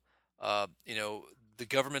people. The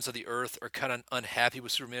governments of the Earth are kind of unhappy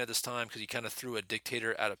with Superman at this time because he kind of threw a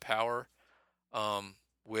dictator out of power,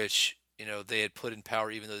 which they had put in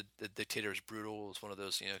power even though the dictator is brutal. It was one of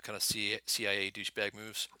those kind of CIA douchebag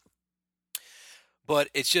moves. But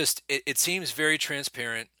it's just it seems very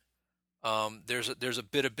transparent. There's a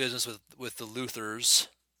bit of business with the Luthers,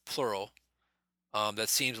 plural, that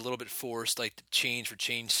seems a little bit forced, like change for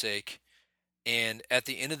change's sake. And at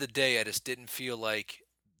the end of the day, I just didn't feel like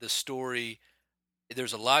the story.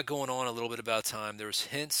 There's a lot going on, a little bit about time. There was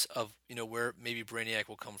hints of where maybe Brainiac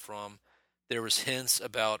will come from. There was hints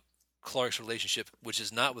about Clark's relationship, which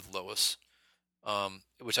is not with Lois,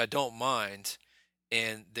 which I don't mind.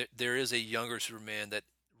 And there is a younger Superman that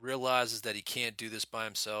realizes that he can't do this by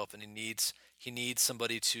himself, and he needs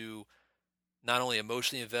somebody to not only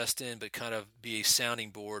emotionally invest in, but kind of be a sounding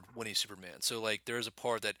board when he's Superman. So like there is a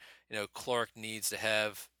part that Clark needs to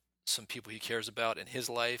have some people he cares about in his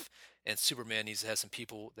life, and Superman needs to have some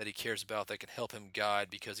people that he cares about that can help him guide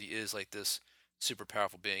because he is like this super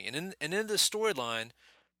powerful being. And in this storyline,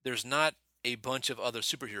 there's not a bunch of other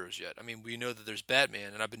superheroes yet. I mean, we know that there's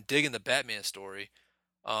Batman, and I've been digging the Batman story.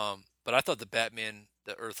 But I thought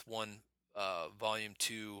the Earth One, Volume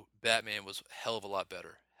Two Batman was a hell of a lot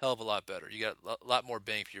better. Hell of a lot better. You got a lot more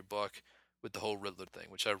bang for your buck with the whole Riddler thing,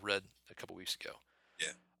 which I read a couple weeks ago.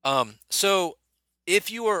 Yeah. So if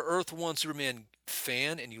you are Earth One Superman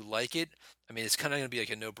fan and you like it, I mean, it's kind of going to be like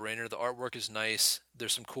a no-brainer. The artwork is nice.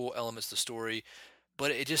 There's some cool elements to the story,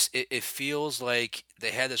 but it feels like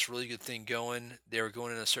they had this really good thing going. They were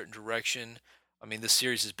going in a certain direction. I mean, this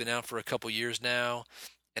series has been out for a couple years now,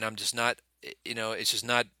 and I'm just not it's just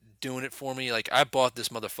not doing it for me. Like I bought this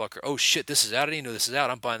motherfucker. Oh shit, this is out. I didn't know this is out.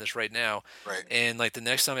 I'm buying this right now. Right. And like the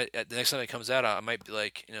next time it comes out, I might be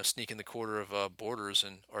like, sneak in the quarter of Borders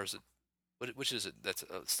or is it which is it that's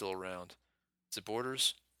still around? Is it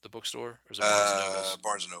Borders, the bookstore, or is it Barnes and Nobles?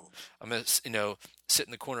 Barnes and Noble. I'm gonna sit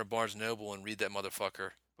in the corner of Barnes and Noble and read that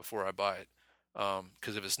motherfucker before I buy it.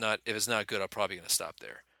 Because if it's not good, I'm probably gonna stop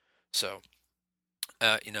there. So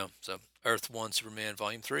so Earth One Superman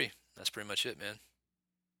Volume 3. That's pretty much it, man.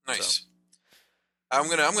 So, Nice. I'm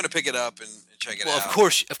gonna pick it up and check it well, out.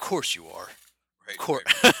 of course you are. Right. Of course.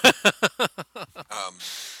 Right.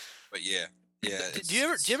 But yeah. Do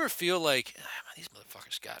you ever feel like these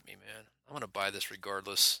motherfuckers got me, man? I'm gonna buy this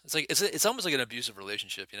regardless. It's like it's almost like an abusive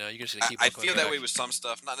relationship, you know. You're just gonna keep. I on going feel that back. way with some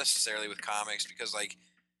stuff, not necessarily with comics, because like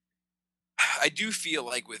I do feel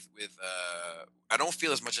like with I don't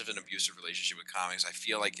feel as much of an abusive relationship with comics. I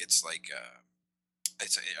feel like it's like I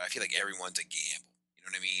feel like everyone's a gamble. You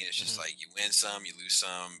know what I mean? It's just Mhm. like you win some, you lose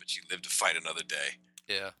some, but you live to fight another day.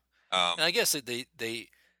 Yeah, Um, and I guess that they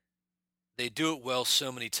do it well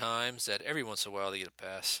so many times that every once in a while they get a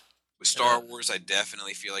pass. with And Star Wars, I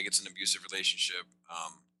definitely feel like it's an abusive relationship.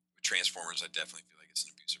 With Transformers, I definitely feel like it's an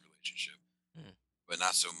abusive relationship, hmm. but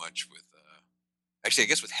not so much with. Actually, I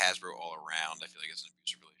guess with Hasbro all around, I feel like it's an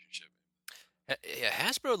abusive relationship. Yeah,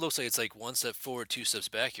 Hasbro looks like it's like one step forward, two steps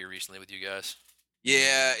back here recently with you guys.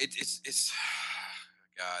 Yeah, it's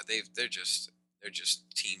God, they're just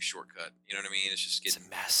team shortcut. You know what I mean? It's just It's a getting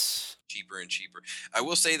mess. cheaper and cheaper. I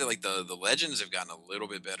will say that like the legends have gotten a little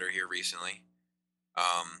bit better here recently.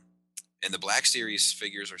 Um, and the Black Series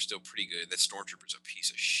figures are still pretty good. That Stormtrooper's a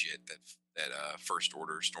piece of shit. That First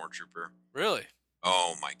Order Stormtrooper. Really?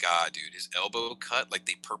 Oh my god, dude, his elbow cut, like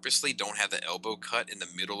they purposely don't have the elbow cut in the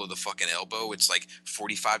middle of the fucking elbow. It's like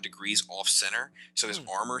 45 degrees off center. So his Hmm.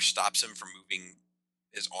 armor stops him from moving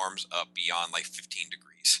his arms up beyond like 15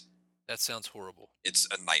 degrees. That sounds horrible. It's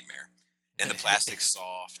a nightmare. And the plastic's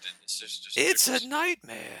soft and it's just they're It's a just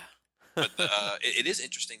nightmare. but it is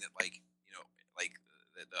interesting that like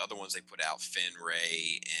the other ones they put out, Finn,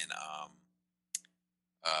 Ray, and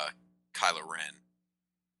uh Kylo Ren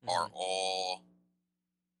are Mhm. all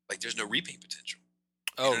like there's no repaint potential.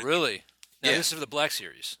 You Oh, know what I mean? really? Now Yeah. this is for the Black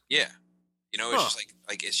Series. Yeah. It's Huh. just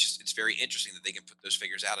like it's very interesting that they can put those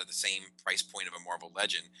figures out at the same price point of a Marvel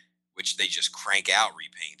Legend, which they just crank out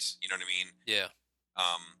repaints. You know what I mean? Yeah.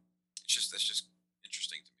 Um, that's just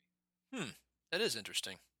interesting to me. Hmm. That is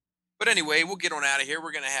interesting. But anyway, we'll get on out of here.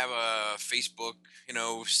 We're gonna have a Facebook,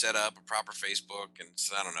 set up a proper Facebook, and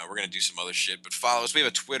so, I don't know. We're gonna do some other shit, but follow us. We have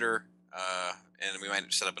a Twitter, and we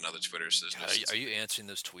might set up another Twitter. So there's no God, sense. are you answering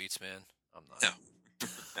those tweets, man? I'm No, not.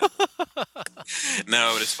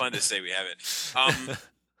 no, but it's fun to say we have it.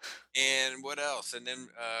 And what else? And then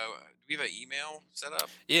do we have an email set up?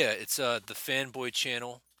 Yeah, it's the fanboy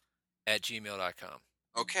channel at gmail.com.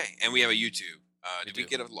 Okay, and we have a YouTube. We Did we do.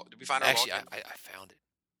 get did we find our Actually, login? I found it.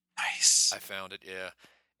 Nice. I found it, yeah.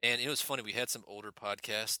 And it was funny. We had some older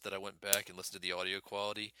podcasts that I went back and listened to the audio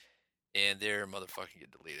quality, and they're motherfucking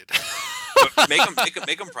get deleted. But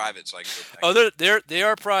make them private so I can go back. Oh, they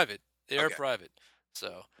are private. They are Okay. private.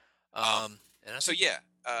 So, and I So think yeah.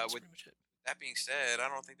 that's With pretty much it. that being said, I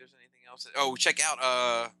don't think there's anything else. Oh, check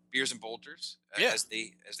out Beers and Bolters Yeah. as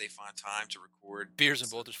they find time to record. Beers and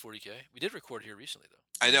Bolters 40K. We did record here recently, though.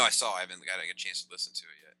 I know I saw. I haven't got a chance to listen to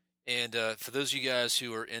it yet. And for those of you guys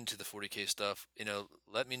who are into the 40K stuff,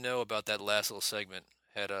 let me know about that last little segment.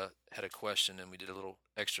 Had a question, and we did a little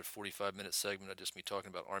extra 45-minute segment of just me talking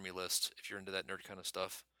about army lists. If you're into that nerd kind of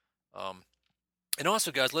stuff, and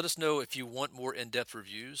also, guys, let us know if you want more in-depth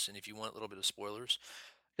reviews and if you want a little bit of spoilers.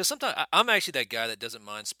 Because sometimes I'm actually that guy that doesn't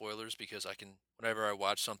mind spoilers because I can, whenever I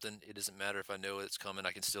watch something, it doesn't matter if I know it's coming.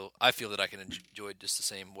 I feel that I can enjoy it just the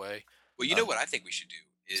same way. Well, you know what I think we should do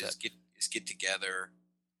What's is that? get together,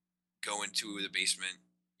 go into the basement,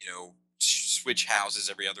 switch houses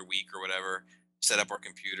every other week or whatever, set up our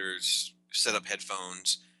computers, set up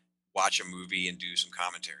headphones, watch a movie, and do some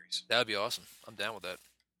commentaries. That would be awesome. I'm down with that.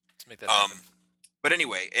 Let's make that Um, happen. but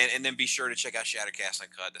anyway, and then be sure to check out Shattercast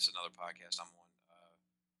Uncut. That's another podcast I'm on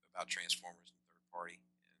about Transformers and third party.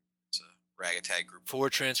 And it's a ragtag group. For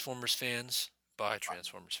Transformers fans, by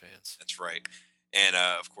Transformers fans. That's right. And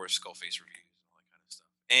of course, Skullface reviews and all that kind of stuff.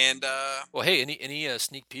 And Well, hey, any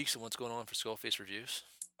sneak peeks of what's going on for Skullface reviews?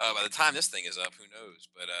 by the time this thing is up, who knows?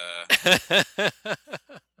 But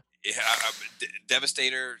yeah,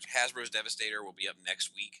 Devastator, Hasbro's Devastator will be up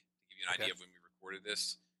next week. To give you an Okay. idea of when we recorded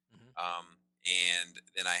this. Mhm. And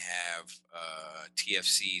then I have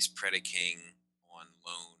TFC's Predaking on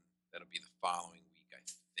loan. That'll be the following week, I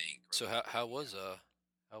think. So how was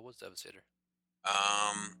Devastator?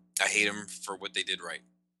 I hate them for what they did right.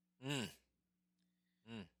 Mm,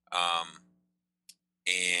 mm. Um,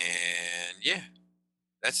 and yeah,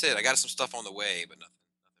 that's it. I got some stuff on the way, but nothing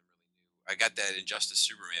really new. I got that Injustice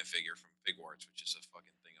Superman figure from Figuarts, which is a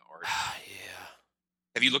fucking thing of art. Yeah.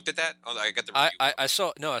 Have you looked at that? Oh, I got the I, review I, up. I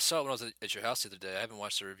saw no, I saw it when I was at your house the other day. I haven't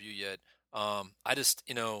watched the review yet. I just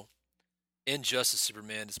Injustice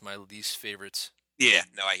Superman is my least favorite Yeah,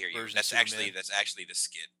 no, I hear you. version of Superman. That's actually the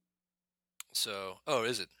skit. So, oh,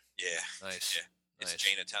 is it? Yeah, Nice, yeah. It's nice.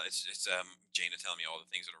 Jaina telling me all the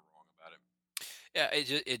things that are wrong about it. Yeah,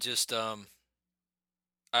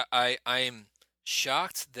 I'm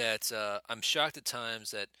shocked that I'm shocked at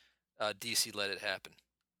times that DC let it happen.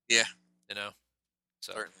 Yeah, You know.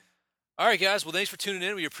 So, certainly. all right, guys. Well, thanks for tuning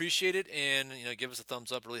in. We appreciate it, and give us a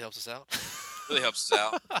thumbs up. It really helps us out. Really helps us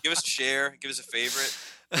out. Give us a share. Give us a favorite.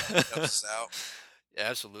 Helps us out. Yeah,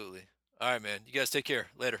 absolutely. All right, man. You guys take care.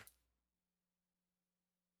 Later.